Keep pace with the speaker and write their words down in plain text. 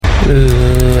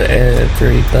Hello,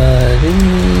 everybody.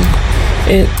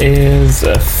 It is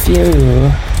a few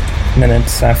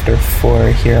minutes after 4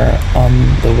 here on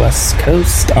the West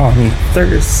Coast on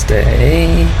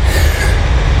Thursday.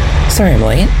 Sorry I'm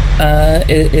late.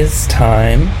 It is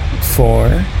time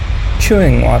for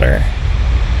Chewing Water.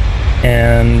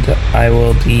 And I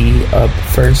will be up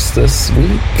first this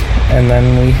week, and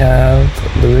then we have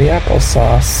Louis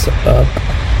Applesauce up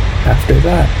after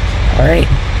that. Alright.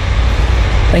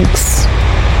 Thanks.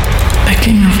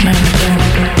 Picking of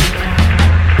lavender,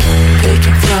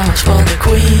 picking flowers for the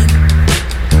queen,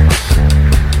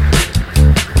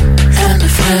 and a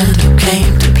friend who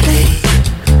came to play.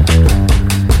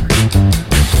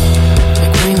 The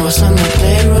queen was in the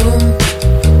playroom,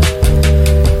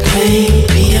 play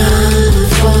piano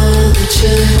for the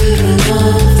children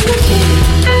of the king.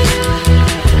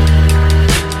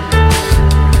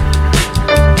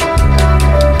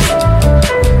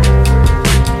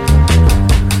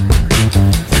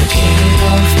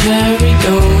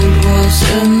 Marigold was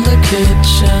in the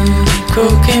kitchen,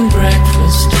 cooking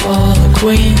breakfast for the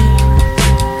queen.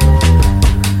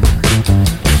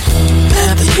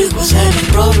 And the youth was having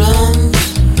problems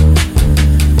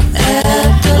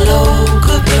at the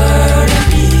local bird and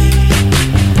bee.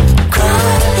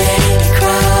 Cry, baby,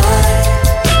 cry,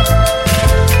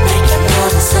 make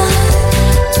another sign.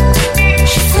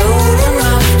 She told him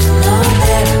off to know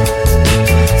better,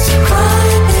 so cry,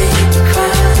 baby, cry.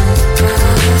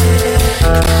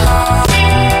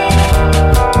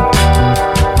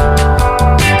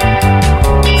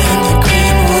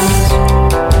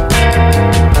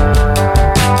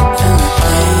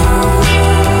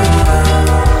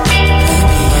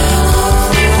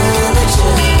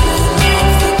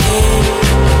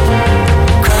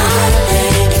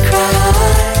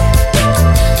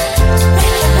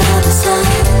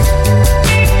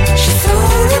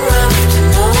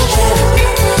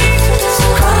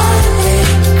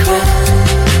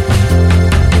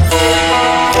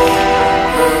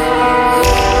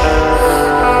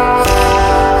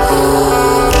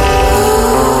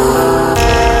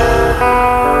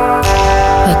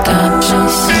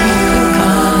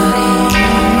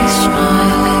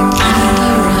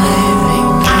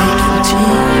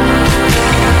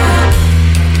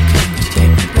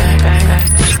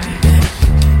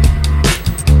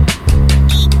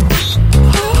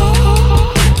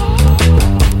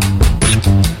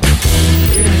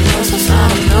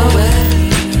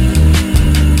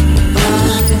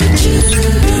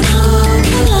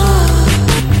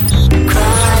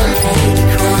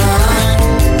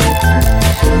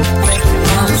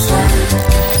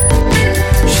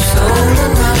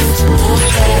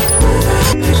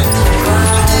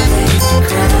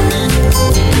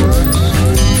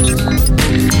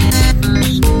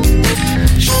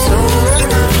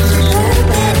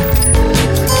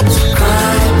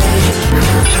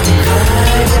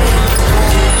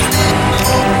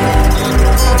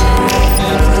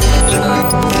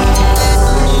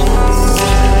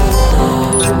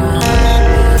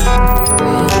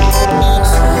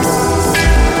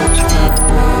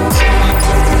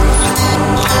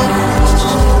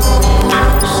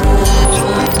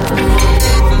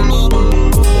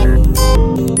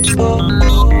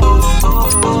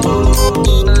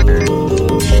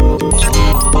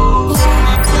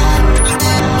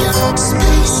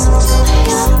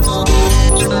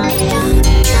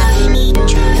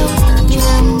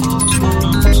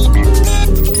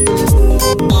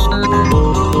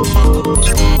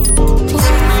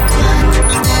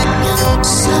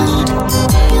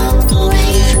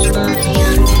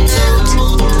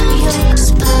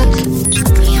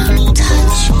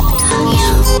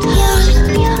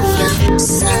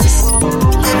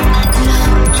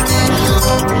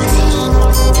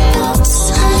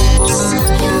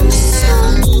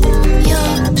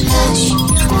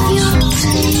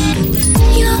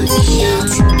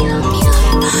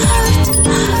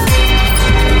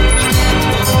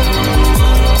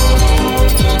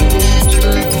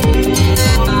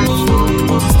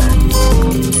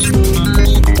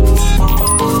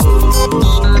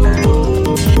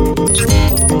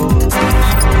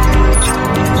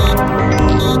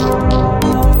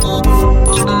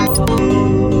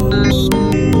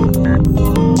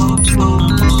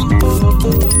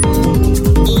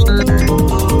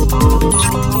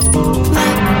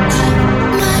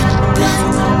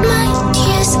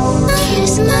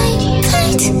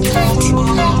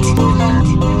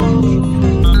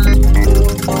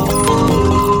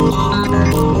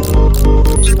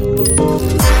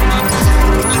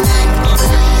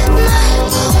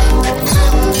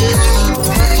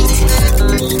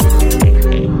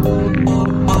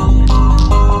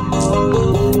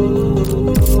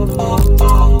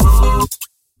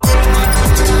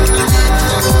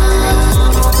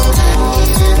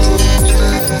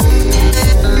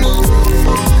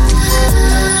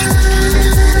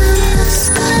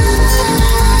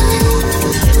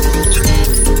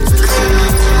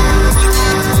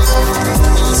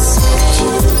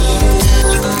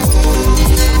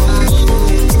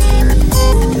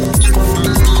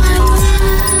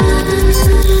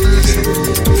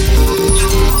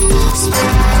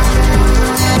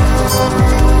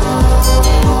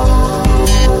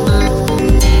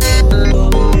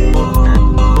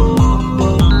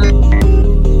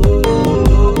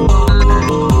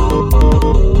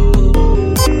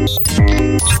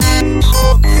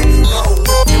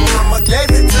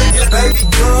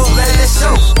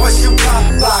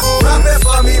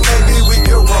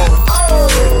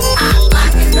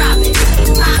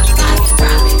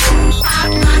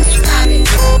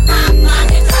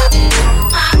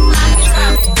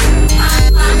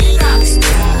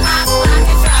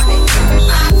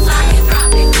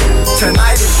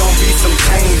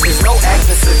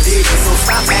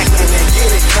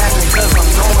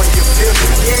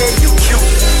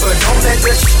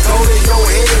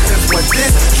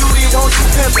 this cutie, won't you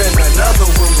pimpin'? Another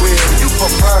one will. You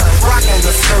prefer rockin'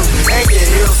 the skirt and your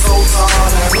heels so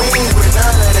tall. And we ain't with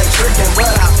none of that trickin',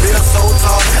 but I feel so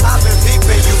tall. I've been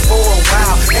peeping you for a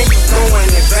while, and you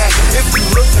throwing it back. If you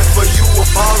looking for you a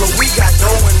baller, we got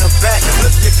dough in the back.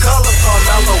 Look, your color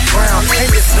Carmelo Brown, and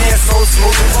your skin so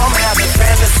smooth. I'm having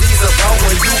fantasies about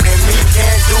what you and me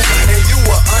can do. And you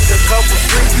a undercover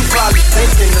freak, you probably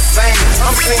thinking the same.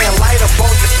 I'm seeing light up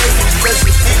on your face because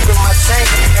you keeping my chain.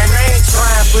 And I ain't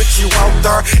trying to put you out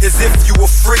there as if you a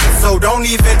freak. So don't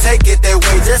even take it that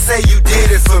way, just say you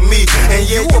did it for me. And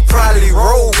you will probably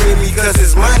roll with me, cause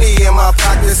it's money in my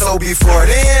pocket. So before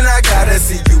then, I gotta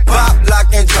see you pop,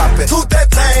 lock, and drop it. Toot that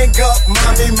thing up,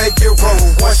 mommy, make it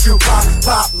roll. Once you pop,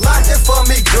 lock it for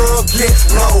me, girl, get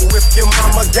low. If your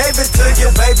mama gave it to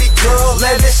you, baby girl,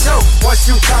 let it show. Once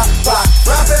you pop, drop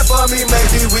it for me,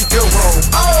 maybe we can roll.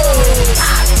 Oh!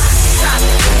 Pop, drop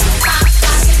it, pop,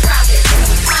 drop it, pop,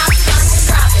 drop it,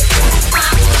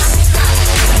 pop,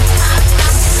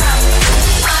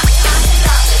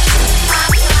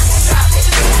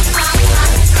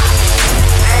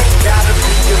 gotta be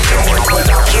your joint, but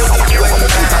I really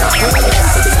went down. You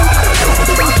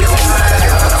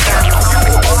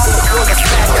were all for the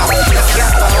stack, I was just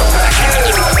got the whole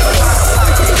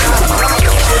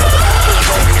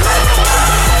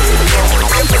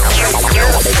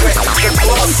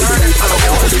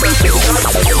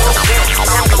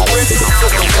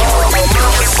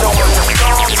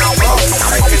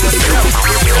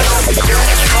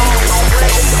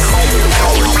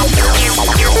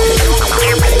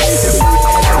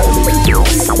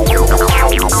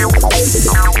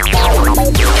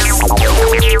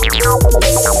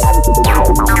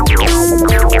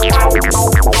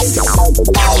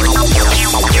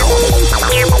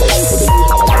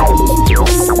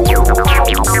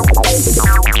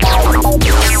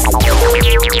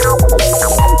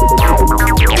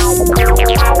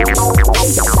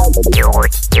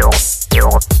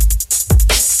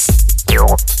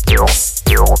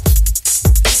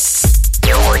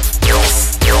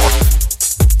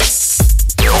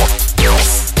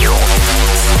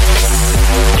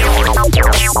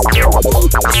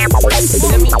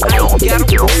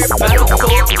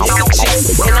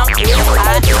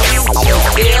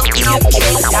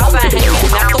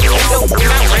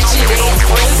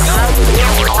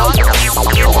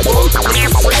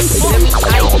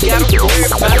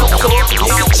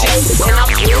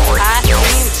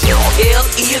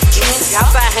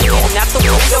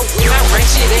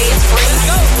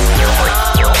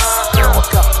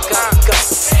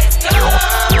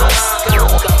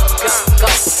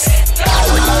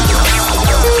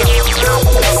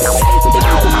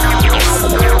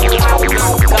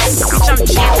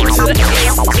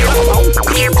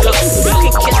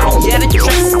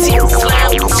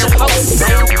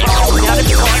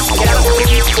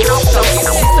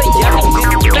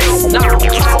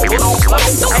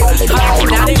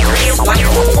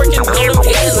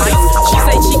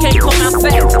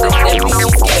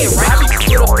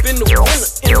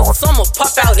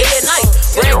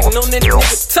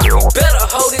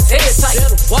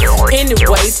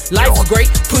Anyways, life's great,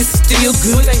 pussy still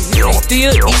good.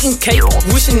 Still eating cake,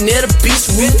 wishing that a bitch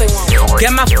would.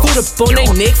 Got my foot up on they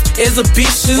necks as a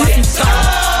bitch should.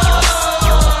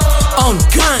 On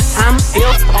gun, I'm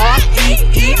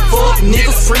F-R-E-E, fuck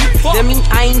nigga free. That mean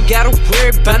I ain't gotta worry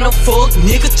about no fuck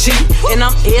nigga cheat. And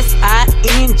I'm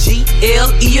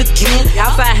S-I-N-G-L-E again.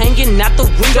 Outside hanging out the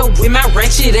window with my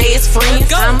ratchet ass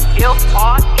friends. I'm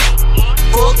F-R-E-E,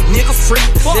 fuck nigga free.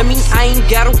 That mean I ain't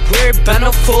gotta worry about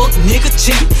no fuck nigga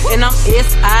cheat. And I'm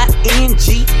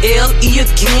S-I-N-G-L-E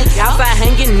again. Outside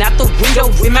hanging out the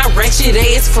window with my ratchet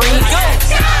ass friends.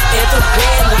 At the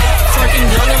red light,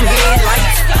 twerking on them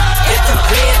headlights. At the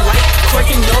red light,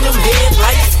 twerking on them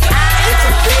headlights. At the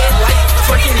red light,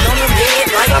 twerking on them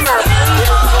headlights.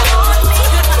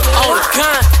 On the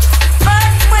gun.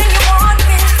 But when you want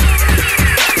me,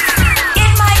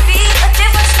 it might be a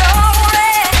different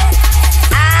story.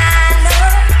 I know.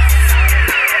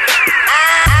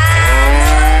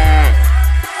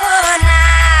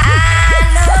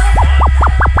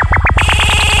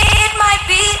 It might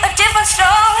be a different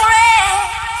story.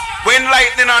 When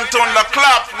lightning and thunder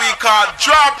clap, we call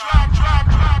drop.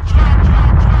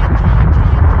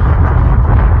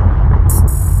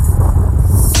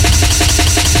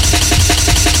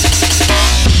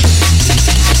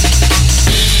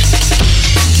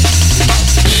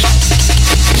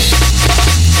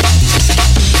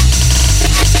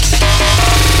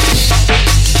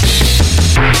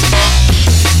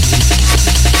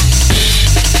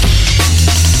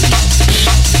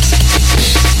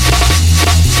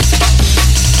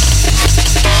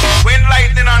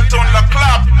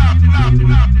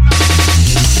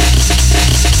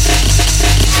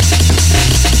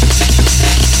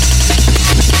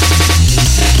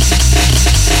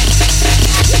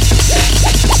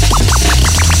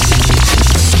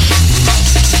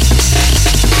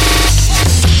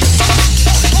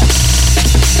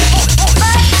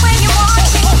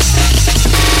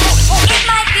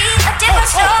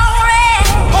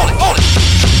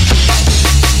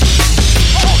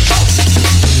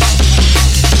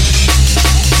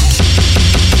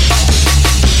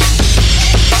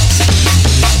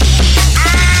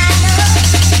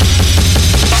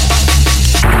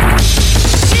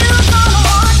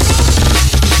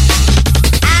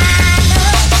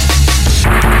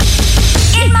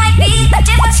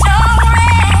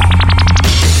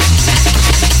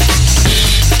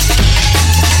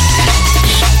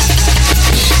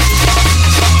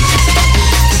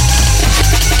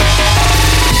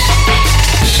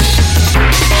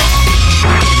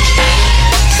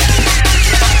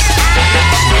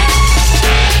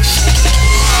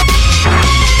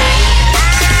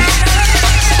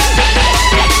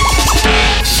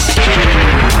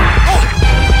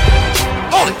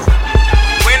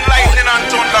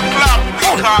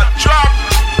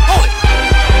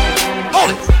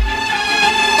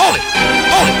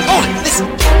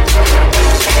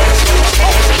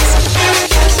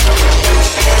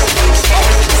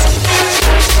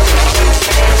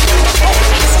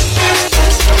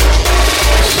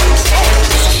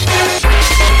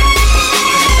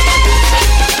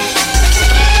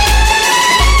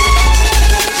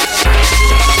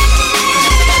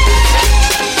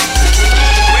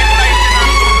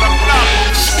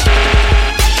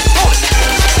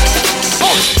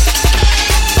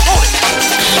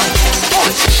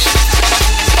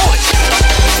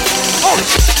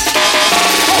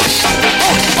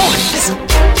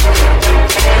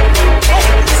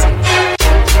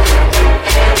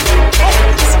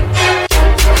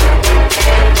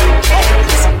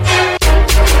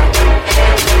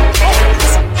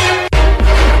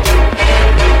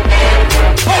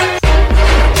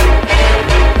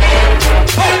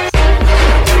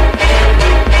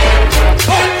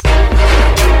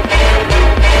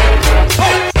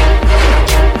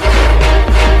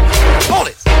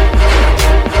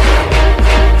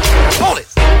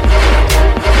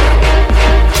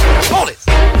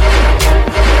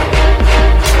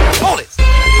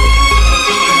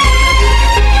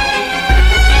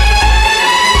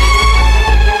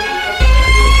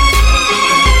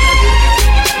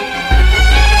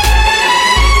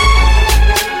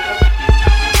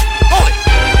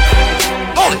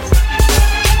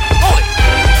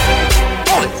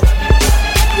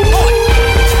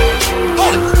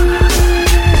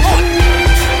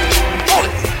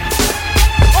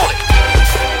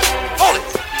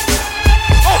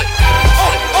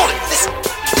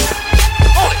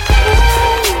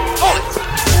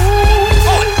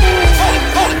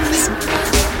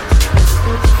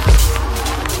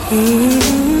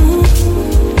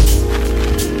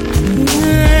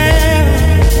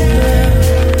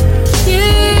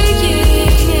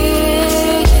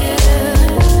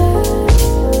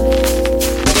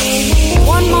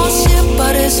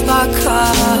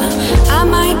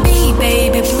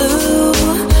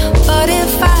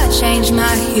 change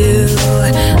my hue.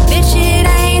 Bitch, it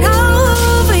ain't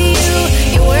over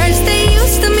you. Your words, they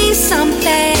used to mean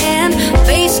something.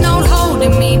 Face note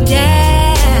holding me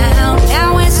down.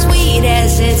 Now as sweet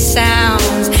as it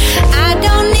sounds, I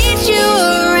don't need you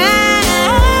around.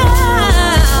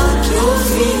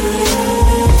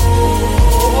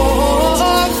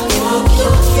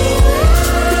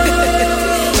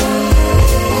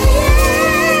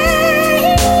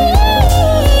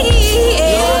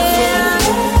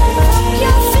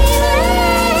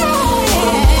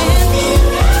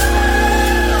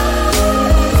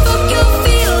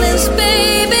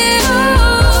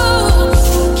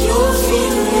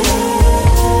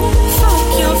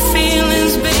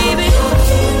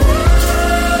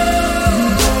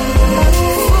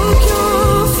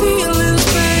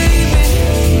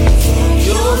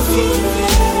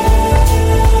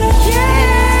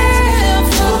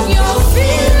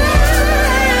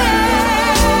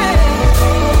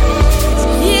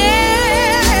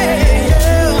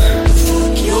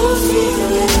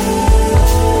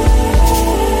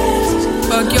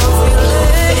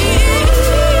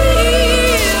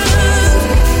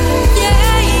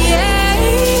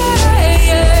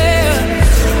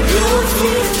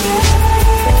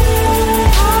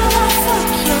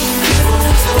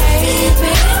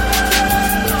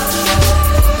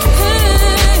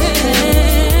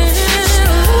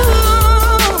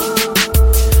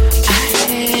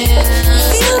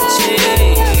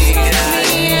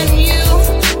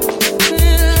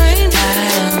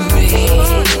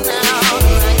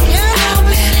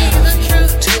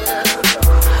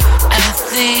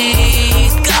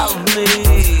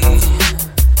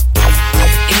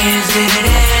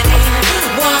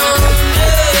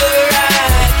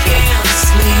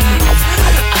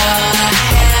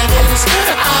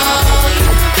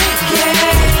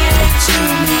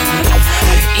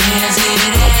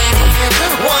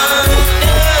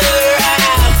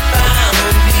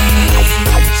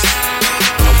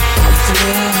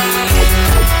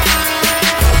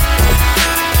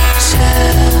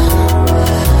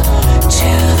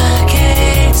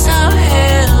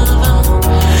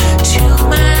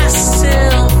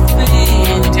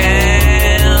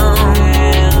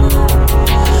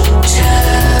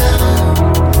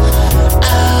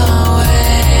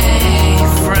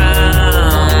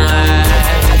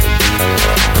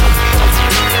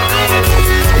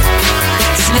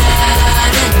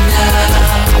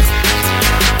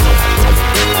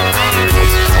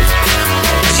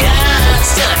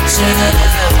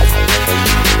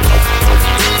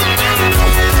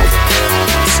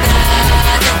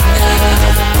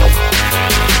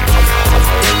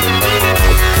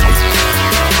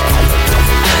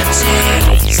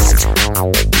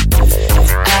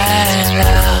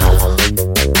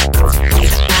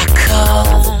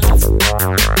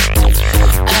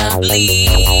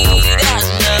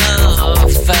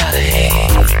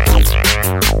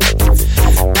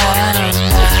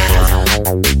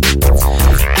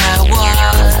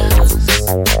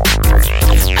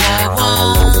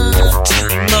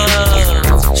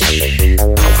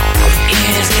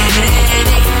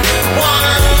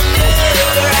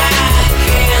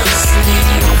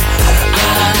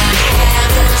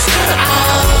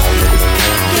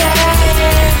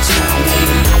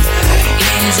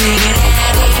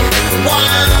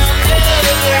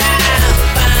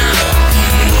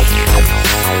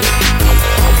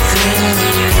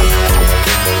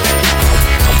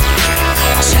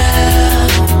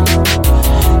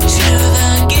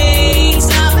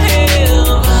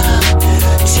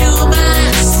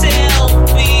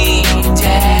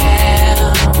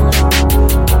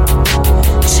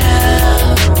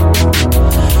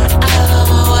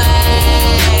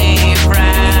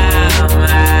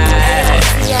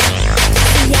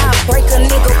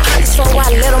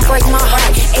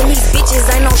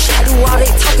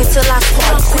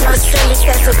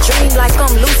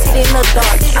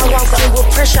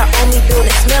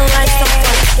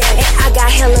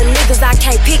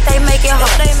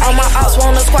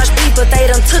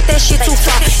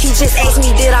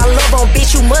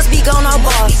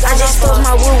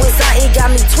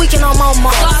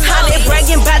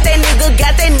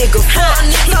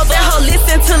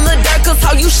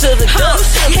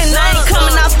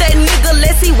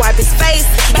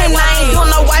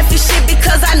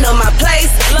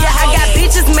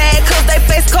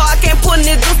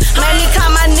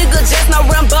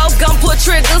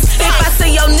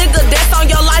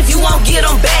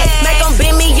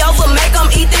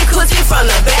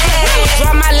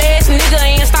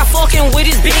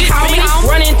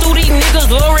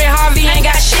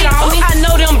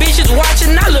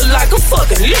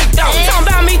 Talking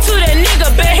about me to that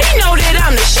nigga, bet he know that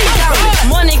I'm the shit.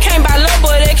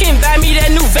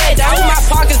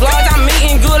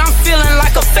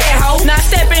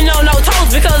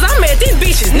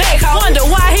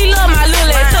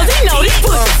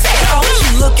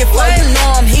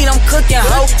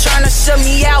 hoe. Tryna shut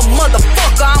me out,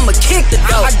 motherfucker, I'ma kick the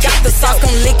door. I got the sauce,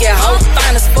 come lick it, hoe.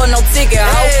 Finest for no ticket,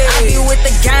 hoe. I be with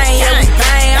the gang, yeah, we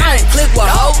bang. I don't click with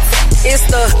hoe. It's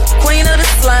the queen of the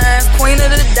slimes, queen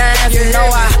of the dimes. You know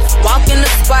I walk in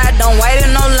the spot, don't wait in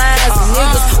no lines.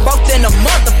 Niggas broke in the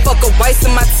motherfucker,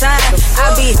 wasting my time. I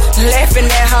be laughing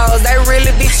at hoes, they really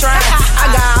be trying.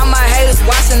 I got all my haters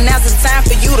watching, now's the time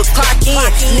for you to clock in.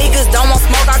 Niggas don't want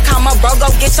smoke, I call my bro, go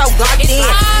get your Glock in.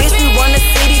 Bitch, we run the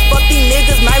city, fuck these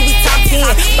niggas, man, we top 10.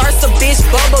 First a bitch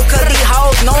bubble, cause these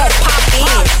hoes know I'm pop in.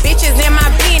 Bitches in my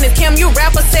business, Kim, you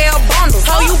rapper sell bundles.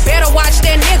 So you better watch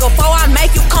that nigga, before I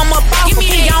make you come up off.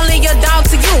 He only your dog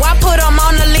to you, I put him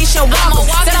on the leash and walk him.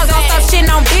 Then I gon' stop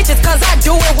shitting on bitches, cause I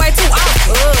do it way too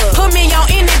often. Put me on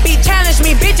any beat, challenge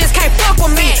me, bitches can't fuck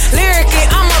with me. Lyrically,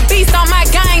 I'm a beast on my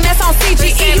gang, that's on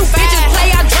CGE. You bitches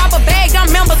play, I drop a bag,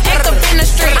 them members active in the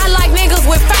street. I like niggas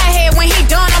with fire head, when he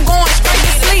done, I'm going straight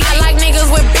to sleep. I like niggas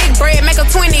with big bread, make a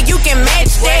 20, you can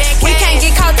match that. We can't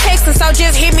get caught texting, so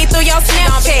just hit me through your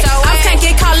Snapchat. I can't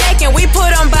get caught lacking, we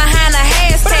put them behind a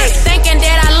hashtag. Thinking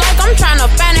that I like, I'm tryna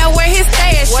find out where his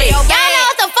stash shit. Y'all know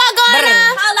what the fuck going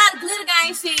on? Whole lot of glitter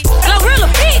gang shit. Glorilla,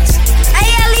 bitch.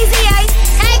 A-L-E-Z-A.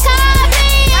 Hey, Kobe.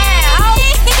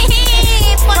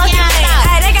 Fuck y'all up.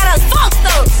 Hey, they got us fucked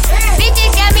up.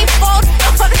 Bitches got me fucked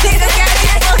up. Niggas got me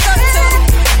fucked up too.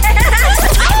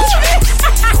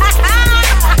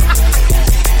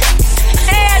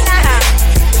 Hell nah.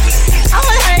 I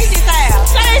wanna hear this out.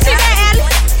 Turn that shit down,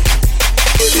 Alice.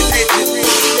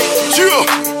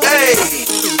 Hey,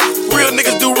 real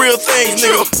niggas do real things,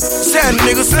 nigga. Sad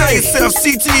niggas, say yourself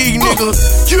CTE, nigga.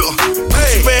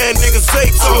 Hey, man, niggas say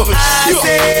so.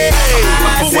 Hey,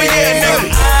 but where you at, nigga?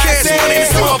 Cash money in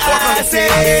this motherfucker.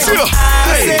 Hey, it's real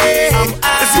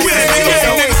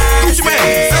nigga. Gucci man.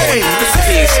 Hey,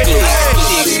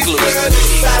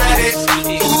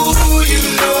 ooh, you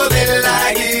know they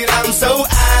like it. I'm so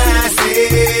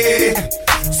icy,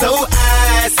 so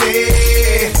icy.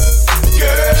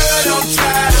 Girl, don't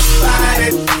try to fight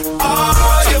it.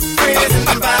 All your friends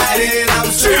invited. I'm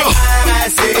so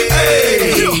icy,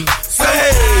 so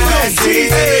icy.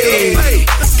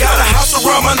 Got a house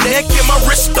around my neck and my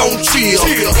wrist don't chill.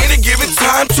 Any given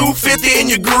time, 250 in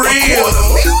your grill.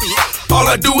 All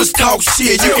I do is talk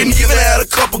shit. You can even add a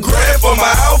couple grand for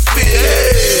my outfit.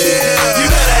 You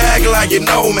better act like you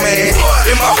know, man.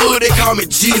 In my hood, they call me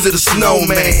Jesus the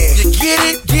Snowman. You get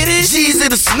it? Get it? Jesus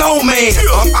the Snowman.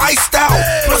 I'm iced out,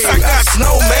 plus I got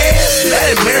snowman.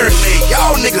 Let it marinate.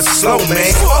 Y'all niggas slow,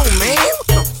 man. Slow, man. What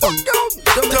the fuck, y'all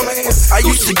dumbass? I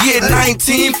used to get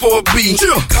 19 for a beat.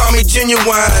 Call me Genuine,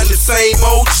 the same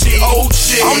old shit.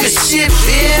 I'm the shit,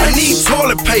 man. I need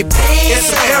toilet paper and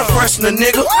some air freshener,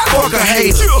 nigga. Fuck a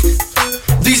hater.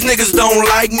 These niggas don't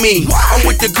like me. I'm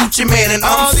with the Gucci man and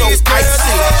I'm so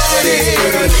icy.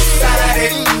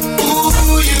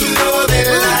 Ooh, you know they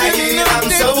like it. I'm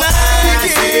so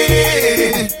icy,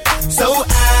 so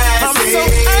icy. I'm so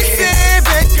icy,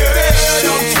 baby. Girl,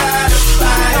 don't try to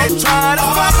fight it. Don't try to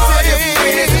fight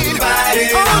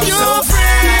it. I'm so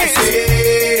icy.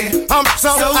 I'm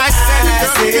so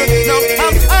icy. No,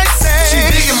 I'm icy. She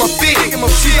digging my feet.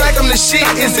 She like I'm the shit.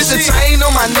 Is it the chain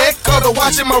on my neck or the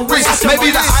watch in my wrist?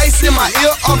 Maybe the ice in my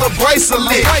ear or the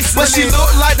bracelet. But she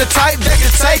look like the type that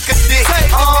can take a dick.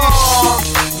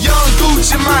 Young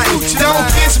Gucci mine. Don't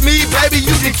kiss me, baby,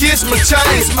 you can kiss my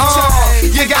chain.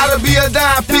 You gotta be a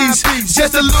dime piece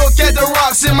just to look at the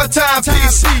rocks in my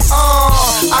timepiece.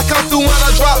 I come through in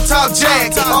a drop top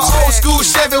jack, old school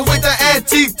Chevy with the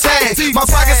antique tag. My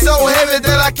pocket so heavy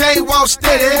that I can't walk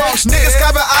steady. Niggas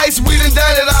copy ice, we done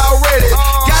done it already.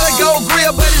 Gotta go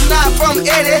grill, but it's not from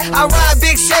Eddie. I ride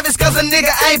big Chevys cause a nigga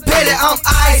ain't petty. I'm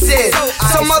icy.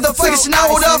 Some motherfuckers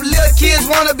snowed up. Little kids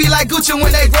wanna be like Gucci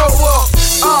when they grow up.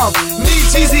 Me,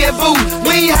 Jeezy, and Boo.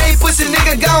 We ain't hate pussy,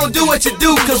 nigga, gon' do what you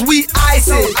do. Cause we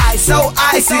icy, so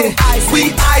icy.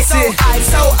 We icy,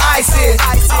 so icy.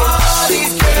 All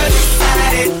these girls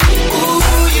excited. Ooh,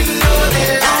 you know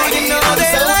they like it. I'm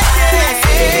so icy.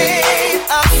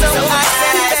 I'm so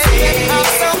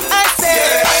icy.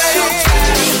 Don't try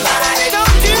to fight it.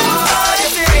 Don't do all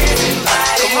your friends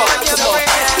invited. Come on. I'm so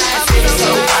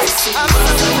icy. I'm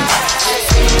so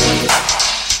icy.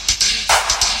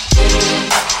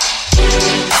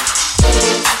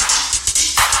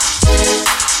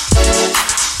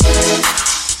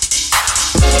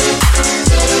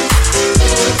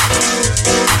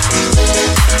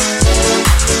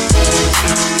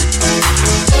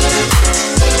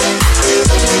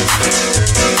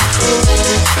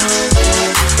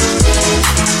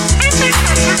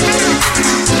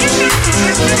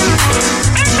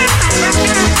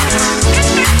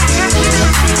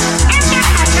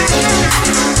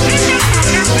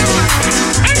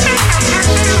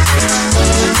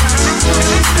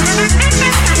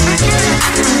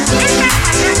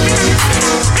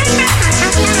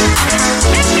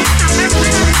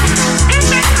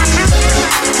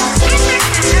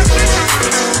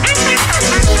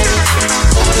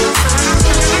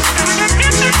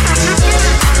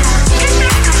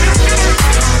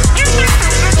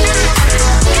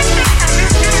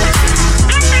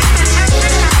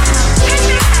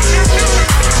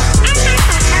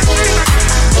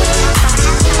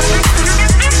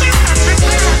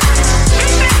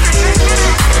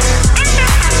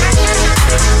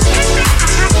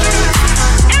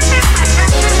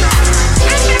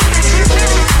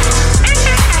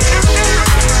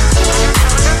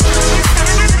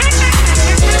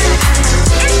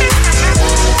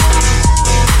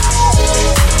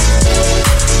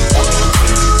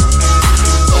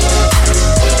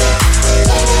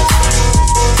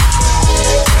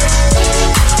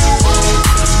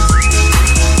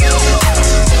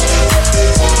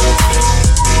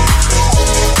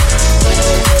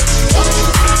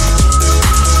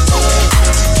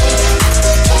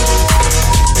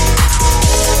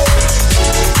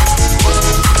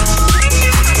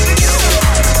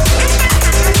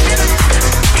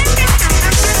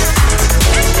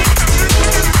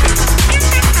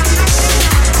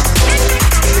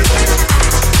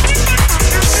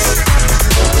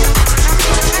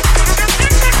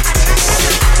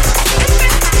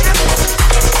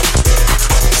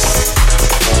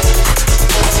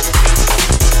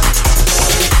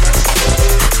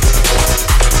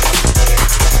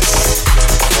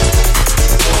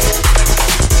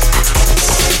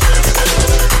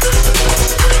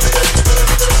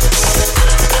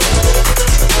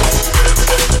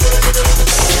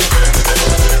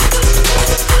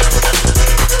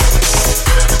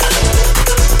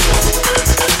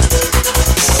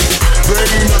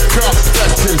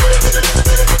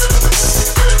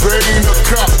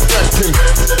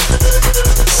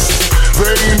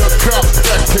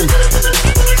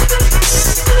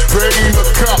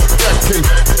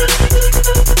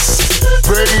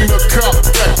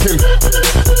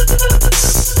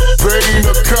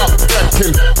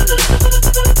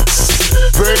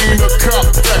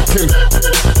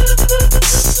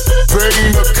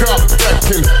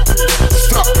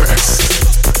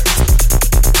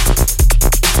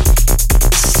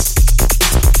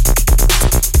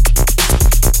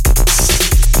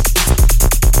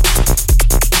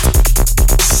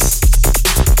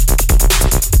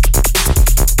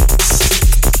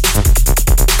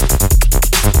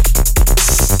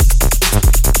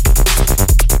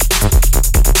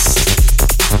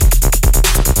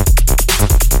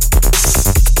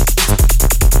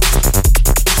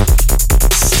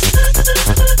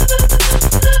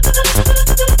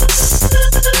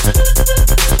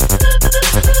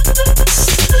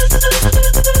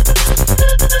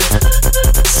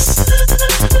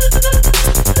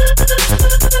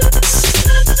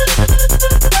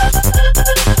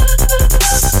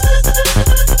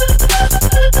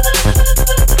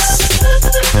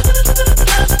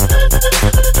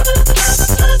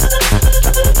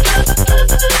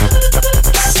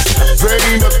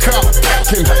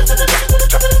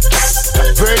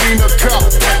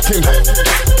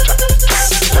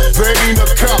 Verena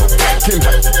Carlton.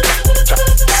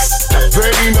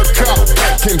 Verena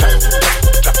Carlton.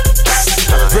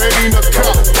 Verena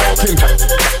Carlton.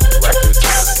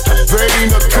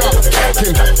 Verena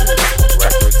Carlton.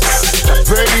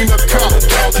 Verena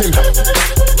Carlton.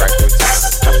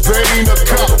 Verena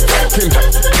Carlton.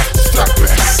 Stop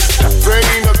it.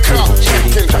 Verena Carlton.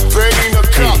 Verena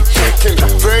Carlton.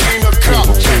 Verena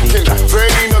Carlton.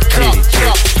 Verena Carlton.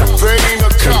 Verena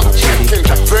Carlton.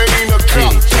 Verena Carlton. Verena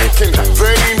Carlton.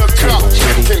 Verena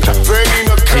Carlton.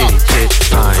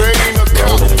 Verena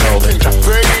Carlton. Verena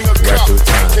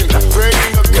Carlton.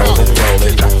 Verena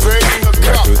Carlton.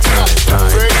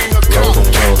 Verena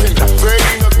Carlton.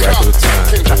 Verena Carlton.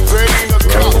 Verena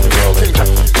Carlton. Verena Carlton.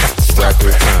 Stop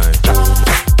it.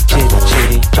 Chitty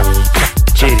chitty,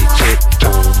 chitty chit,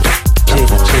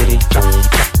 chitty chitty,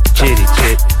 chitty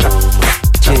chit,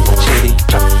 chitty chitty,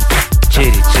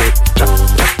 chitty chit,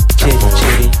 chitty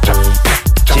chitty,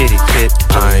 chitty chit.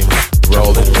 I'm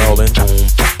rolling, rolling,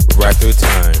 right through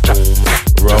time.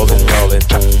 Rolling, rolling,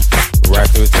 right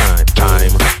through time.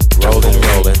 I'm rolling,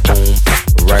 rolling,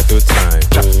 right through time.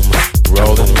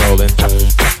 Rolling, rolling,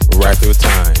 right through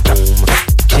time.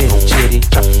 Chitty chitty,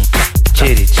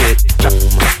 chitty chit,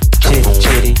 chitty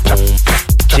chitty,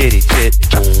 chitty chit,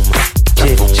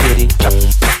 chitty chitty,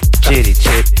 chitty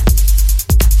chit.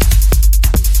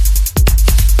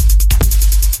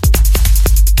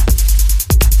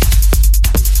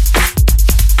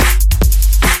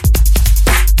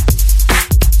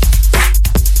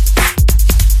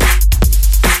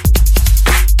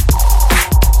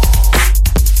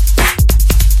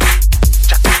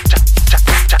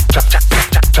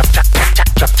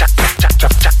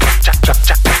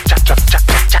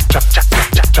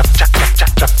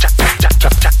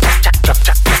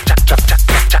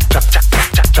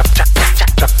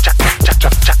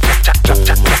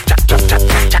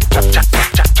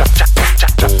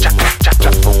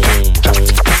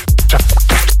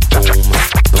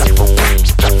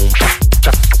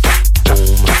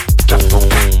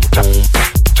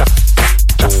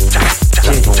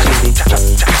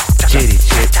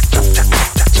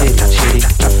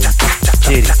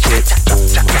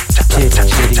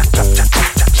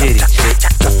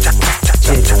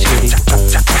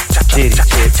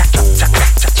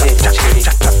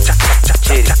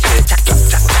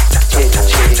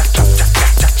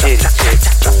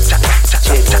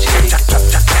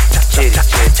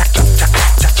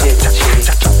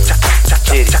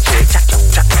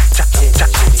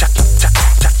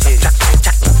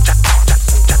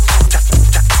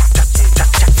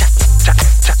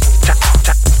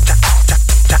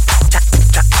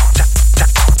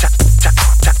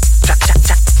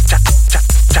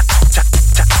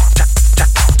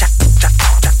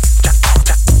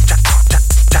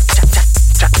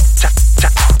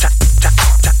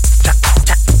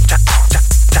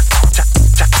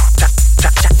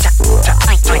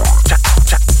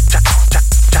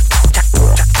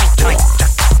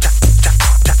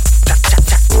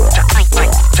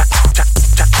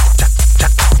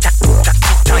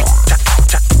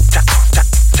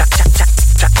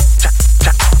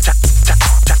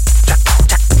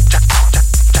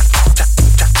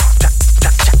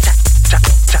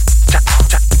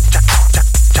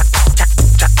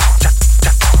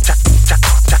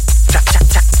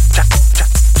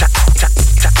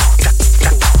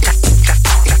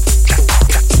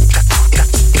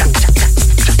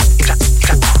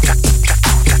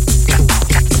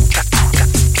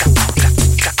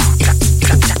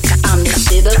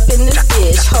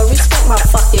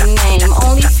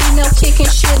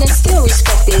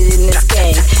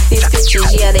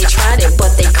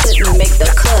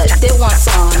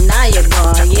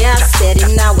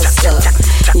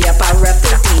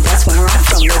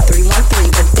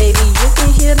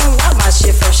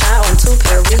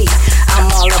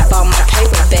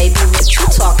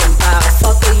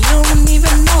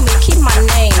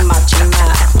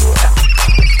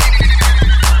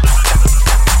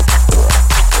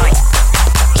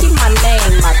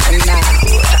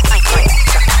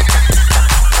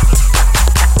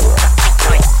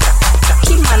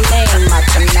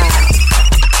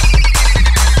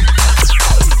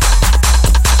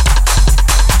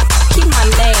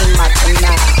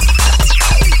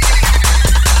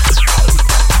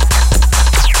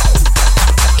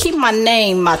 My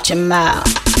name out your mouth.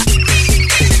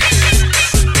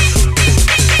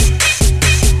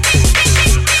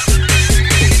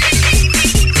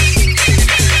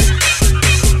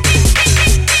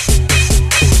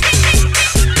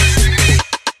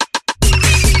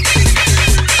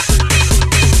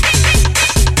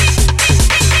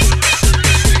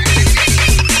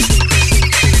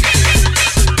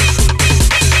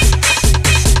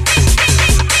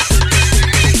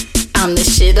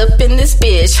 up in this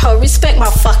bitch. Ho, respect my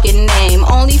fucking name.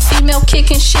 Only female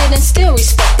kicking shit and still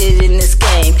respected in this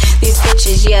game. These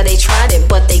bitches, yeah, they tried it,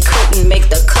 but they couldn't make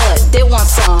the cut. They want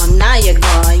some, now you're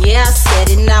gone. Yeah, I said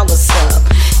it, now what's up?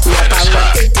 Yep, I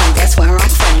love the D, that's where I'm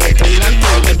from. The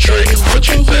 313, baby. You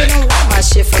can hear them like my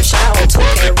shit from Shower to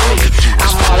Peru.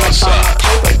 I'm all about my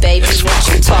paper, baby. What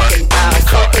you talking about?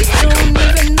 Fuck it, you don't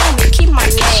even know me. Keep my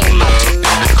name out your mouth. In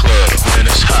the club when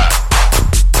it's hot,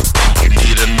 you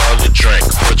need another drink.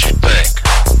 What you think?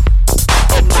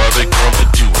 A brother gonna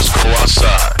do is go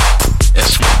outside and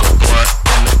smoke a blunt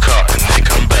in the car and then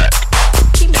come back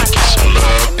and get some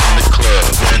love in the club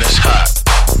when it's hot.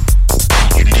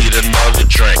 You need another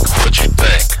drink. What you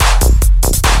think?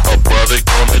 A brother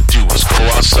gonna do is go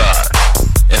outside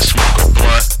and smoke a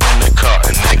blunt in the car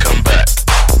and then come back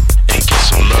and get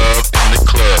some love in the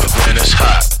club when it's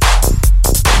hot.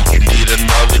 You need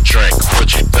another drink.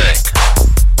 What you think?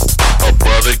 A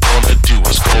brother gonna do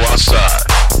is go outside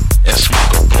and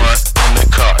smoke a blunt in the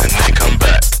car and then come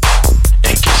back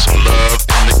and get some love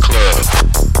in the club.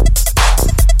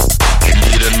 You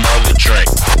need another drink.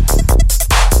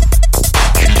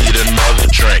 You need another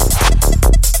drink.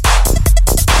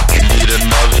 You need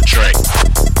another drink.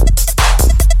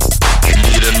 You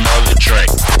need another drink.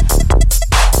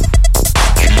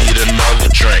 You need another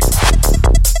drink.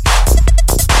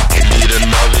 You need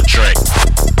another drink.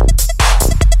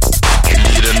 You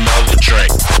need another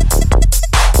drink.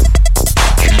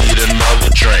 You need another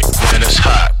drink when it's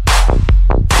hot.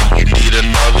 You need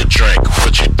another drink.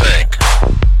 What you think?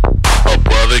 A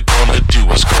brother gonna do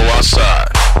is go outside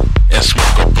and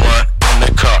smoke a blunt in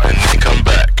the car and then come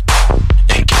back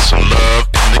and get some love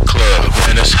in the club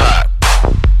when it's hot.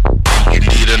 You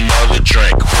need another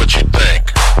drink. What you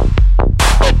think?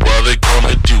 A brother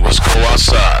gonna do is go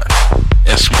outside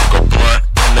and smoke a blunt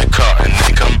in the car and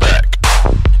then come back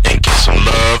and get some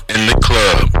love in the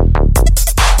club.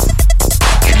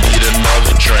 You need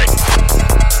another drink.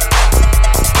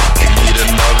 You need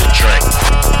another drink.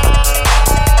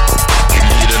 You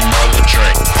need another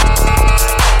drink.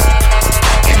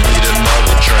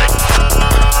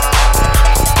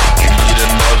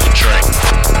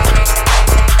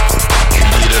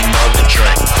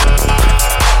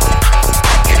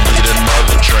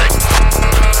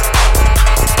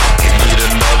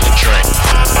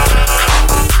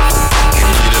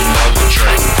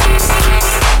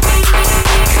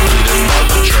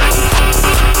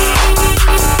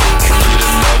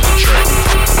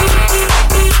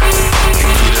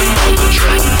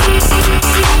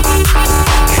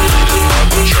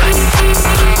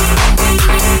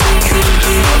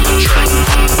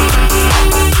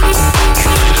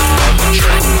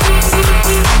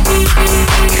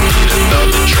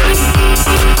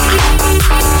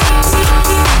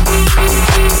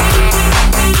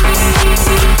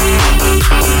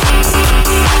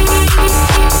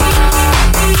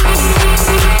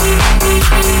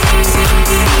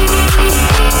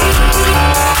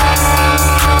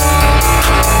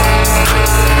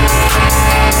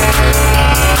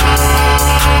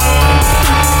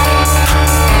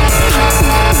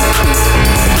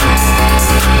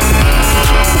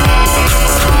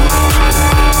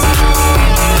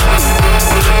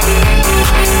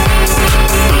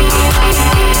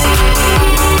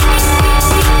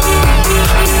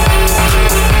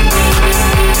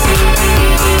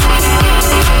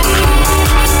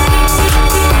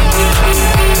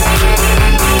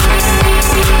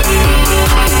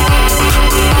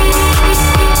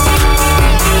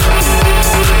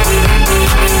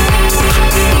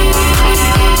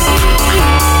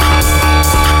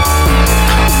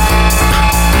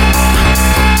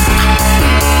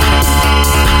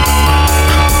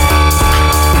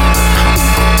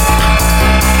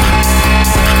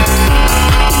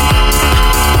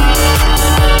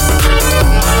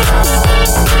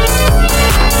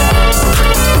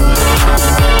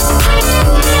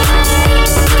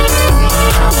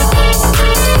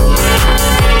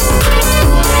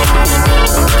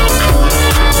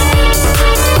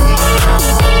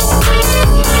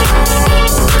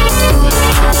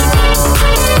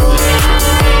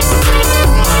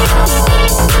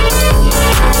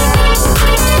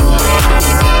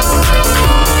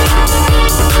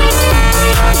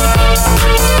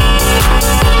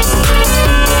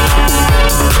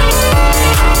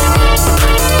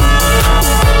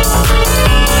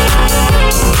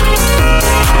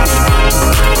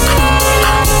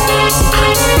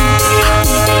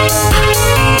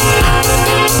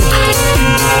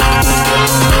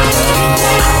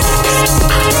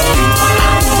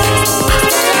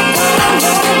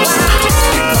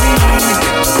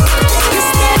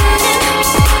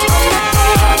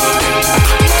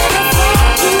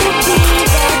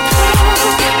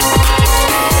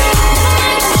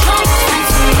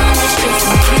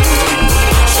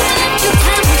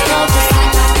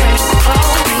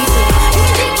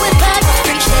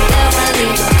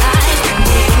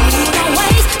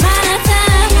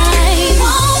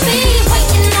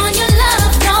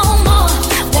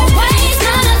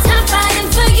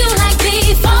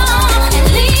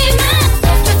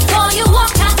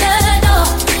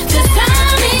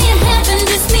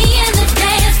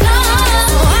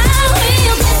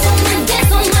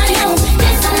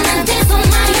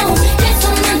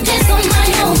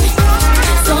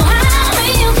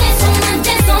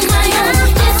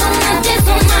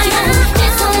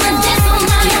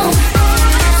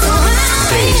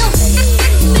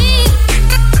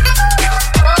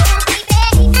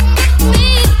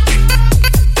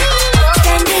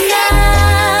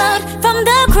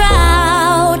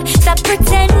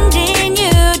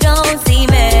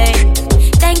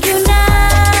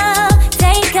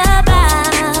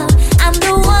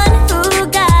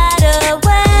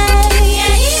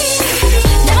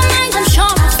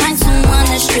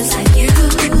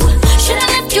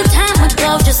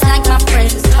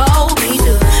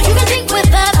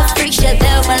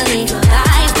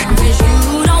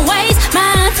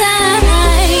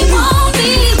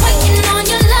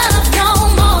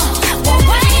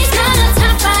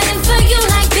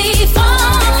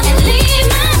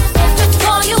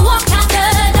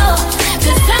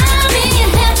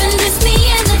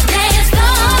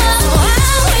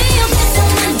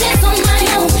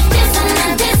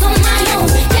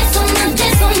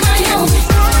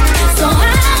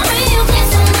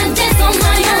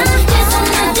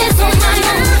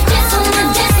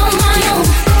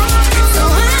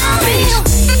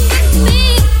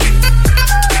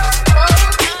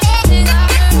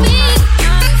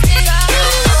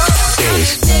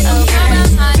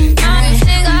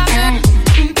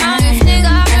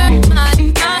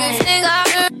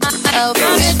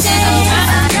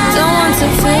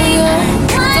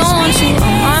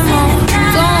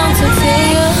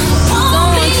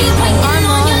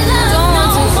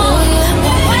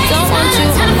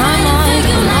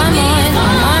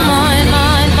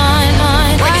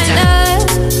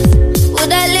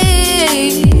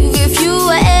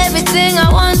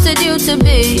 wanted you to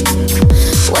be.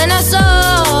 When I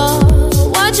saw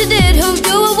what you did, who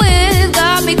you were with,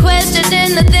 got me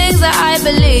questioning the things that I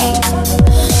believe.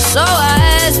 So I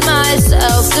asked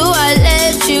myself, do I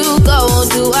let you go?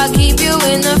 Do I keep you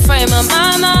in the frame of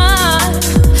my mind?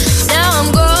 Now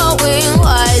I'm growing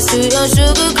wise to your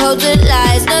sugar-coated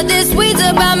lies. Nothing sweet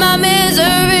about my misery.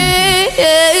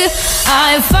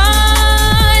 I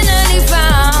finally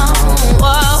found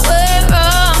what went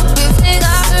wrong.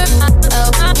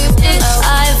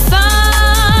 I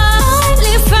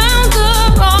finally found the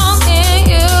wrong in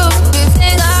you.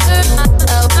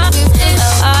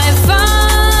 I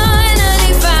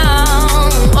finally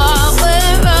found what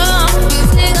went wrong.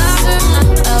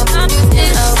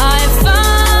 I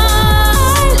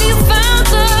finally found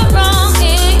the wrong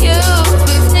in you.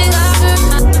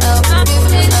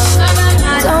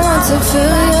 Don't want to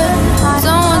feel you.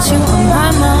 Don't want you on my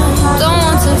mind. Don't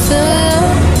want to feel you.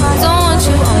 Don't want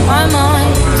you on my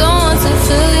mind. Don't want to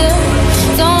feel you.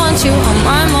 Don't want you on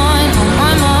my mind. On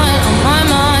my mind. On my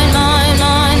mind. Mind.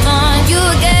 Mind. Mind. You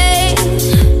again?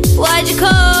 Why'd you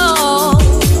call?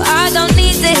 I don't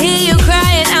need to hear you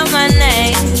crying out my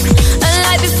name.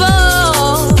 Unlike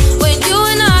before, when you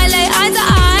and I lay eye to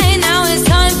eye, now it's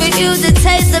time for you to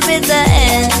taste the bitter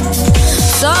end.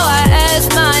 So I ask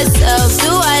myself,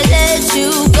 do I let you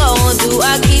go? Do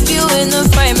I keep you in the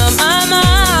frame of my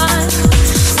mind?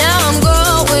 Now I'm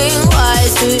growing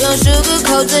wise to your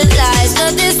sugar-coated lies.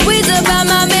 Nothing sweet about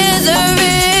my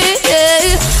misery.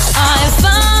 I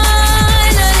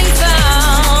finally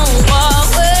found what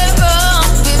went wrong.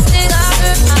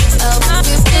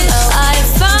 I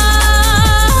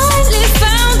finally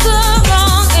found the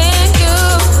wrong in you.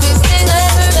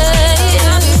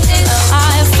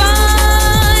 I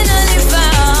finally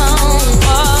found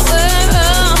what went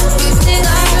wrong.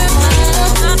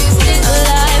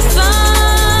 I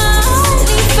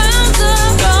finally found the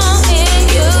wrong in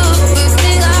you.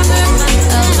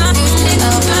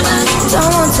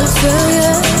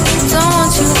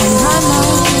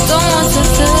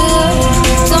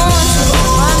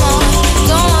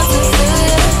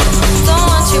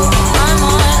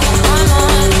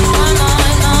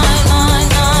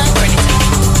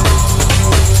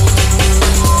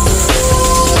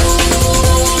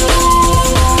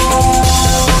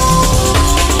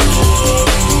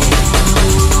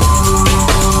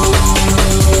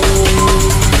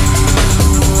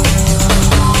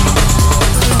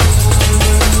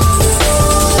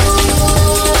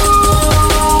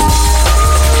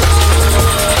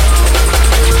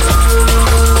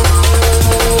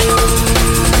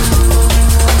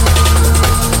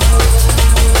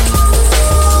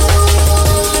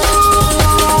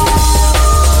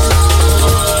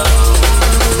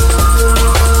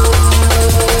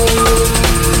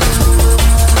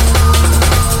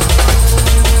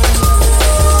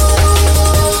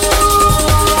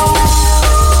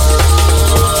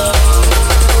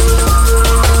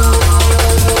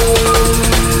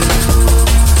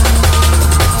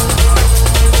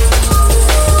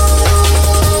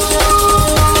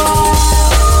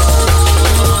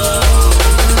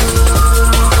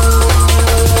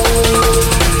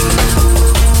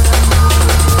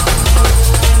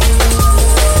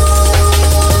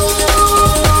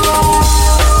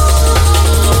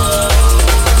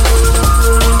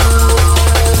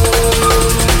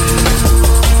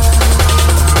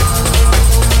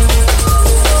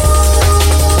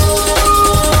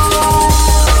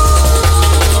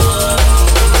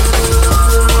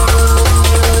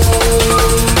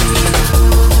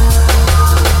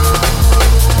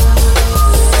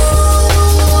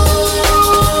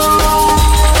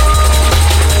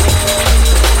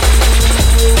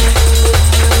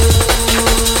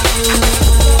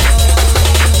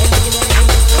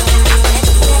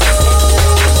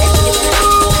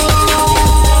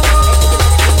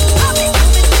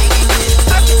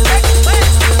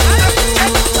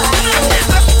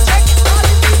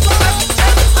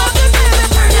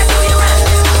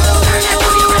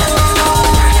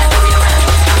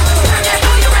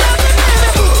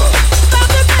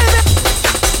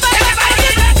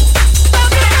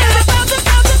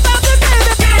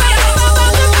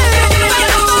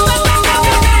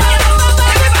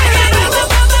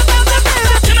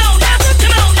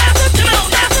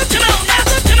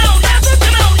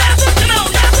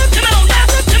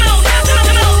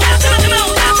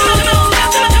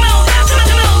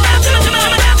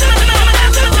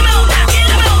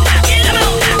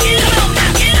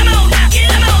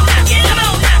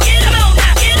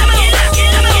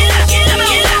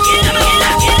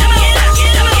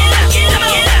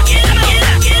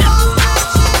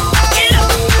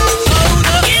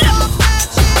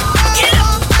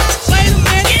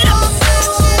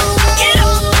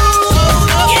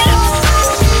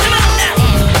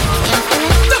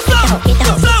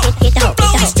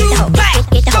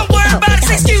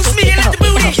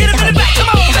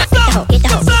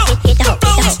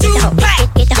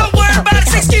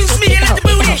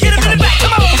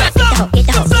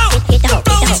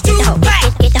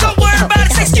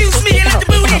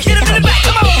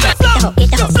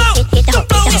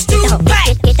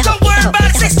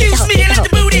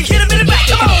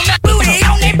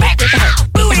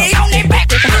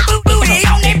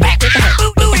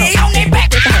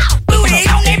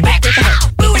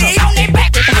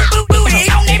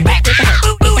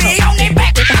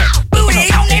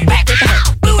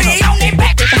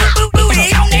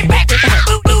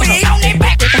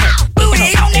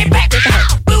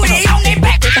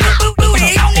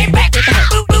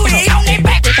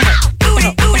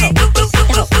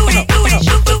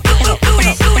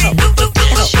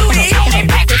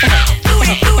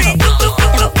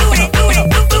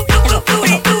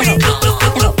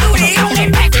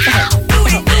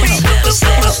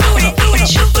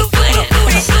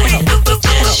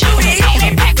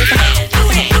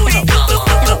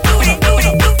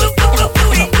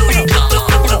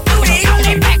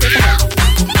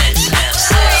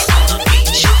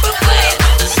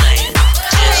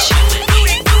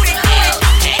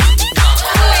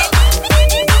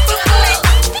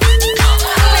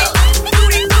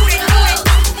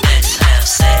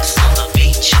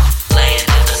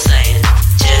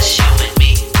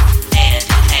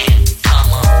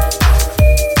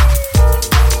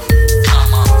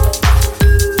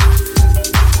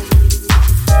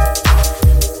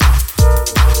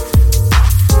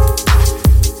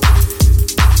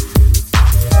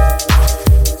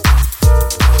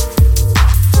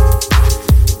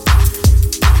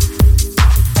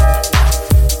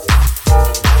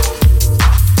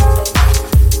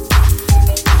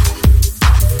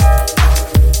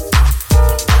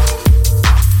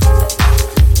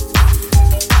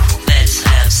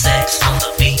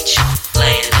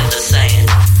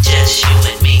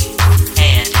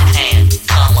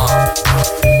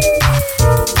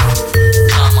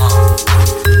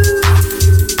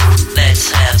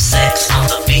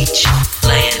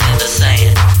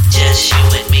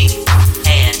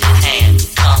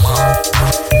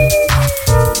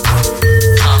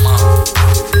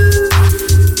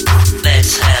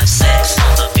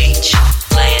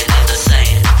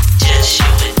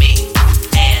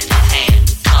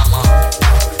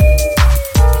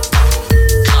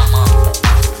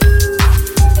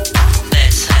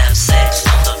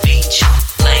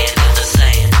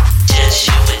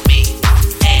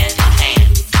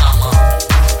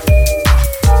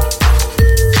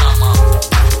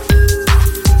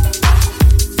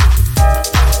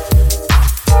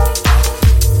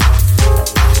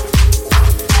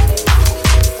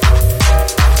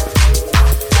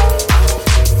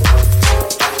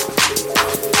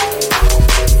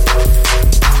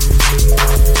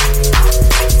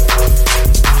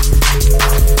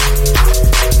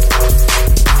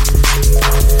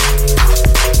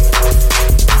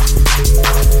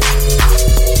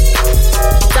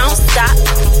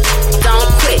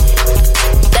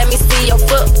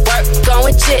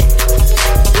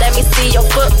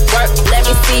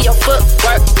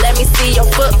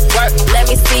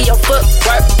 see your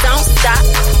footwork. Don't stop,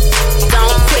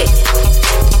 don't quit.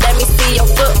 Let me see your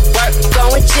footwork.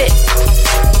 Go and jit.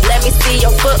 Let me see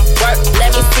your footwork.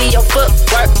 Let me see your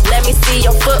footwork. Let me see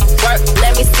your footwork.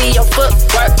 Let me see your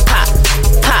footwork. Pop,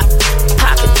 pop,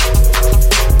 pop it.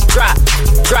 Drop,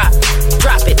 drop,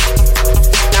 drop it.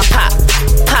 Now pop,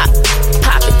 pop,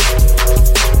 pop it.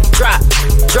 Drop,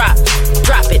 drop,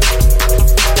 drop it.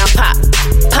 Now pop,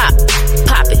 pop,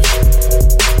 pop it.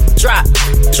 Drop,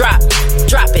 drop,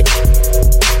 drop it.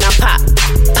 Now pop,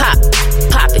 pop,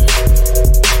 pop it.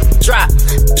 Drop,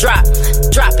 drop,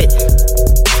 drop it.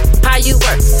 How you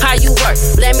work? How you work?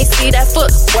 Let me see that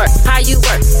footwork. How you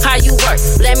work? How you work?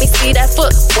 Let me see that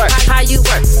footwork. How you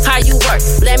work? How you work?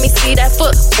 Let me see that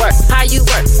footwork. How you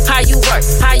work? How you work?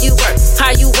 How you work?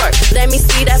 How you work? Let me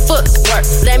see that footwork.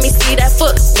 Let me see that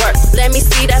footwork. Let me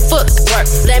see that footwork.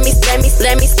 Let me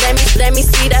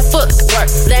see that footwork.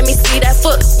 Let me see that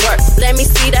footwork. Let me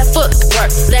see that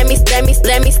footwork. Let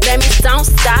me don't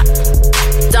stop.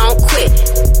 Don't quit.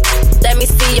 Let me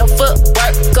see your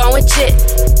footwork. Go and jit.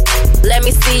 Let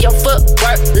me see your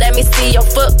footwork. Let me see your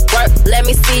footwork. Let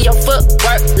me see your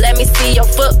footwork. Let me see your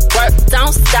footwork.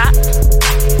 Don't stop.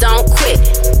 Don't quit.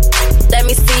 Let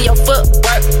me see your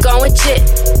footwork. Go and jit.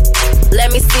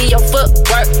 Let me see your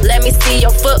footwork. Let me see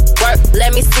your footwork.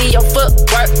 Let me see your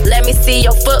footwork. Let me see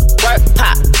your footwork.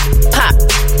 Pop, pop,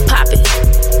 pop it.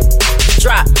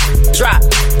 Drop, drop,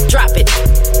 drop it.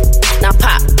 Now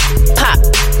pop, pop,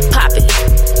 pop it.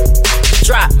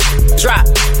 Drop, drop,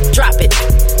 drop it.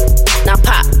 Now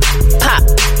pop, pop,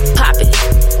 pop it.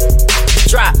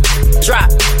 Drop, drop,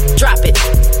 drop it.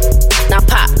 Now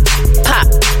pop, pop,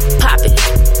 pop it.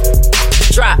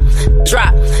 Drop,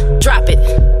 drop, drop it.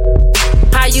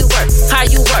 How you work? How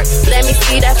you work? Let me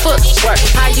see that footwork.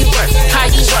 How you work? How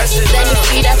you work? Let me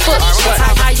see that footwork.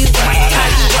 How you work? How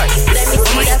you work? Let me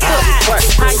see that footwork.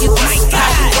 How you work?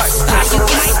 How you work? How you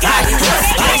work? How you work?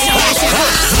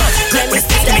 Let me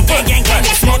see that footwork.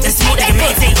 Smoke the smoke, nigga,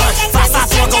 maintain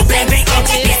 554, go bang bang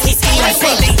Bitch, he's ski on the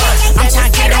same thing I'm tryna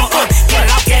get it on get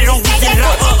it out, get it on, we get it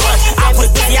up I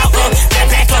put pussy out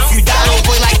back up, you die, little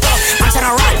boy like I'm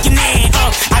tryna rock your man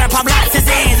I done pop lots of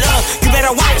hands you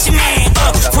better watch your man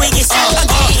before you get shot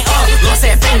again Lord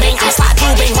said bang bang, I'ma slide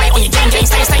through bang right on your gang gang,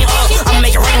 stay I'ma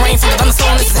make it rain from the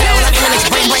thunderstorm, this is hell and I'm gonna make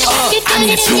it rain I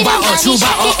need a tuba,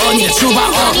 need a tuba,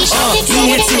 you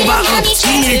need a tuba, she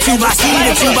need a tuba, she need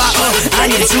a tuba, I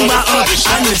need a tuba,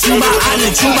 I need a tuba, I need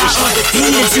a tuba, he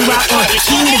need a tuba,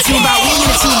 she need a tuba, we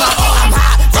need a tuba, I'm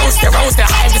hot, roaster,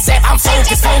 high as the set, I'm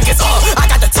focused, I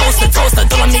got the toaster,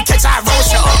 don't let me catch I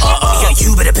roast ya,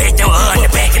 you better pick them in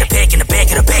the back of the pick, in the back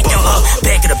of the pick,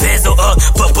 back of the benzo,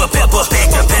 back of the benzo,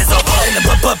 in the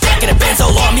back of the benzo,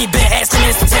 on me, big ass, come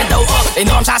in Nintendo, they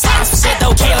know I'm tryna slide some shit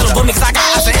though, can't let them boom me cause I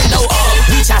got a endo,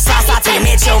 we try slide to your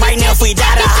metro right now if we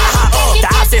die, the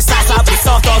opposite side, but it's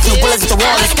soft, two bullets with the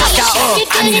wall, it's cock out,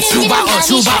 I need a tuba,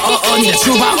 need a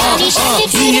tuba,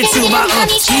 he need a tuba,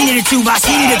 she need a tuba,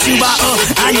 she need a tuba,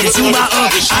 I need a tuba,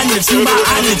 I need a tuba,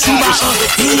 I need a tuba,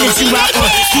 he need a tuba,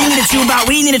 she need a tuba,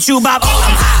 we need a tuba,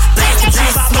 I'm hot, blasting,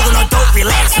 smoking on dope,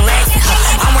 relaxing,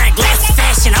 I'm wearing glasses,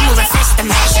 fashion, I'm moving fast to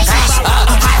fashion,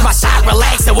 hide my shot,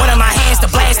 relaxing, one of my hands to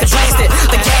blast it,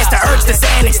 the gas, the urge, the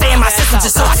sand, stay in my system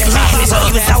just so I can manage,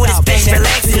 he was out with his bitch,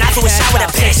 relaxing, I threw a shot with a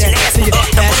passion, asking, the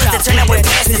bullets that turn up with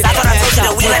passes, I thought I told you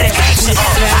that we let it action,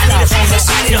 I need a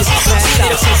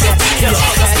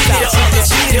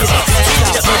she need a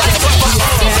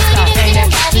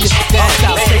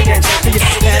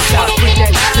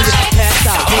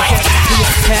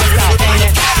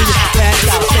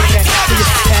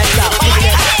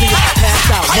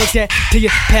Make that till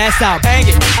you pass out. Bang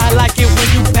it, I like it when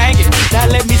you bang it. Now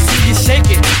let me see you shake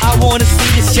it. I wanna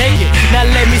see you shake it. Now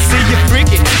let me see you freak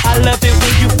it. I love it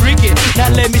when you freak it. Now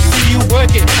let me see you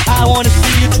work it. I wanna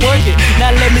see you twerk it.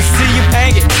 Now let me see you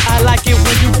bang it. I like it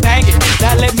when you bang it.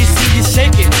 Now let me see you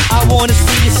shake it. I wanna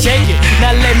see you shake it.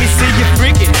 Now let me see you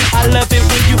freak it. I love it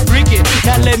when you freak it.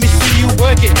 Now let me see you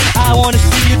work it. I wanna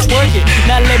see you twerk it.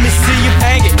 Now let me see you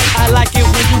bang it. I like it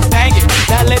when you bang it.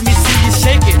 Now let me see you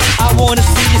shake it. I wanna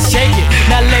see you shake it.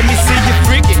 Now let me see you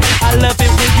freak it. I love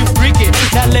it when you freak it.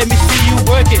 Now let me see you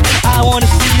work it. I wanna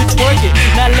see you twerk it.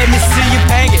 Now let me see you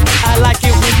bang it. I like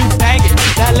it when you bang it.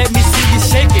 Now let me see you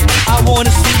shake it. I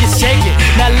wanna see you shake it.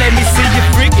 Now let me see you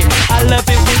freak it. I love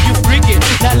it when you freak it.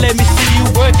 Now let me see you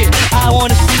work it. I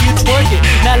wanna see you twerk it.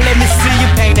 Now let me see you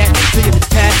bang that till you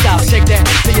pass out. Shake that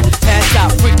till you pass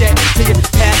out. Freak that till you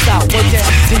pass out. Work that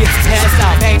till you pass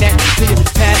out. Bang that till you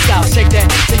pass out. Shake that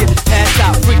till you pass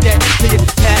out. Freak that till you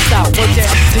pass out. Work that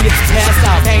till you pass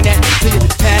out. Bang that till you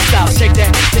pass out. Shake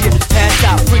that till you pass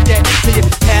out. Freak that till you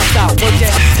pass out. Work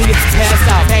that till you pass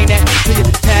out. Bang that till you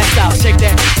pass out.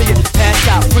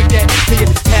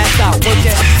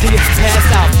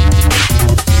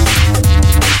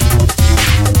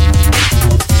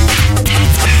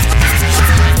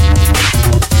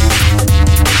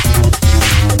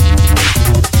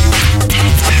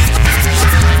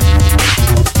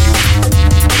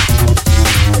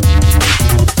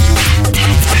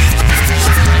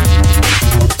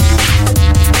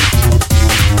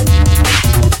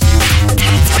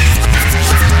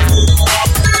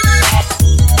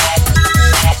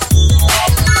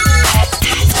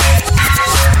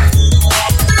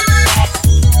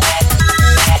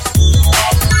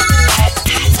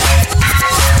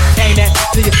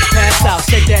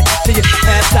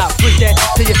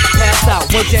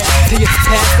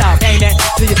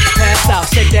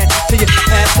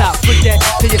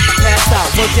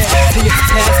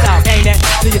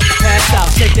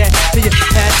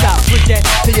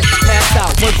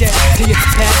 Work that till you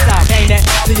pass out. Bang that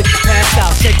till you pass out.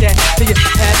 Shake that till you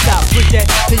pass out. Freak that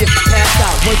till you pass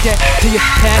out. Work that till you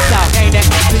pass out. Bang that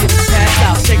till you pass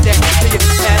out. Shake that till you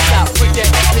pass out. Freak that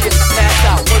till you pass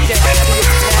out. Work that till you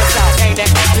pass out. Bang that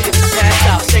till you pass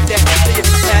out. Shake that till you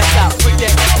pass out. Freak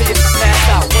that till you pass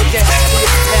out. Work that till you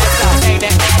pass out. Bang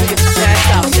that till you pass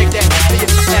out. Shake that till you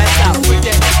pass out. Freak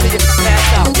that till you pass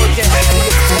out. Work that till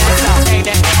you pass out. Bang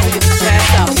that till you pass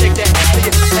out. Shake that till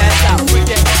you pass out. Freak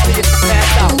that till you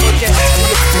pass out. Work that till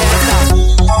you pass out.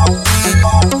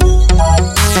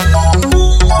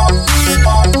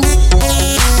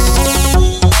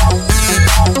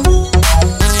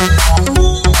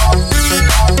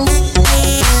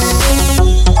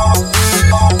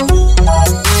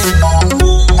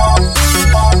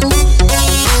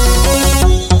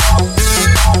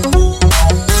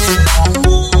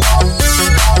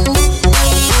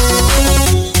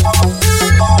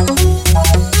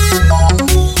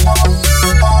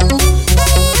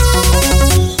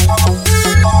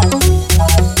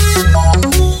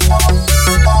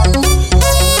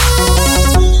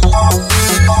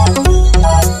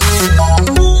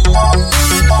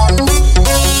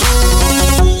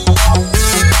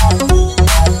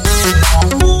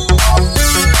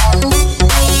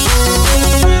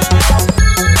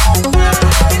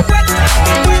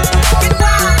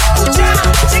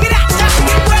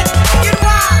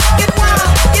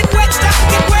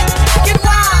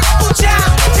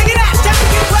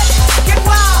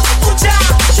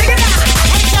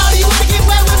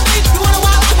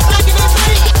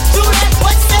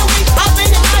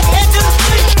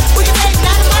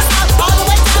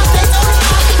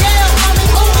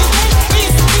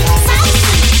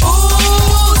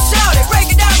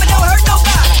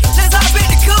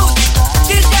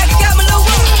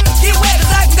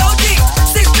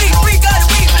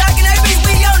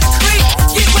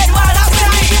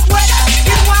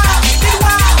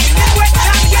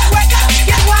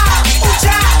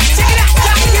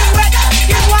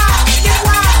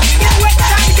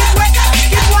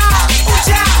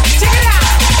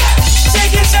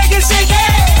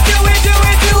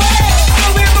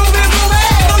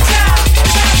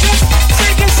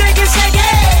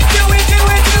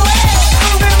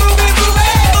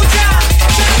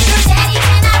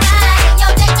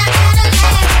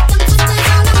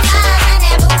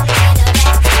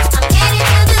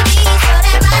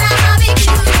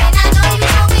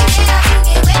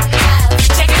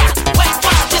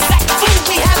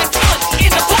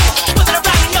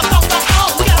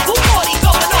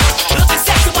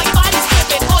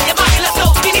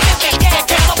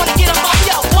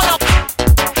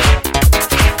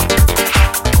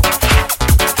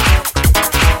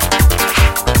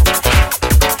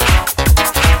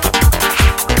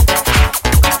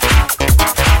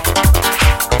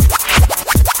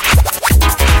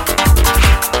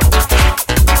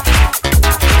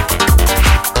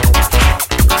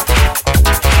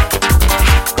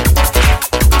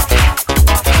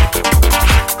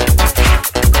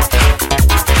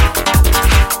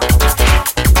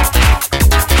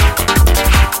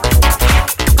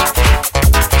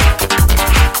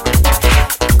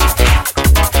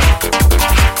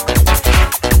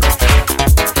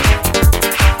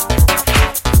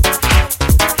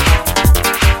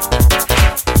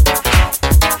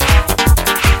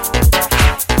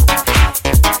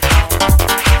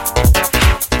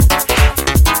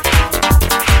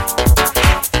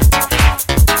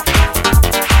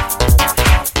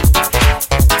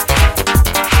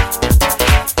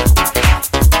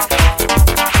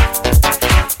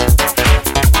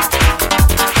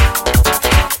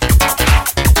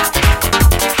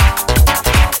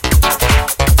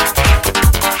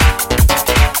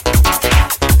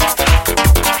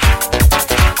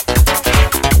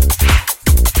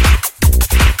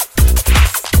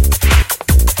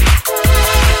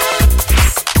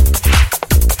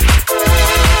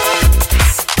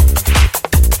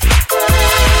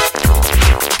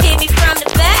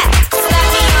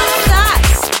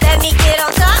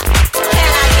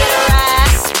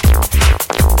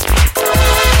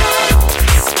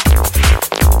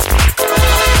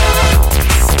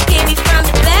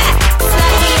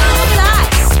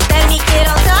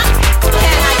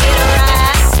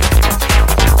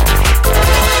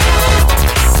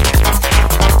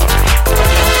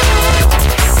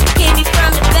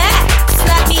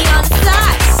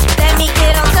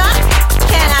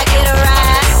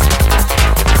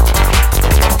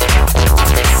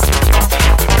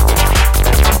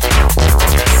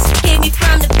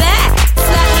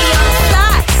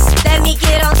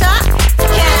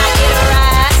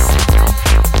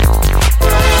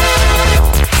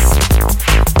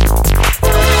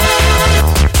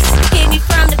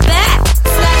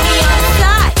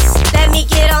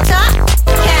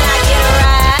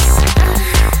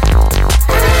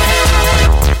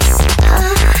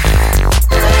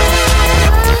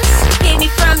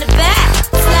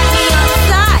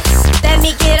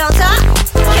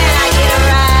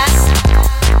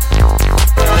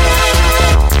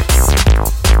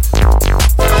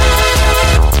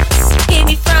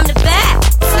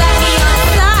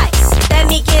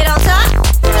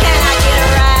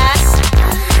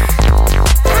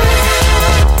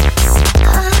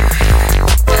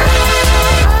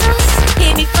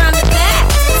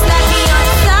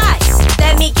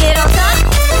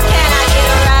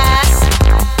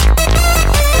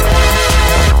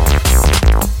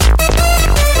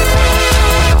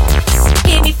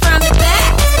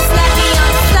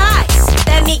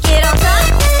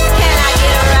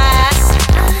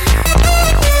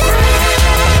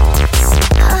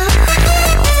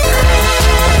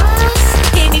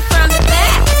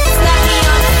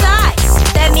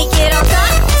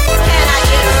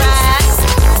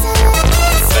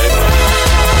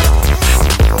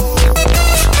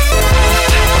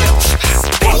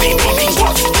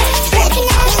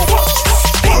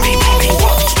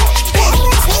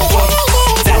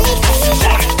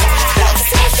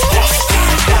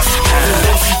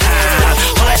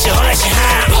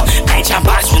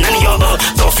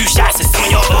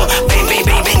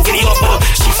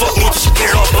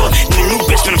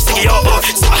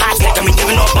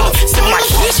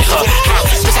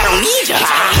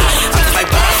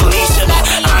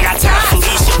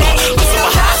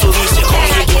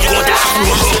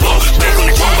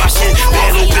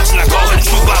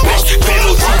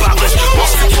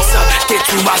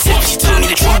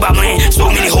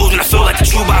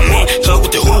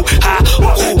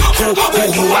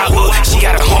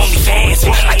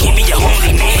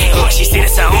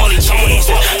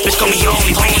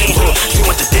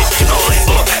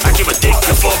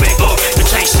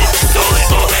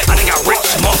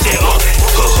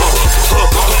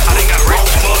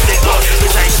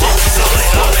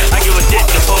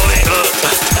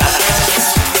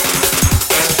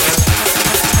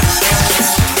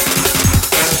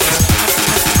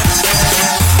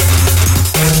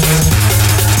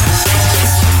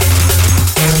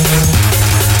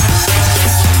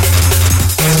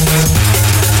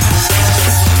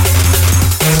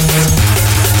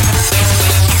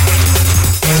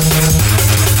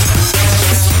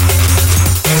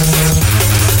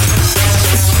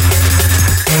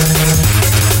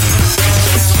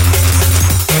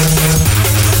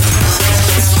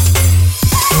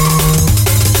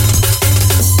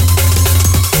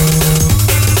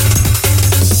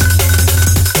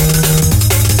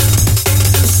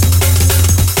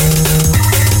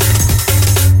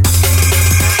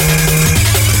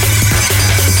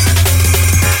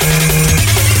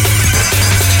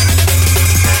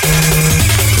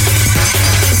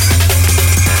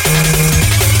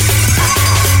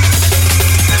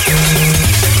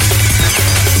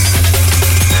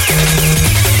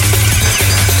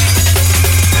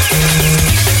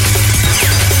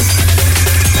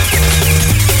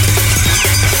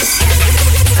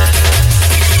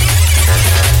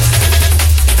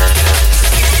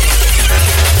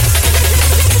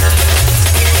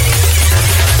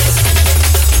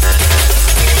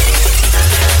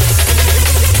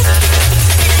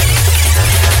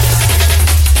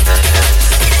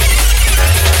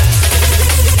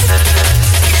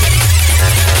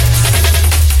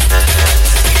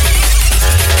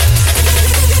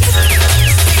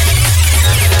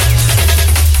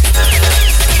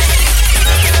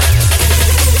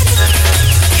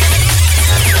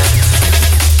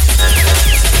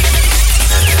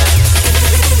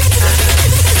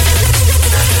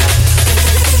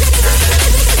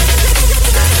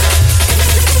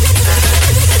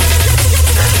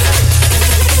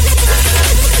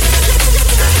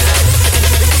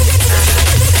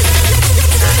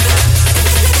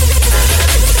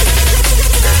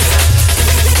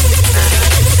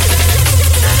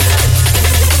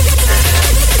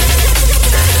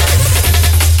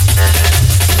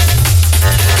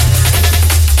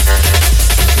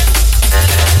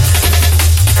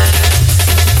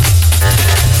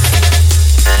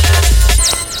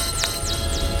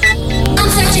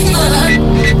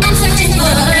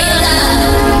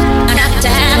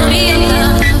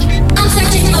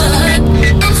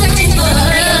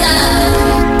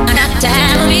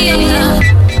 real love.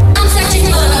 I'm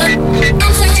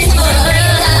searching for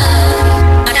real love.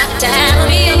 I got to have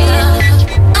real love.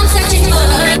 I'm searching for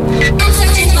real love.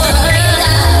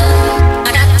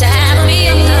 I got to have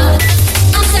real love.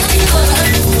 I'm searching for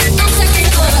real love.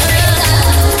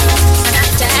 I got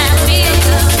to have real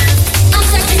love. I'm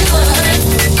searching for real love.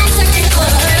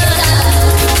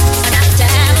 I got to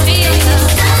have real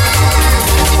love.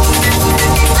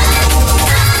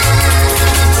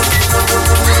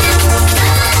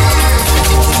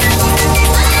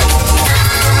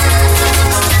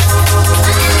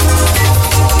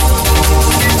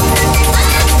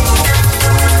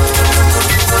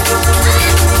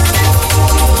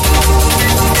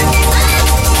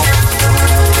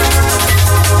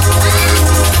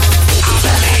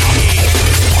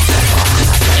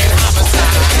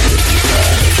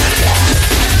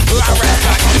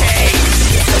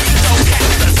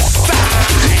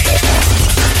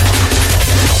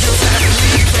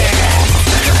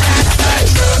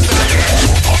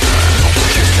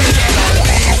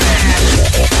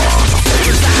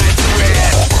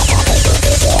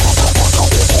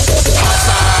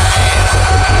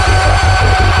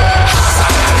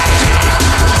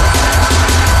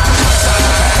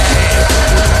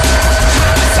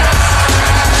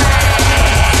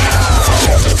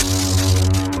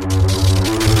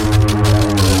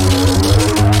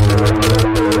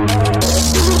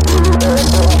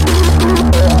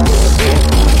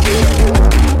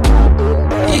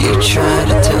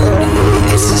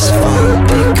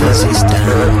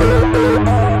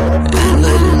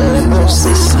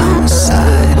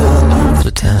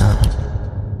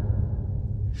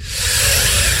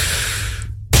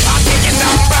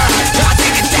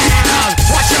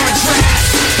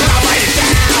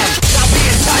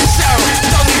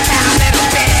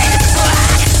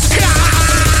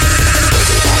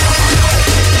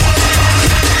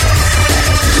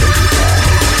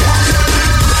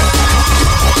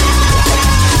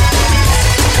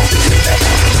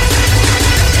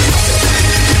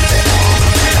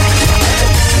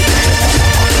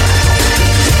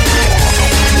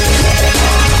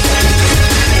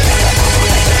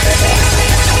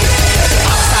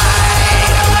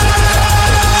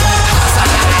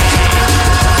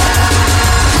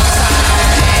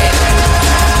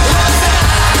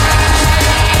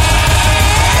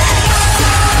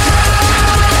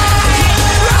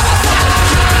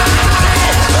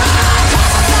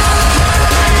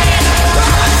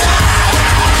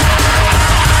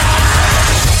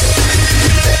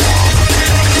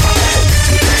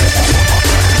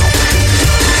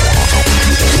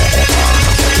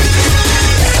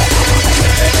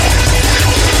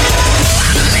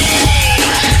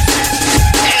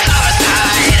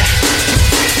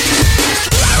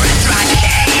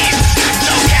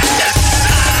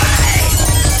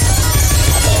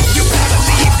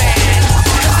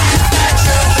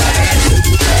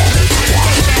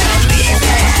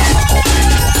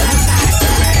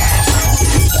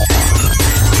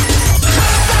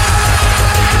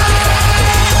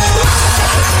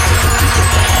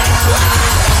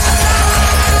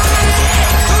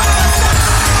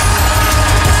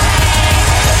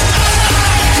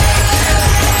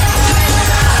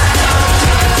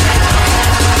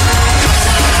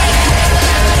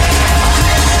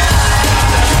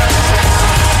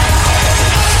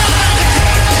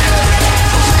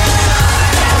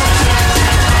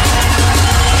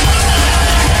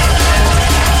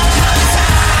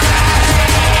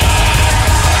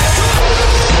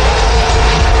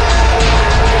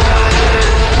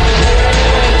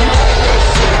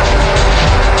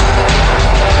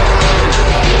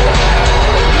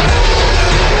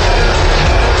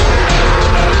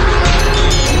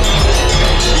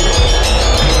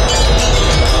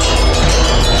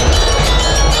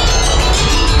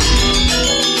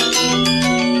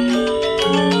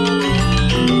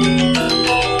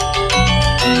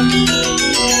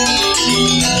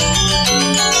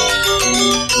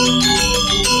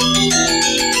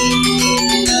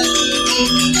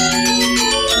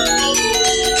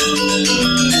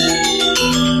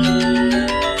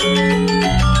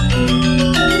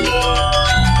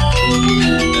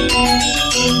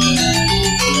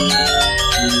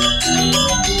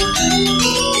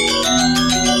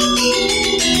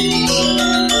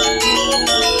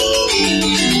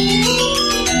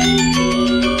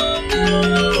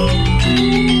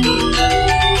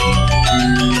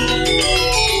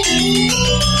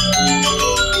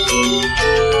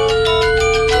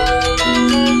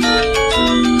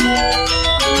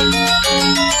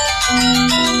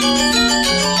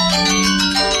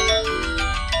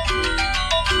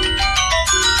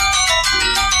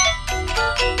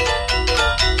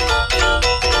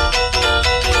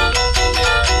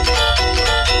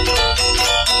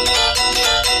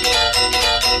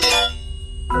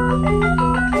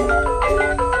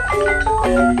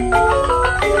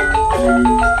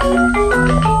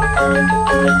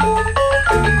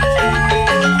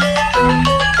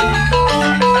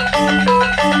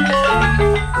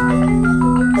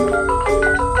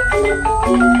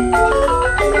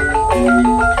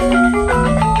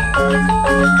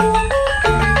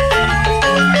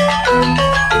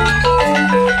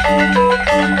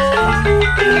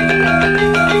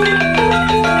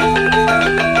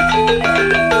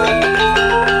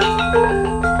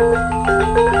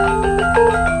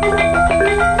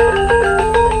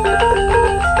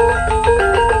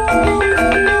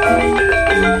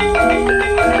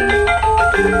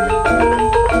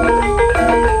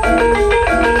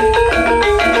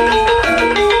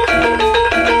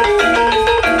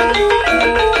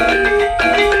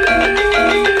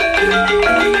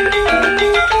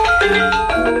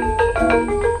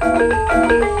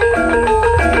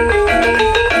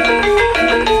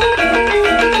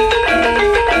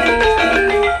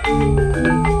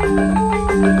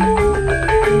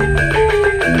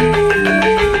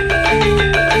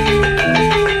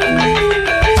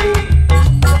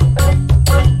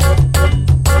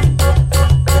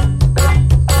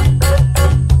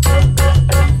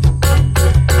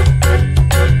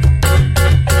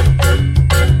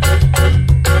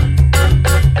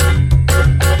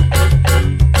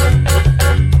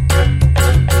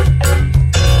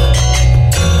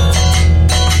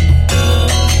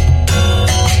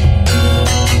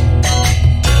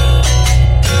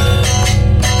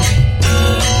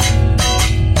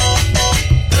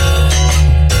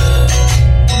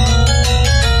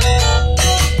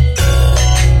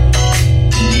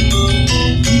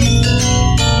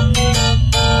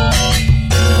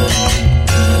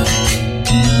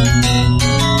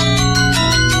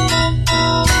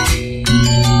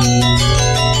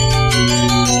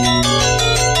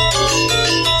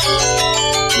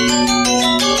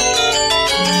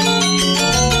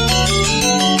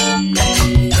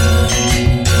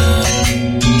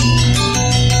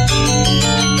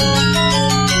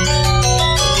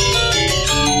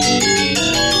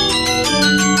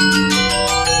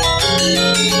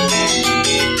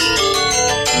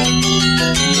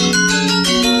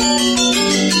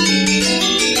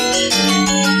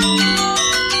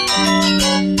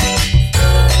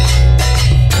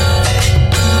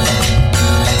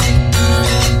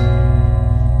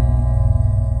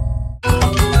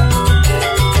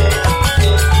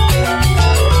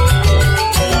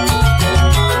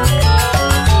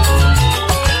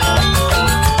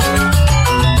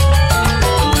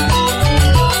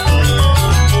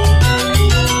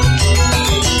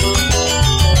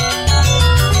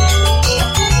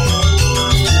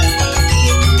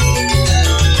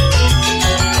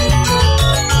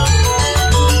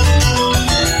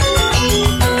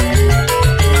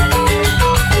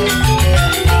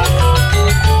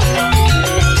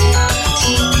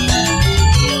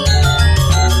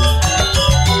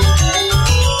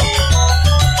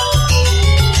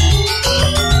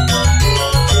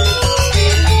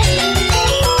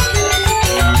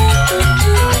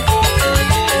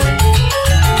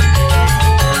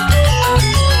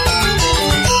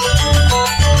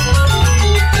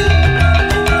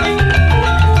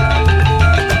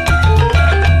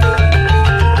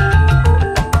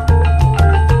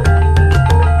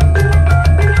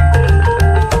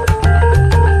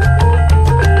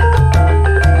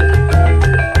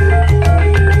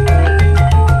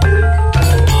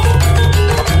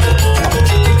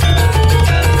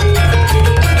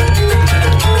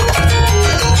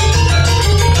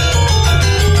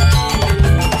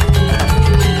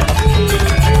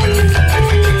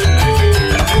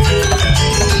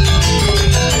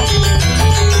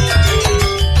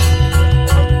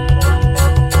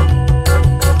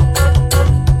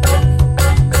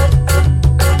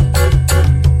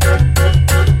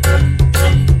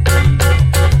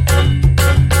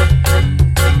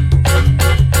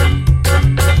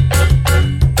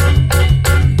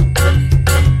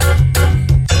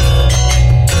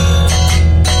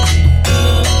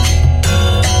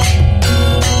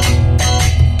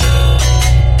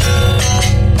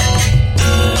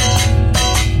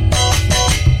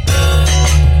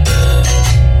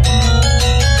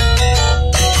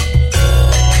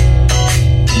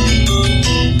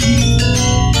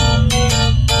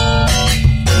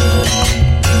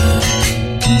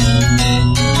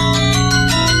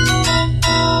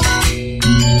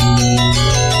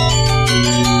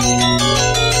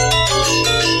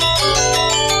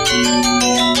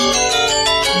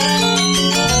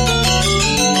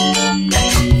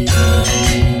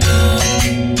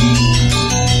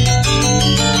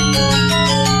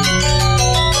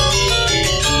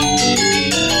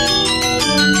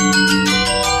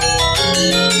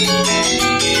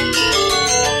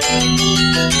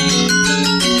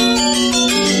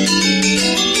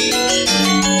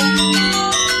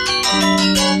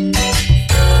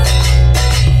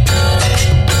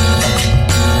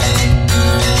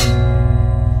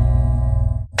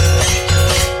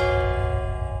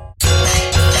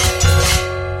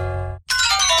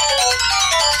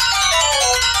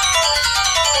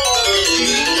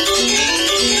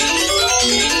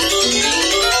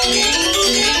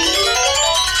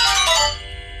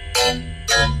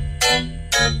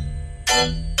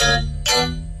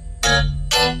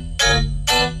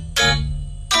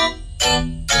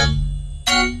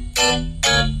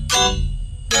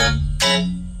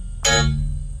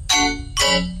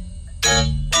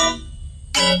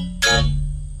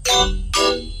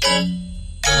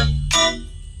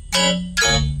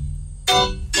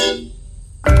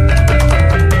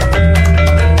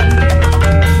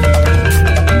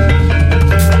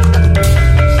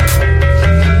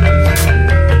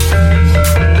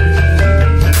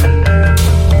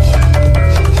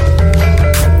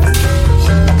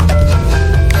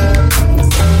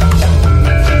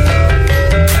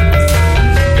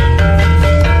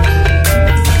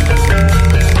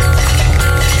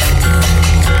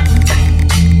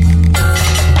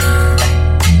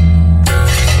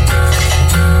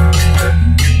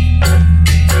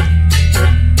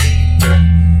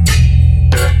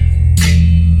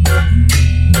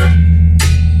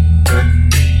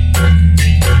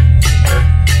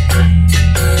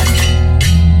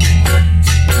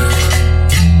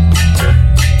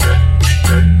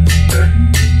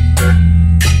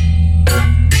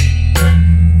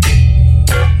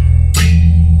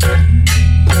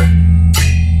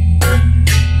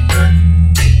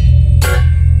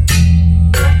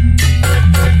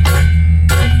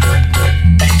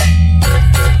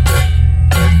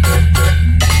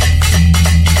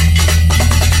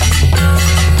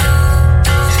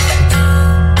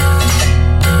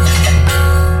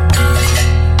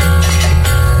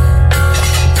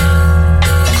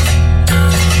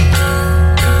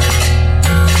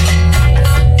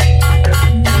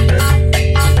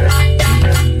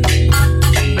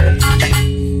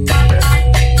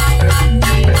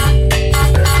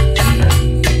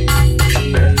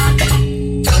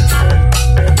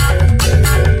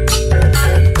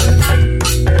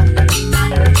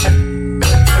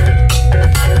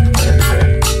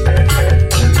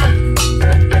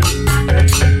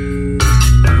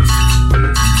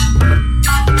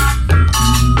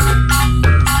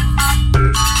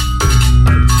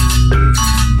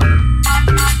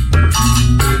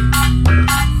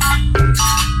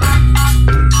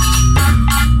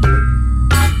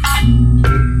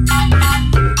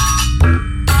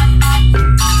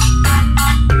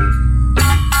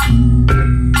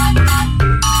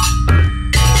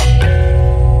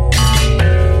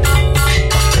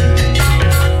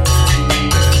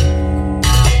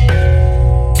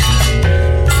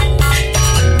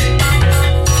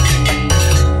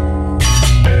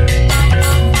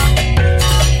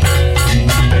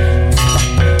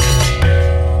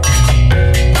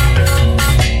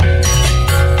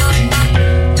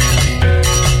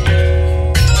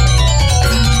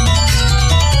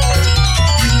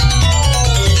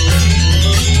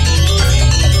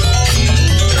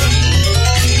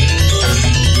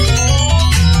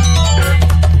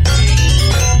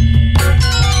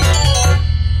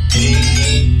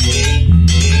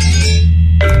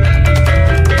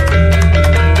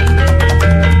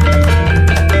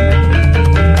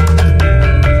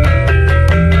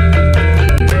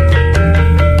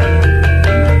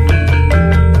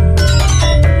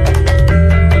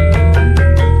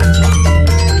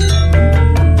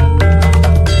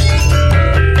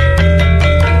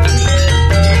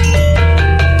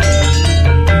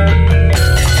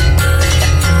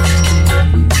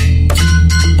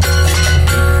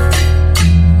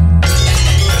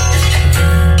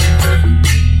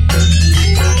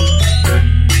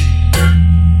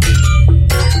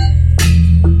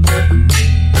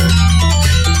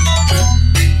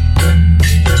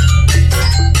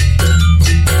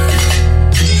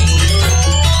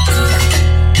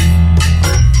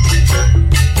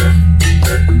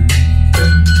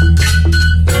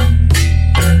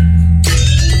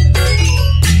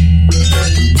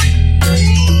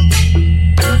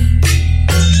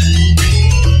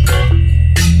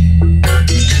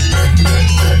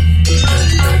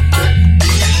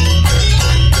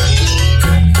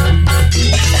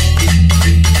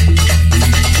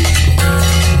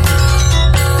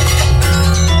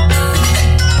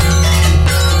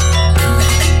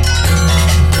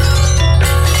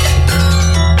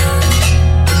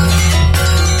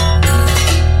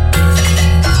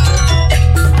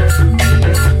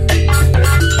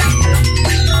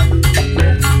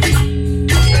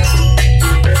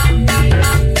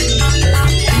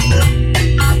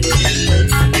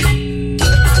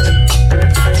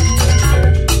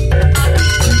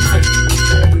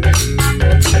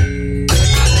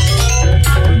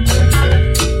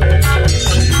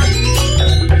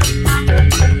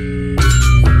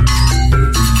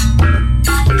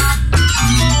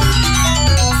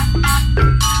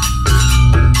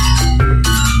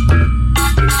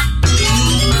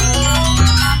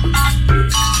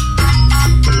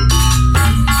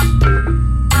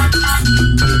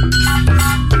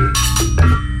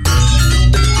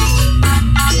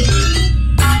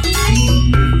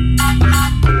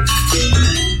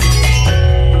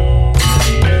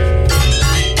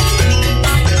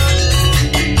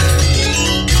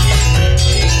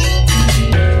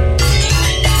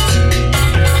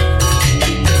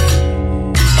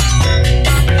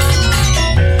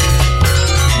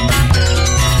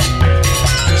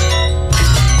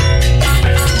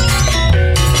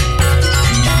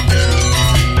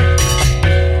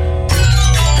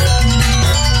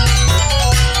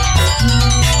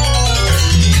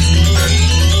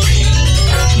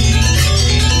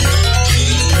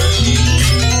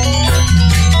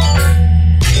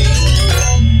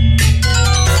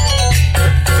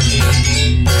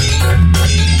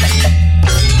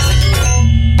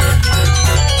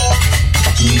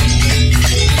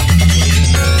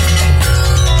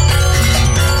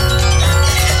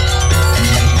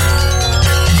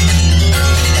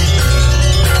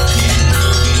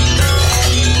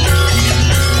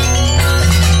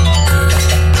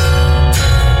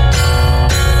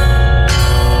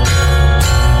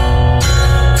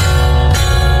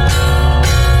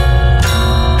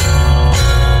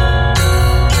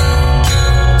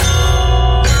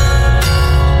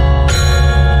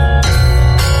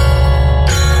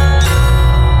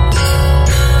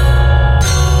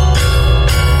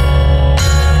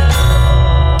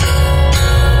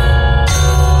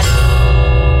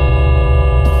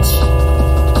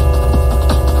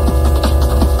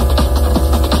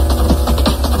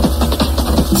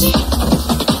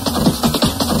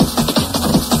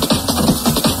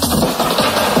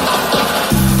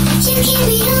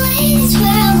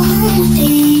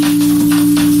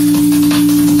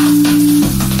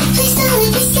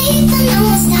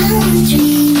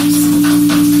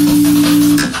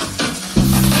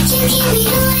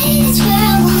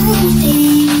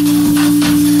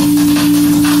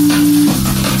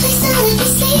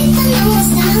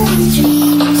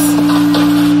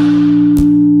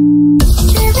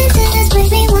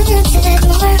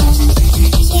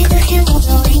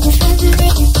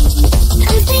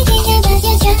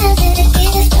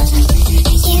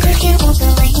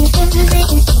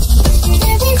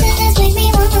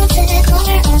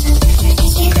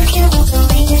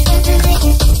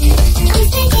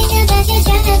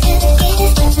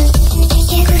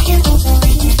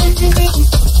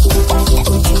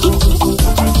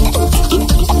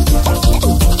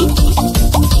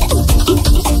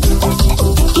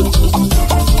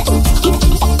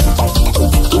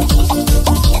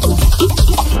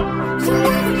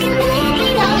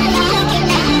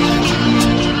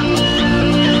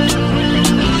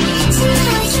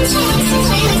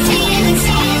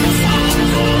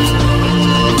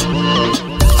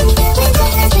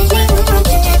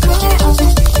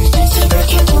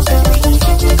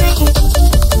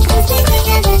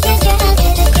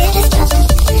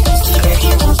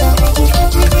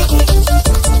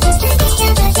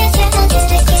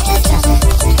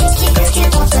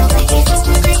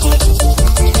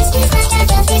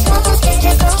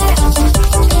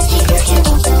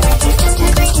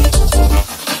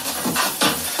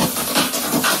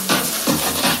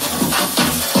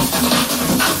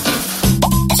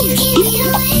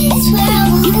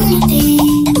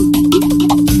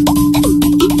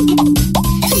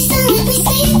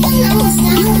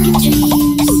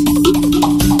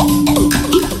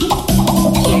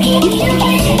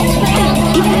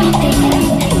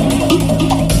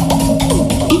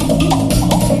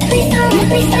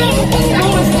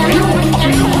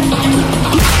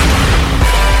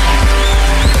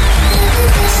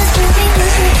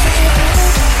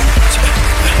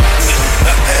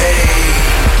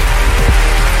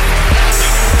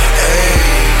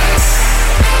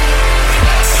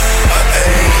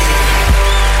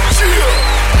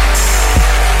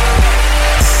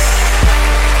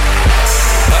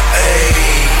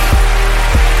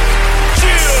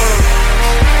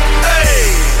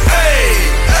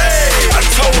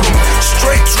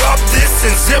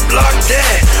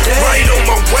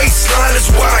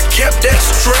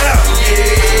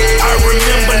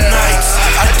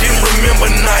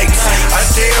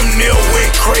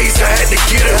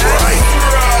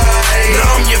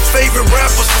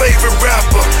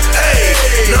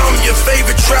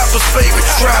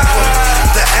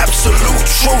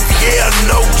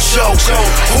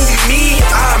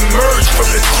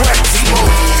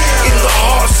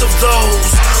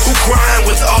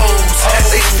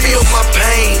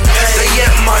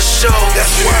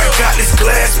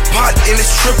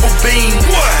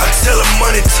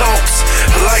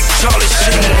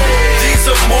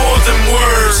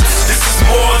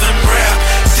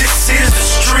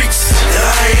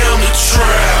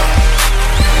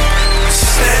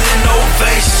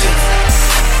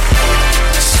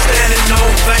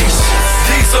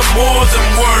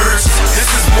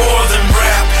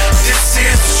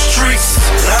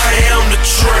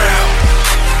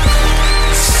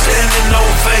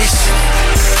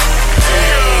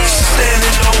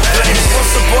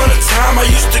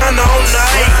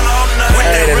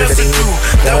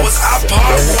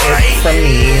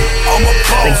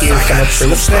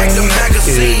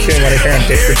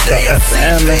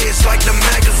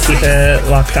 Keep it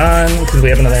locked on because we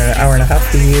have another hour and a half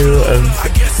for you of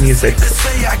music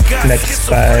mixed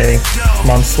by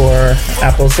Monsieur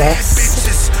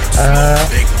Applesauce.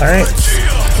 Alright.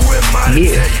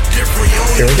 Yeah.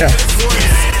 Here we go.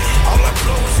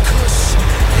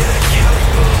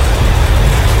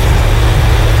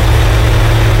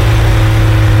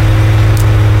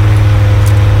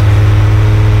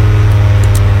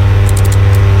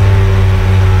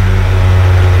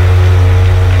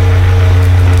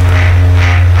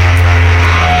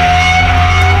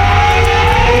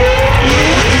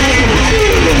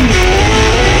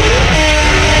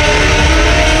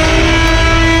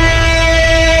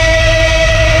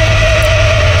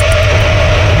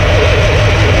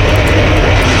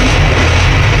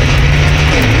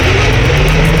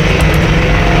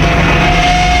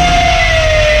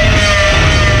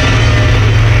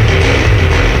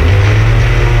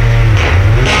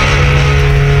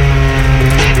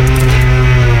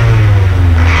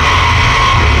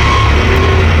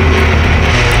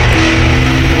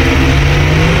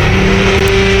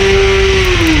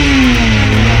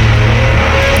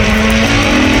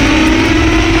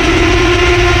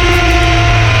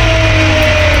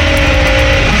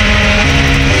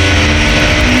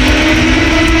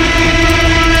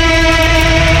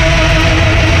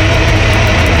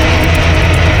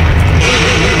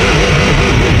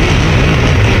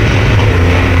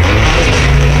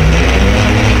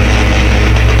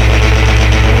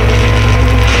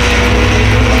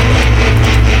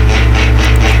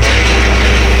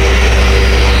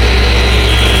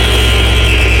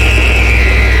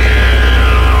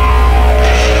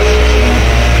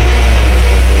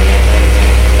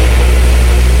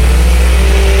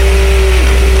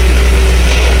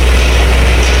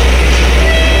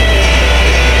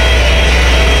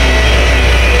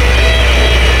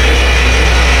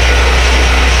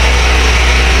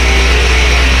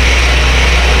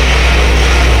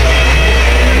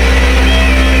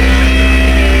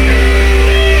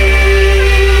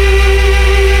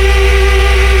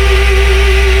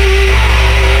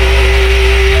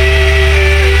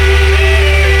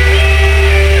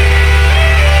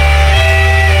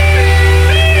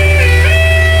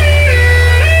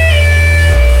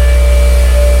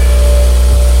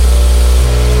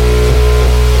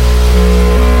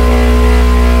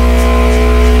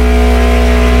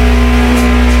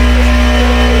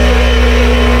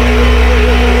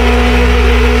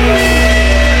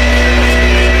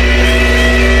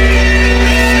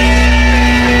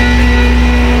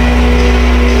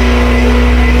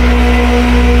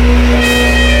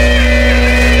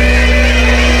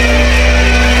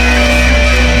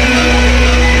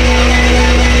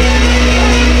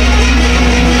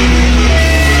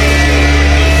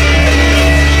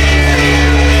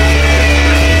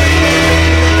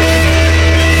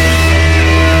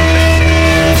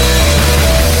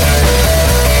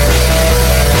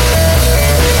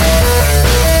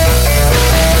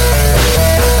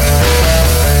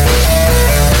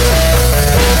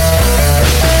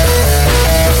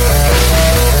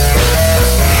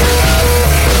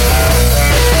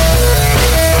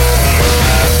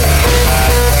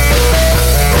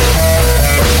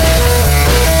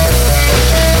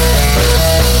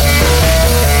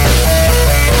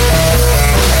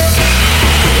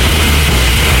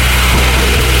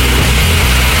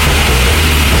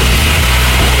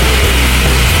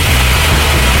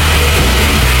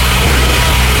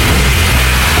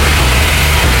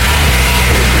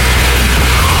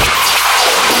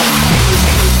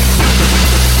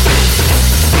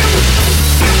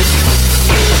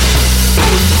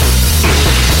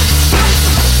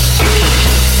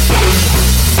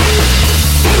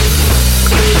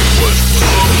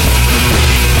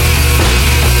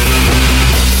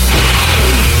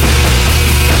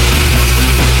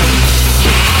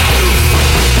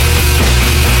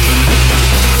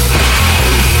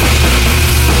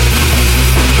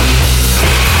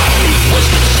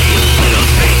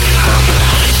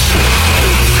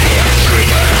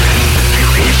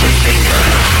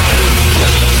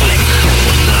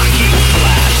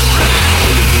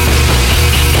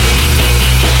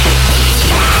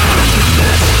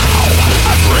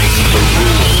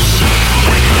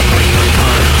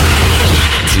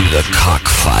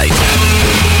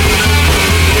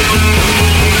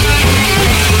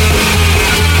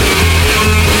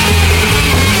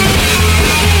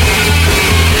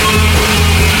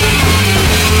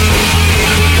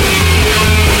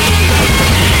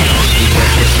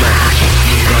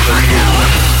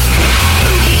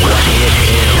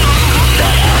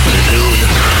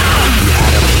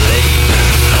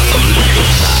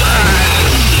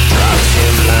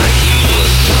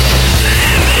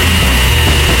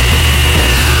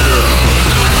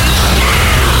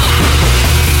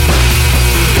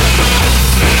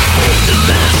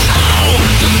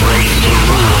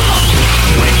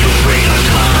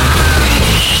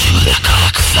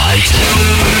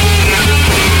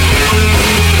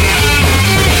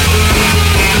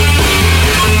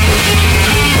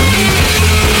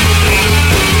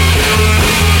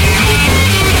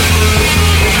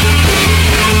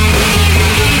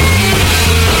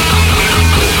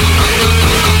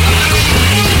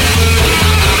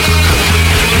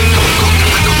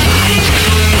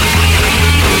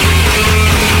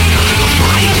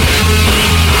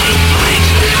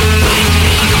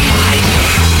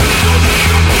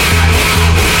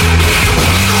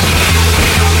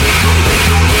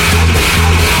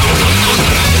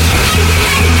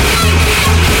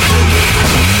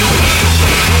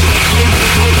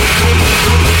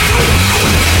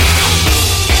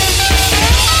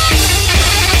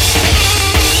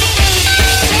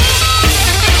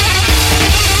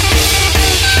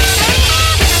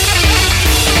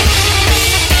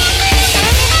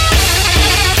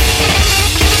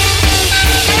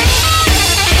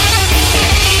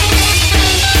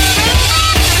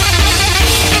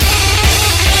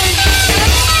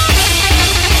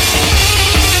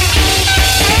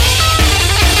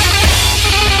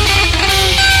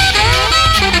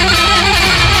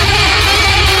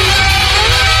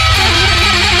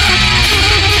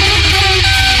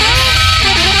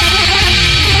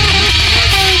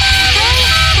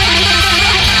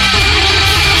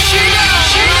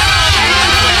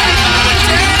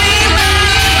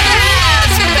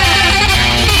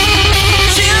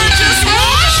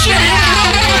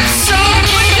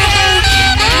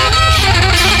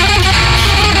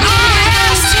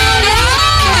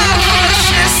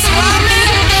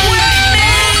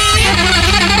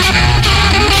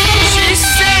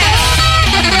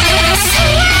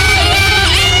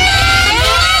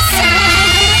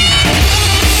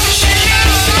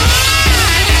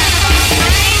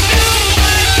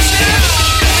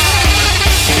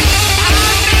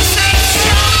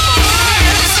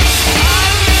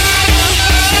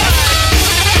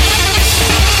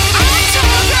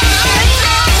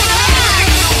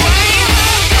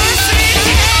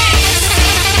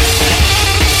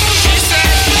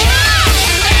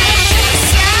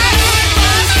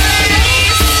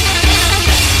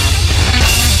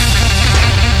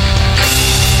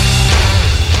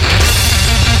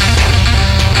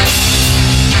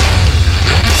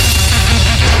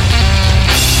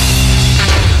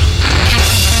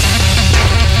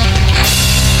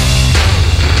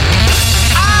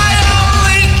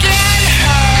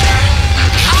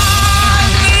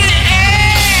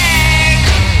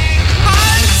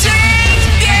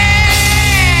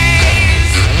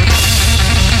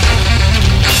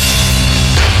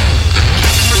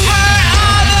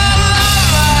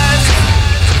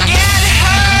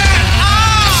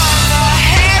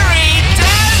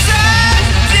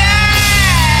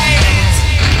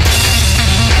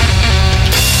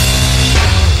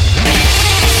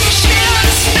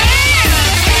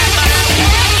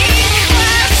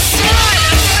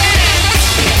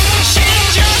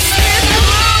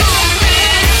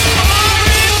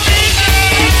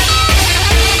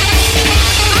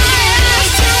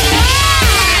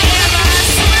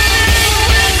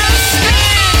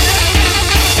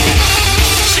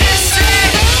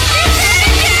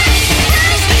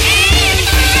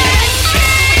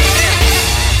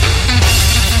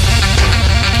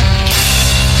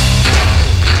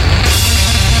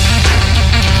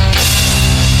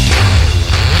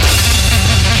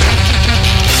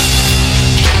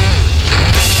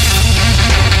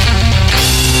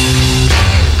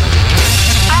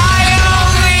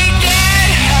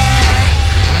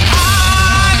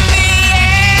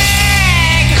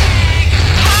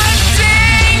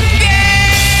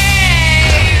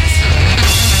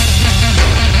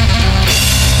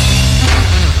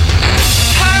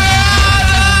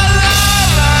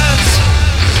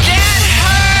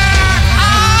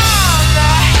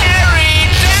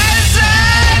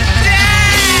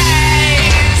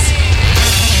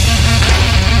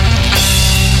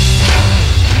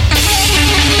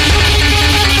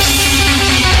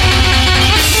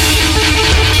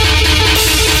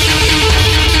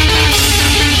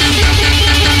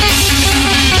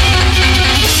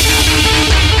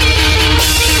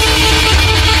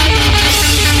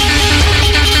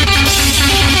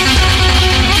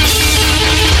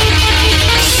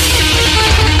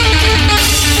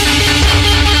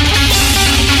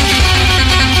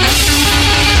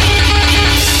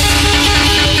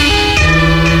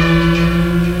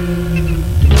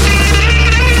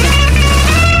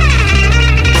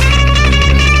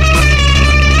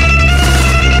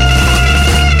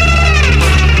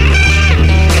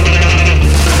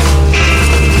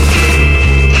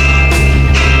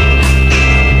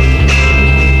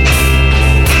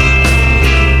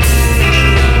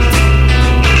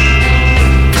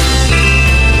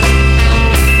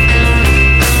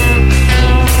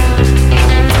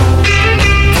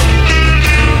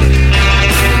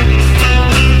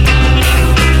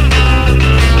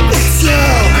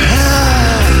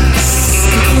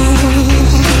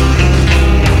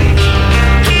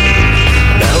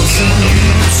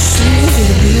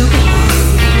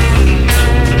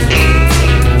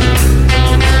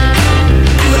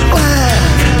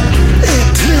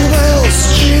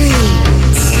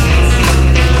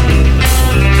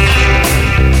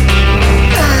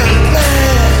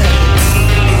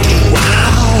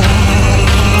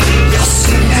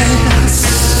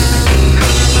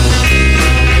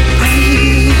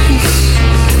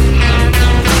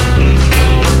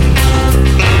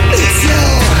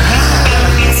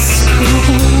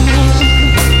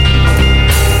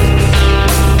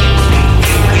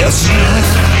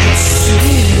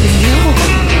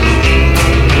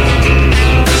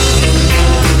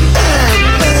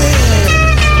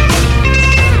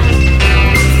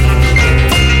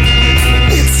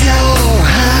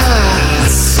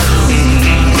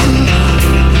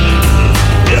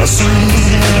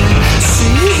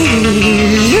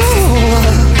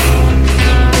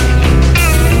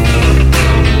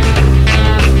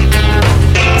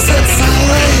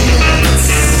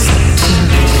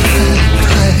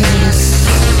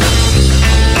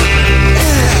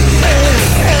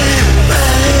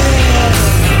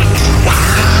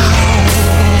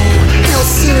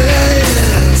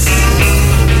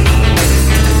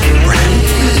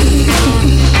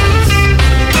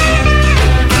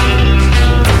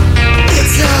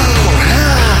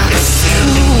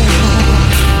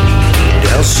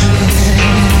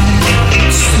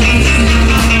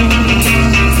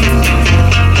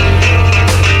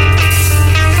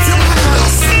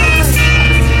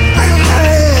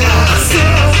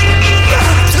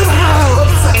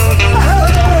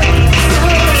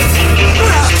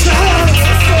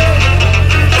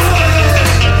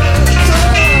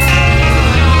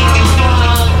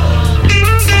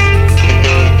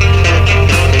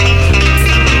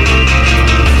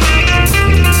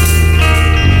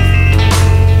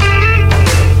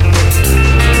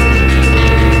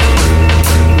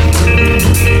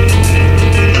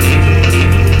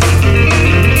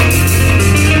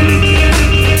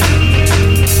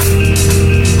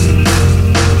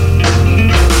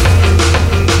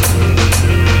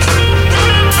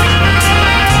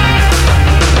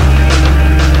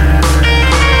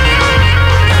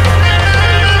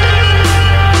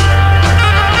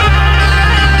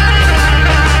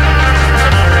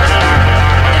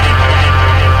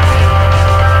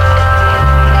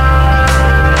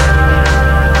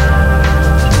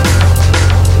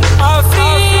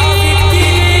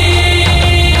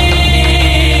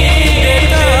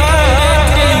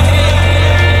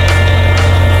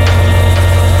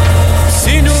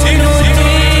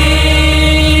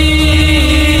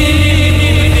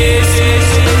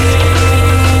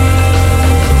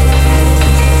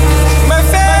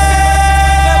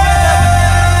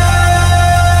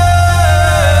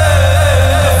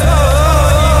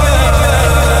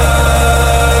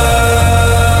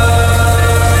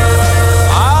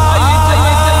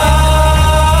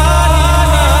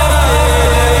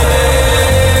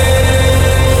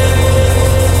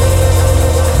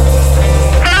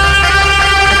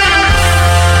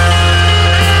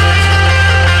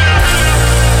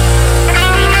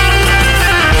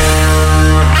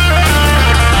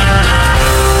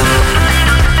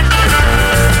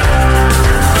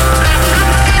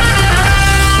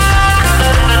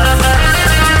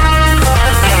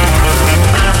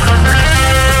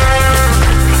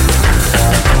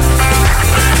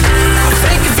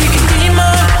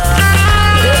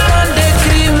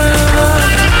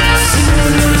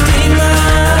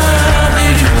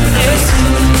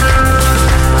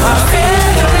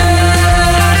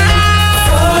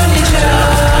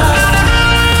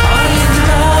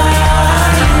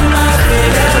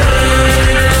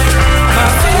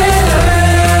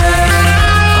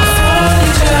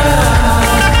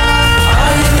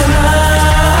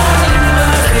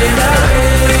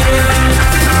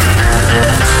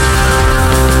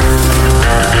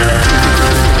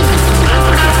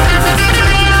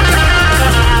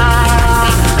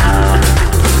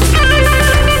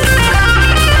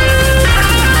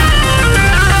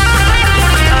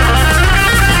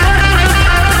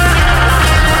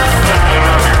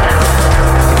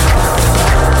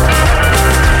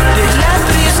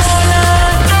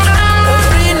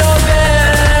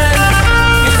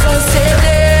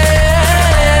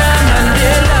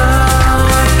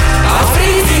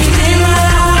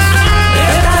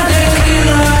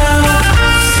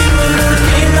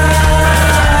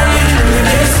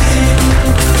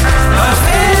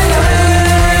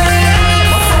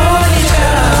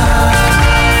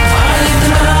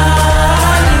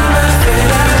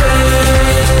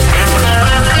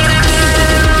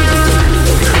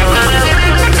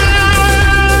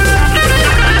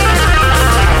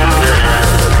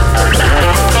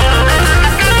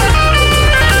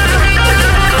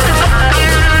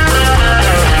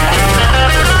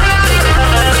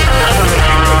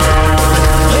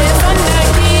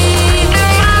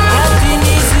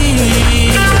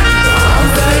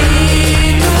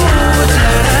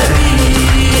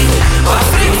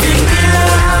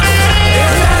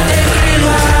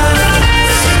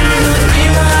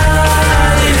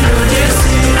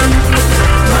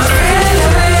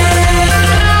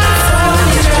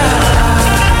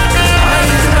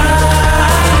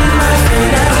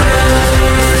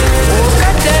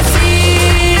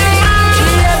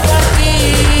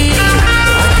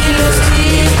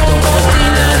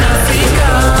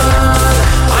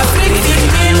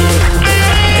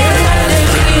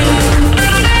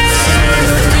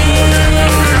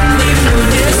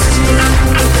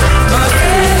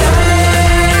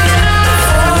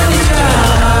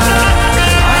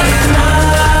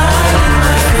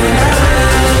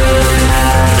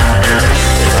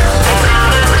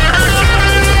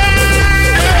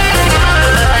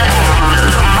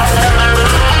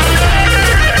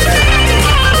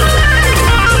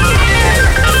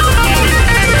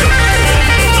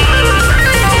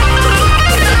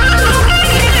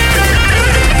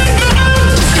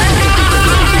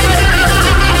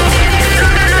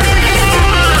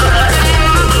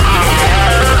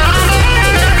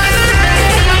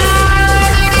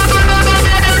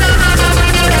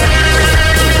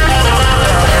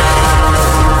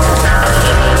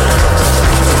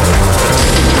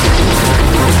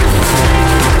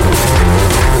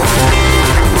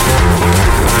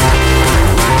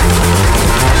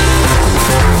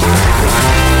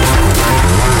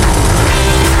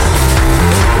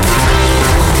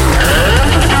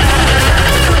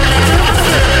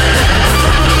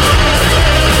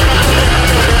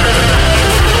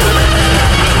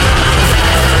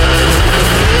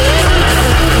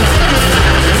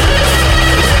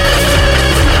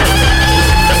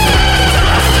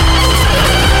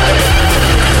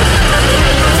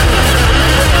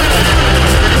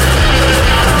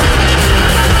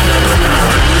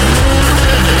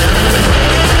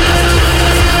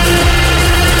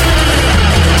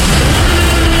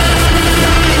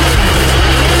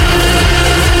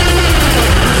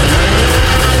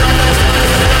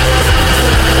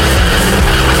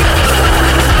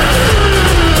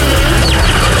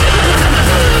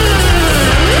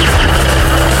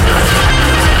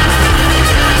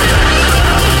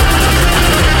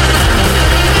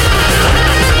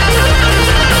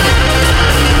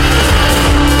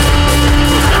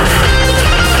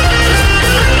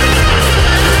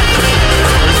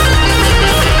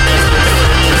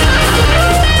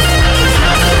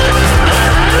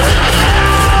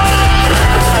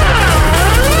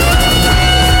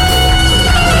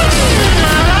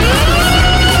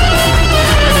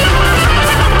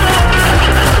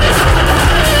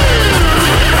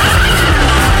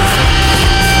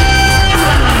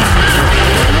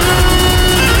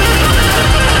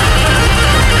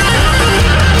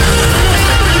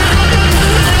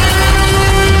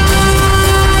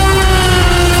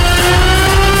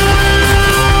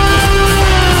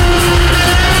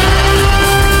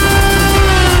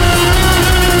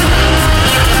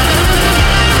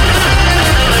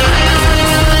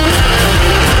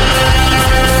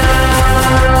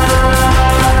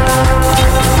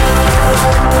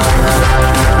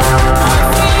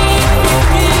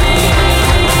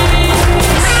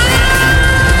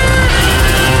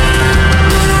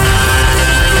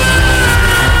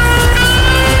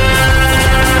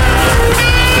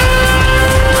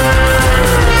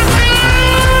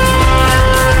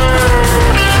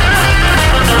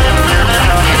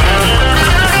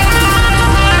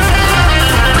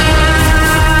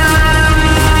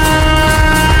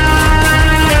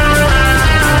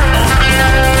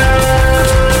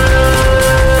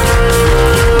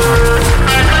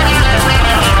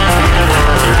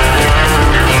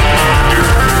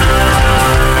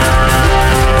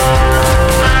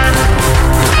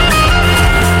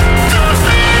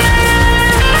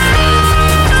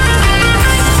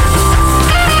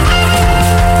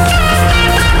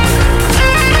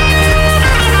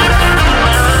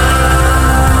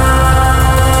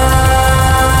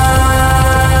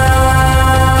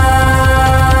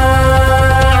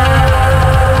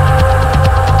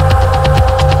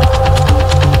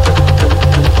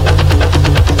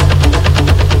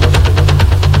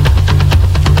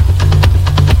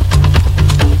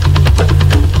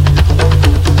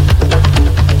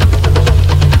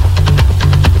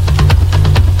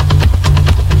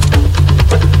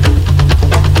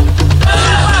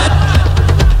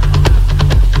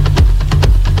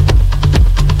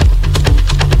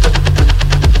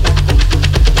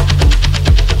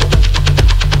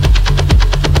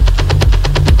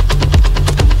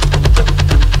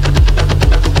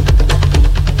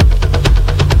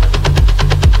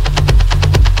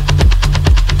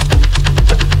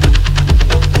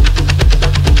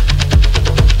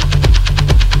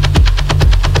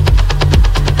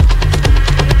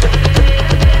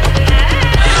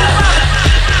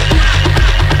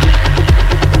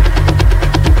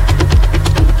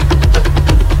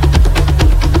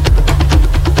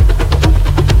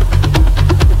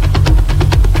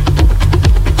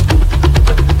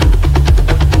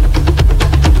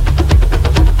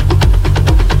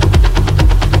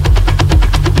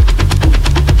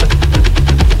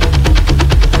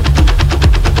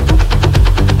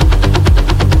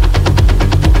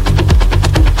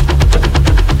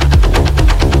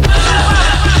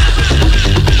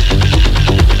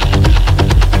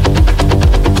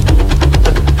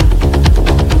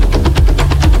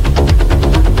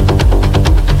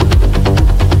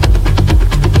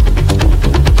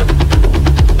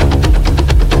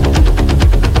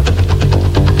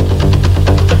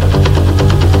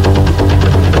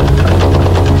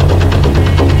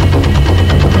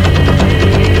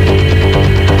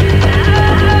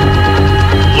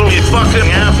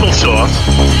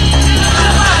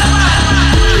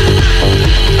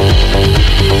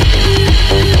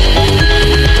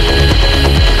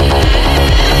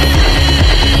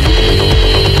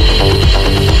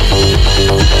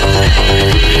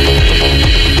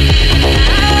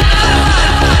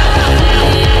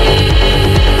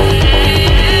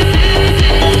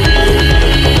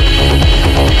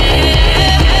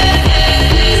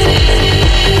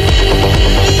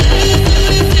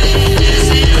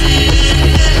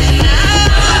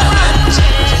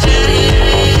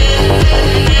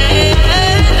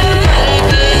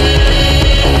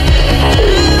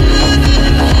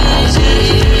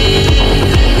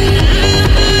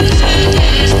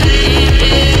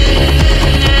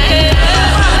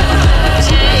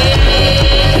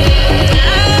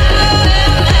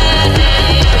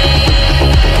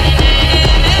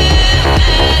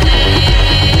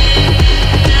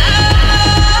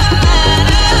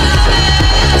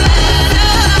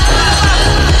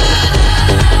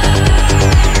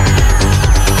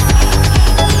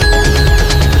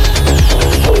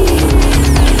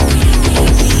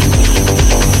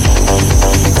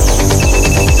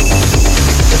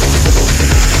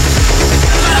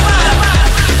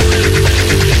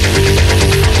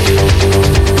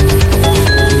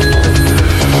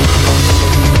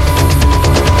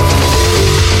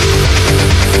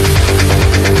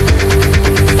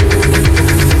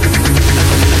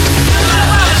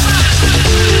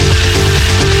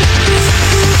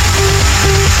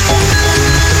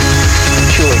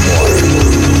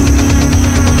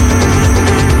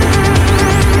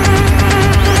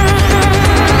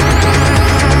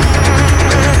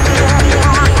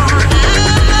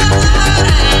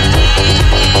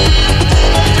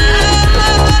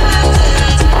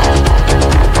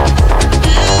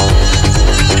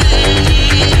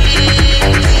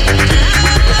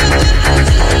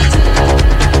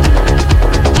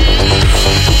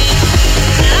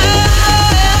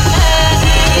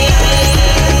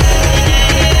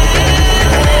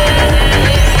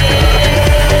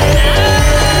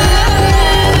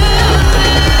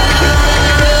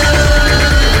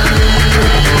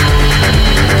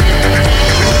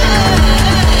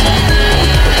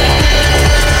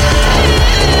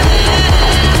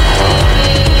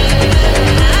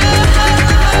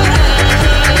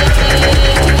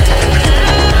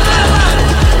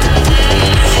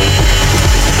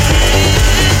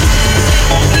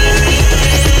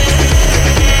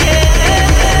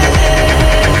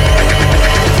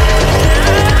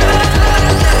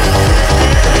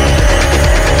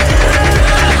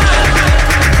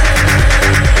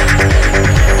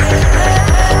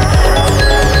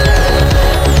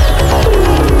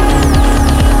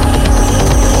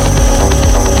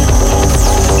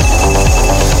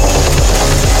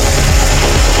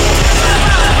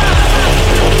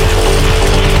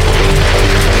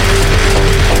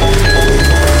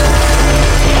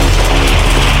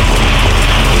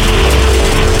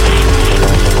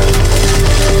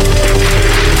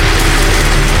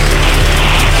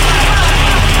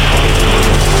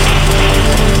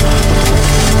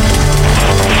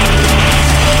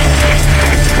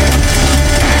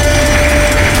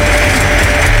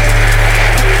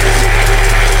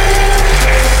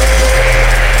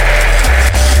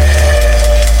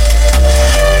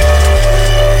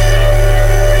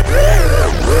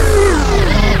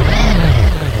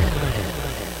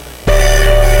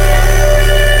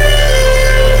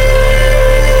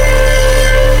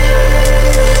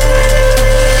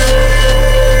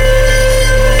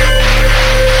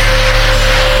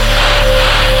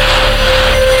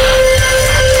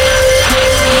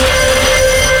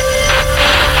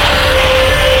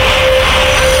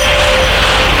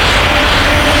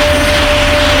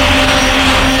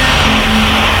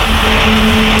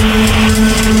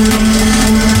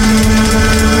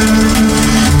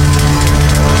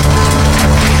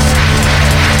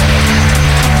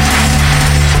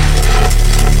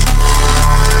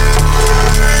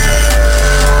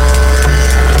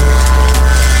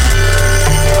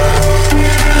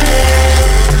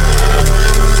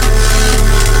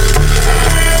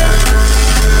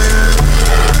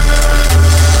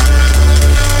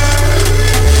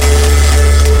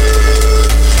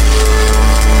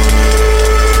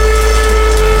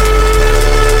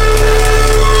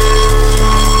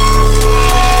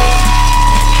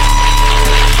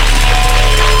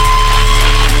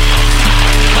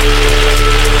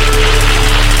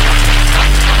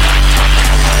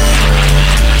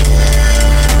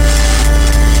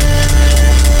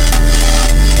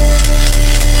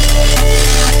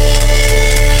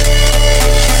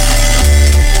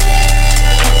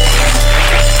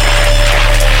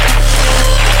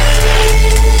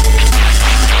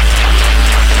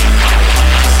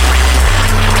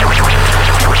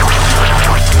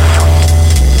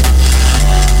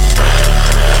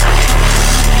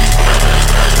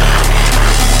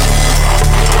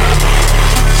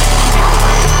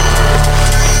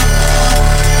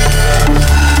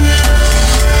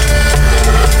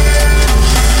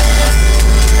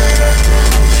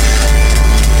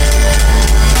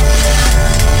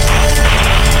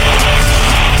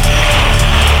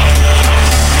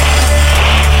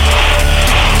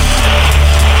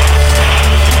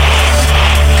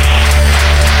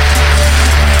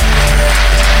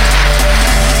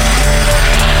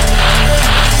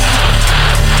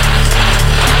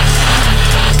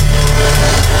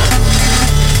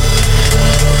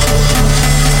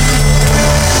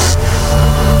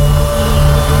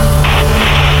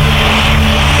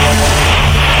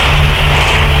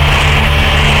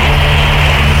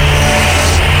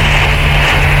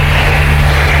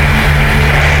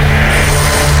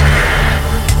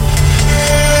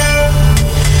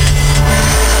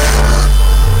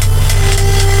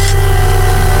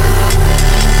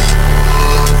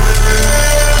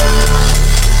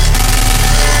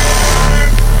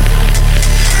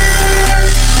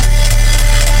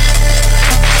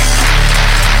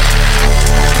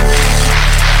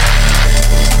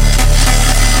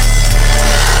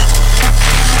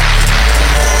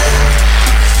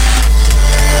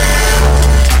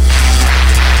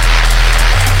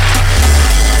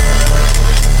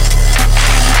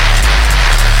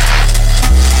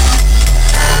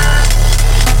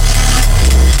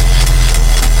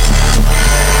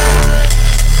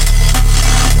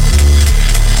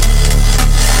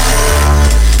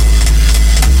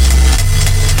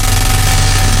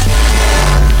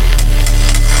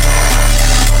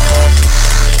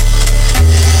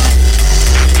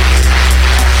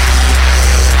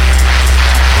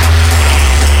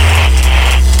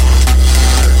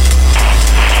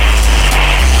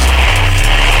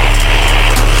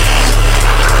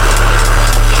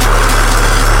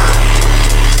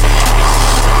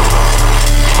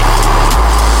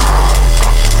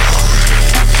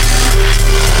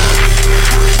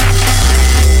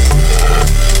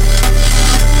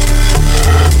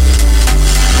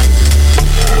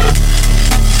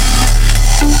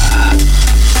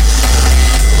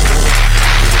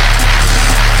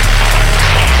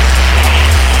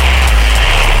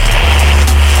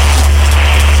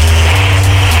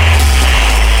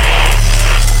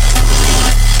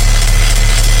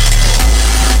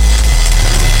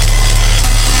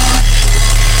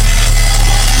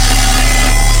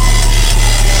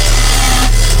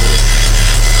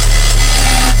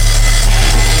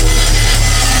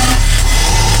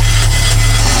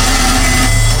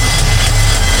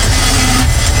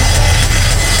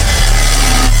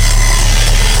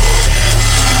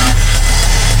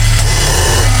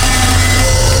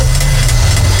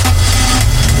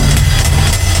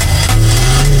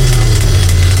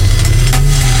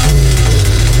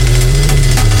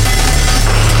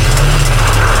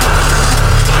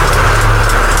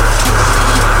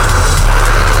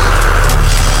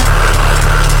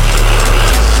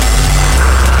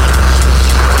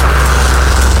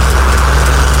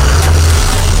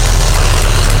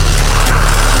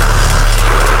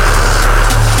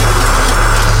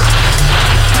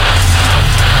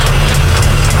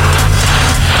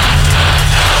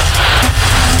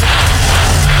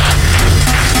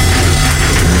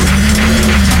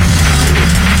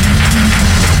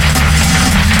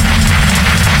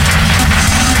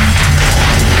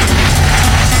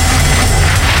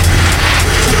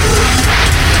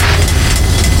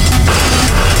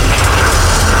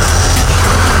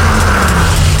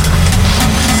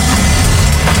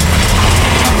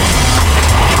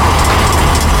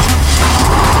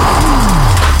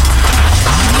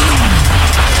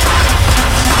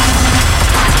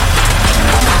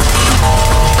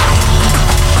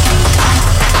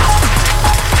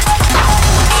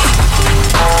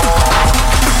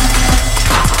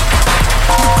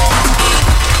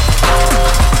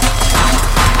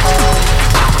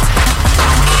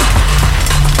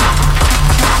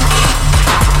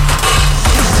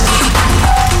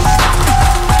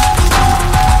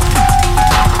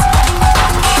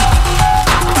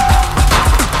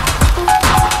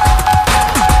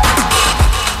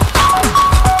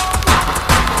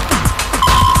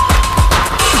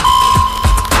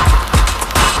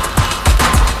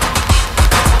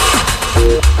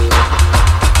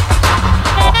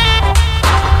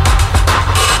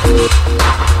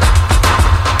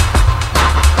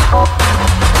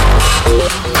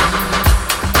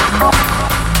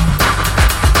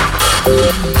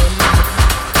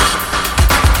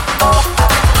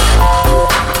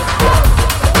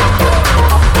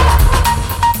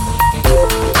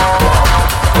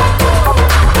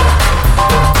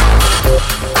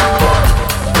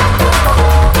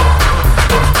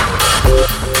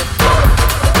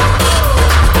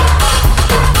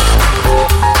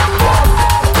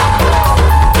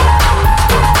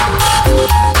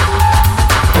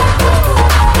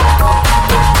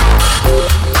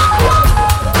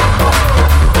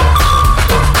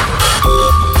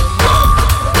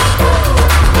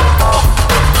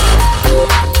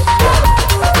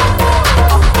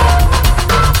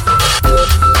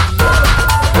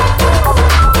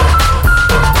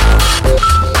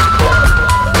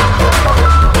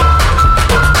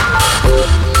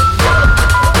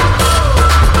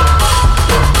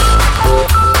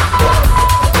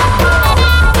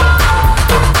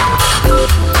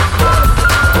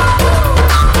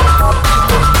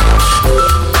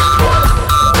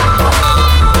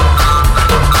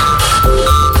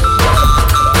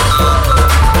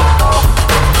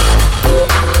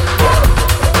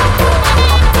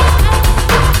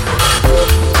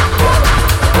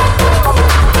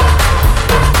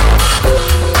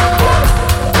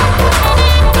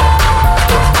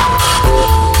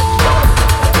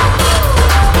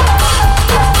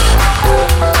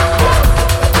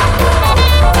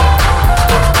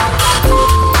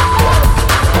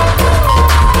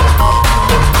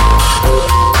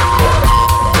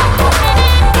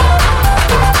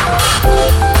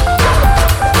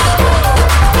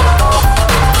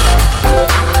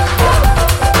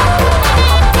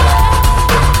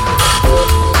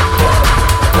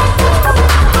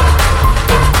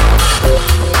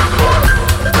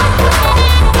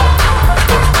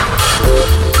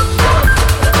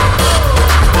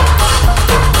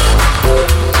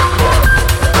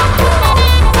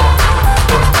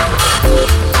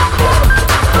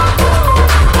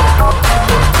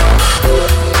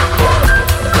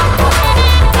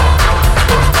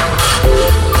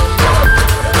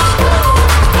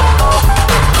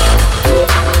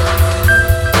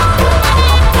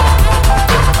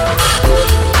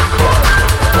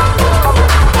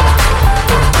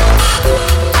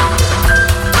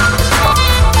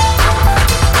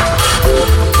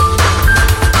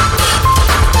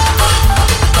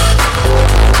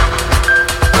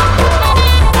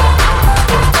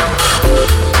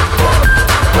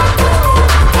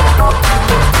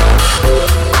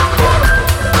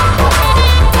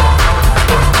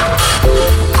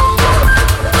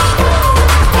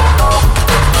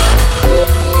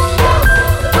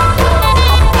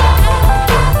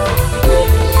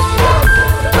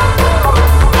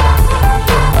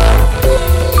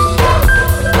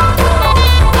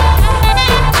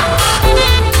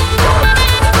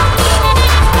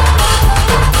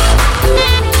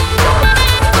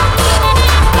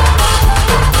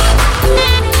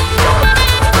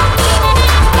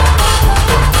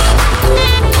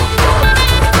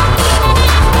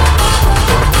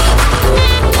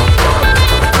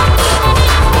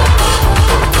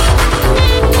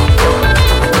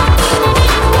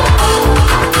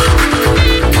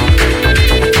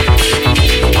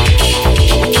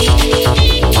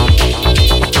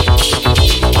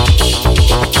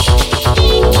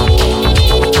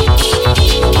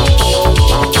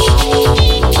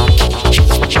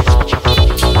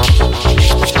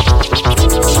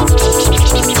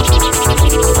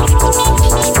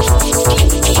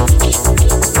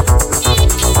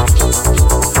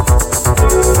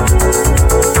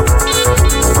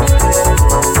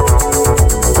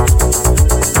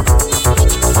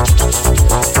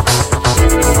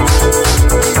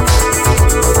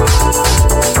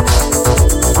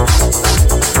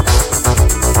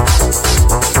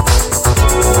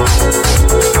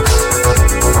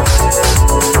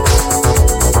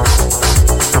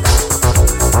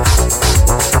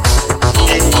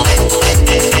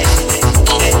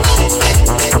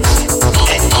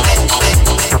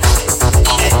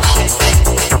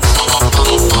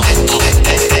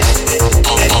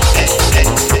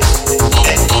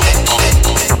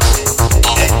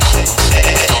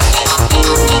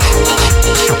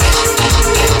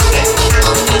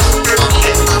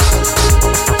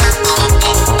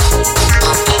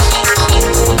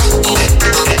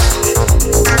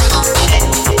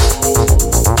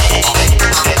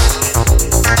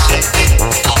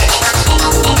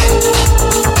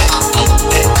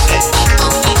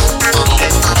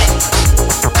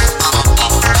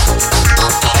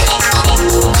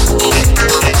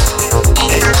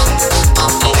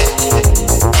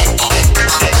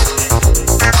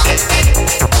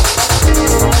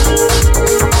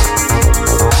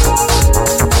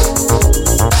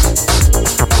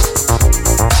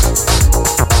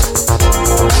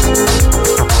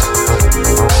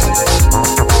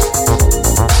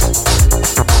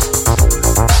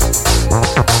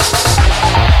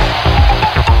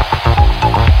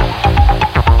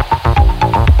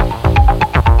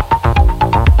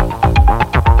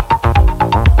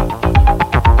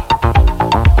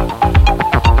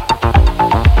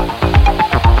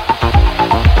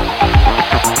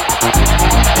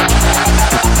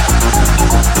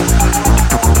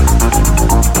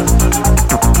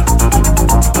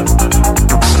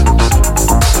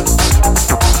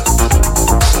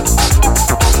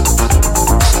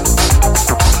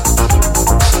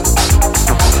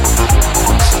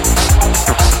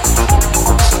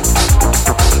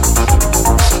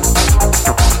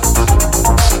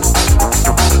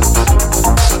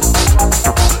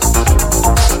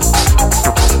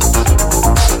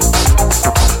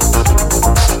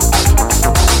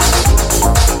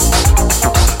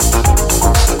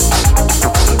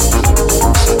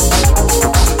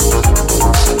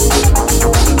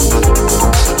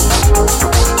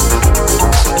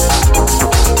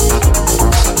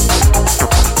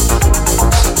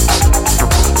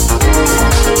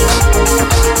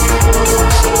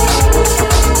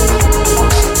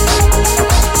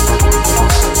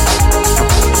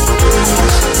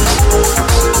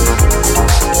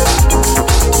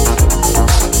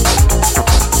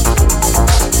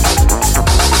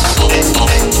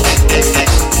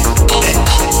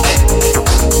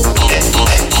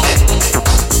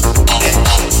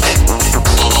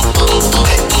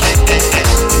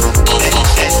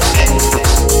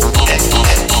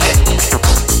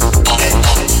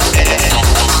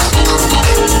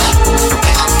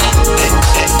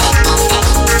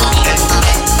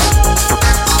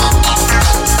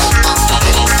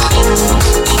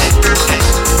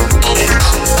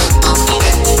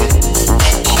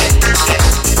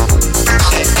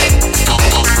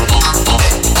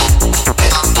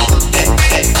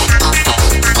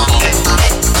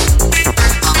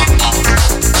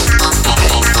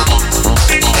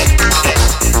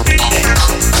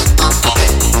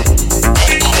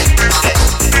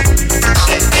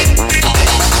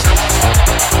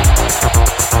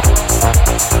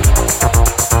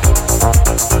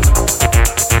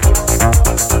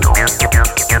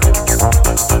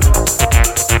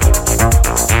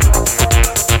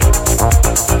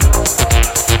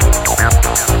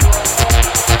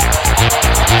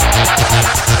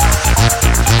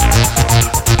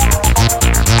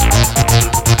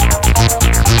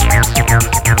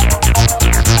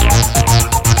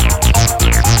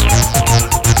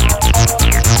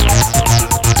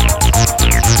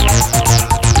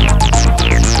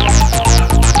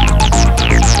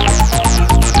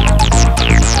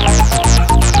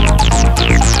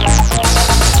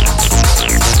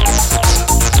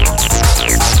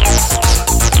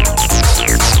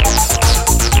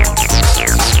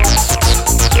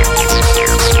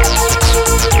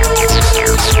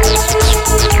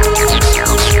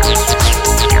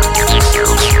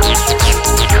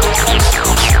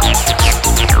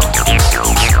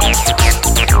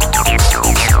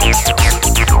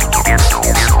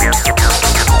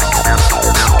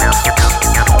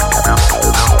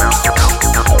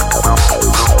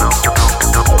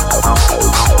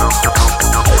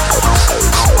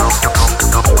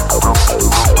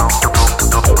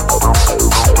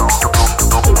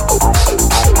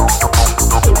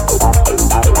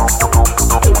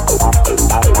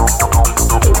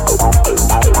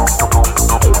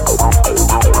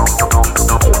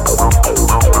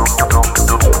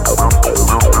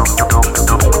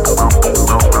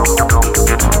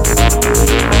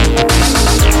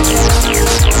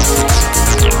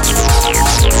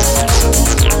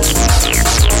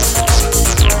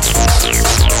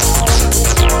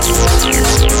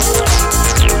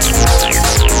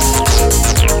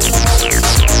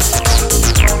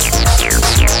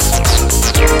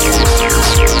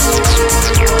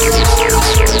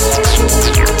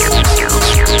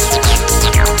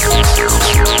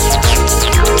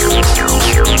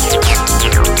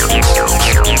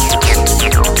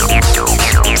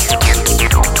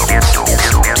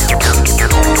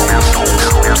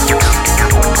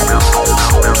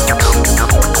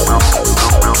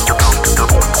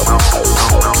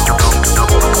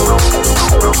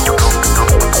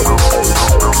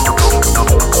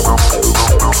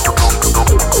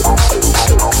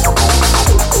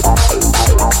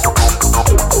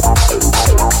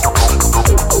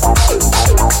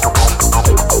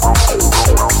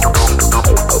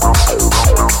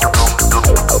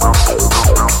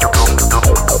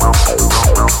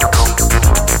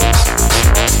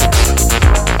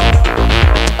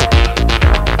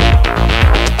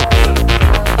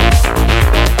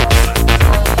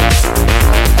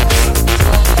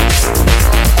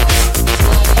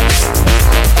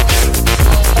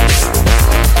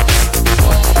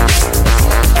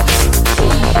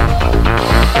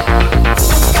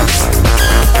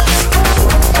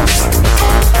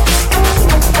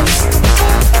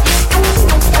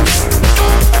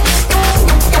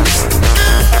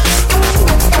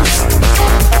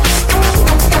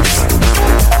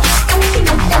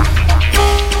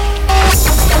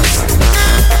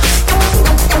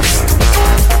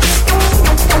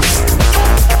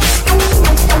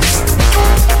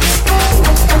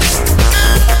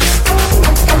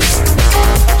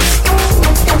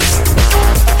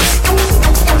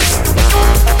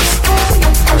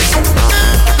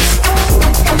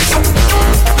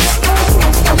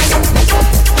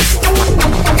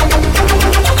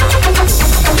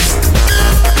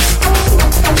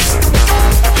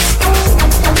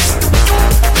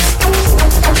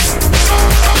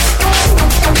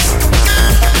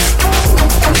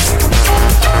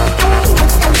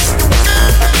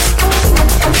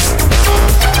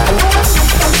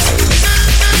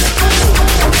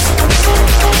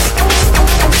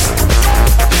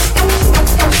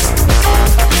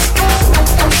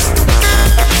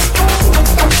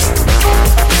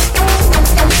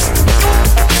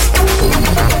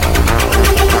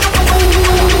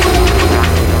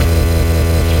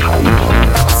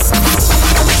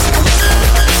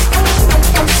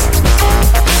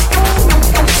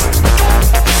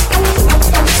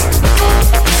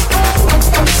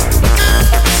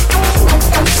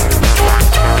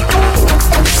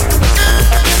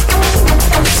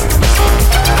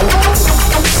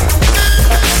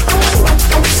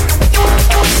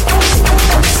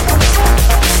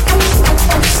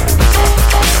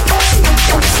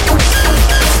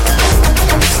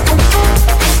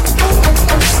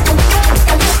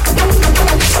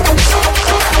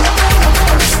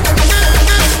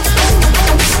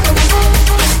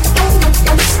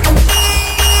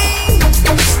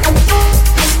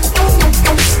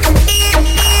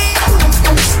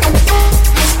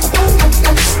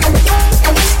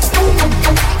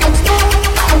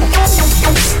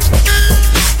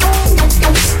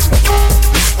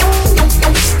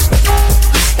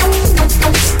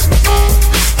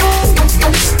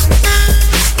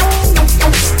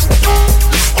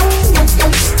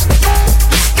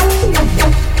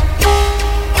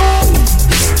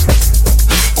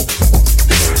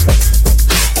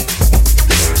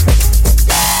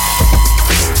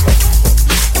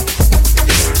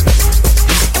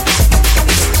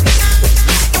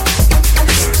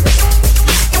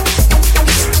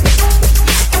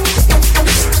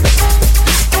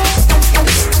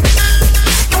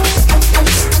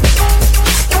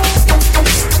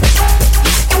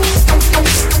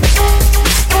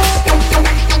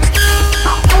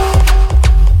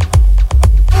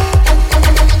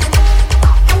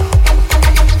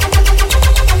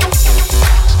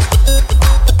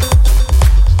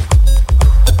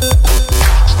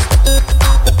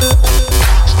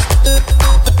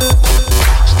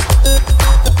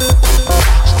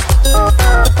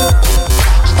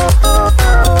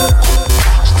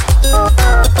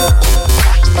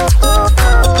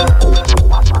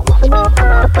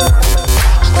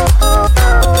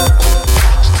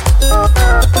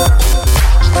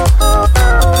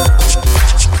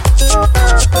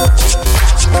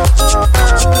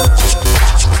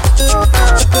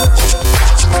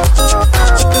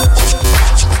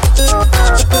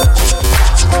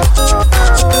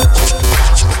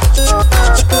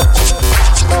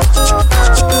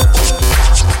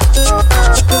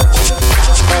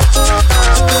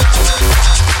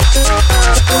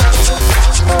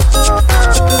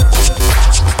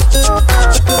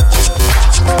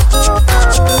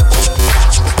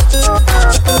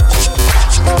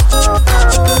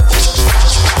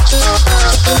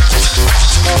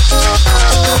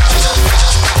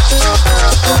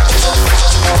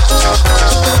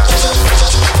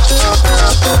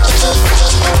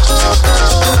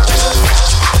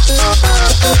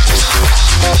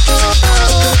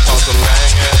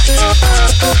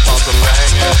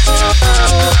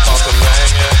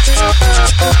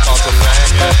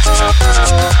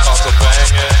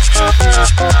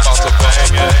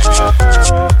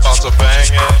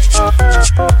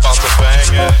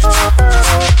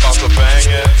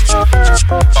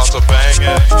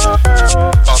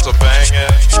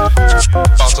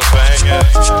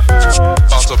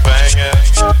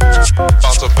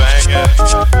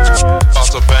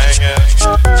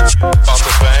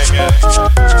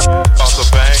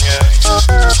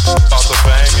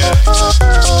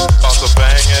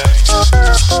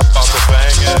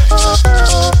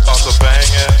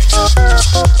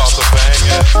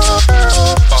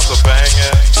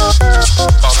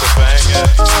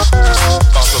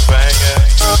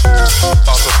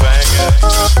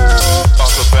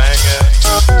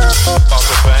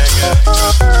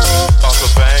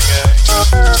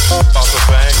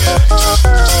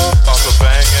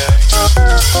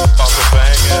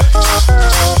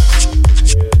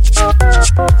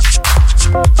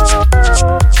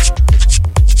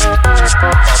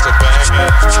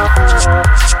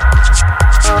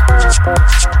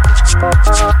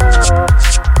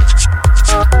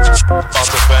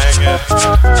 Bang it.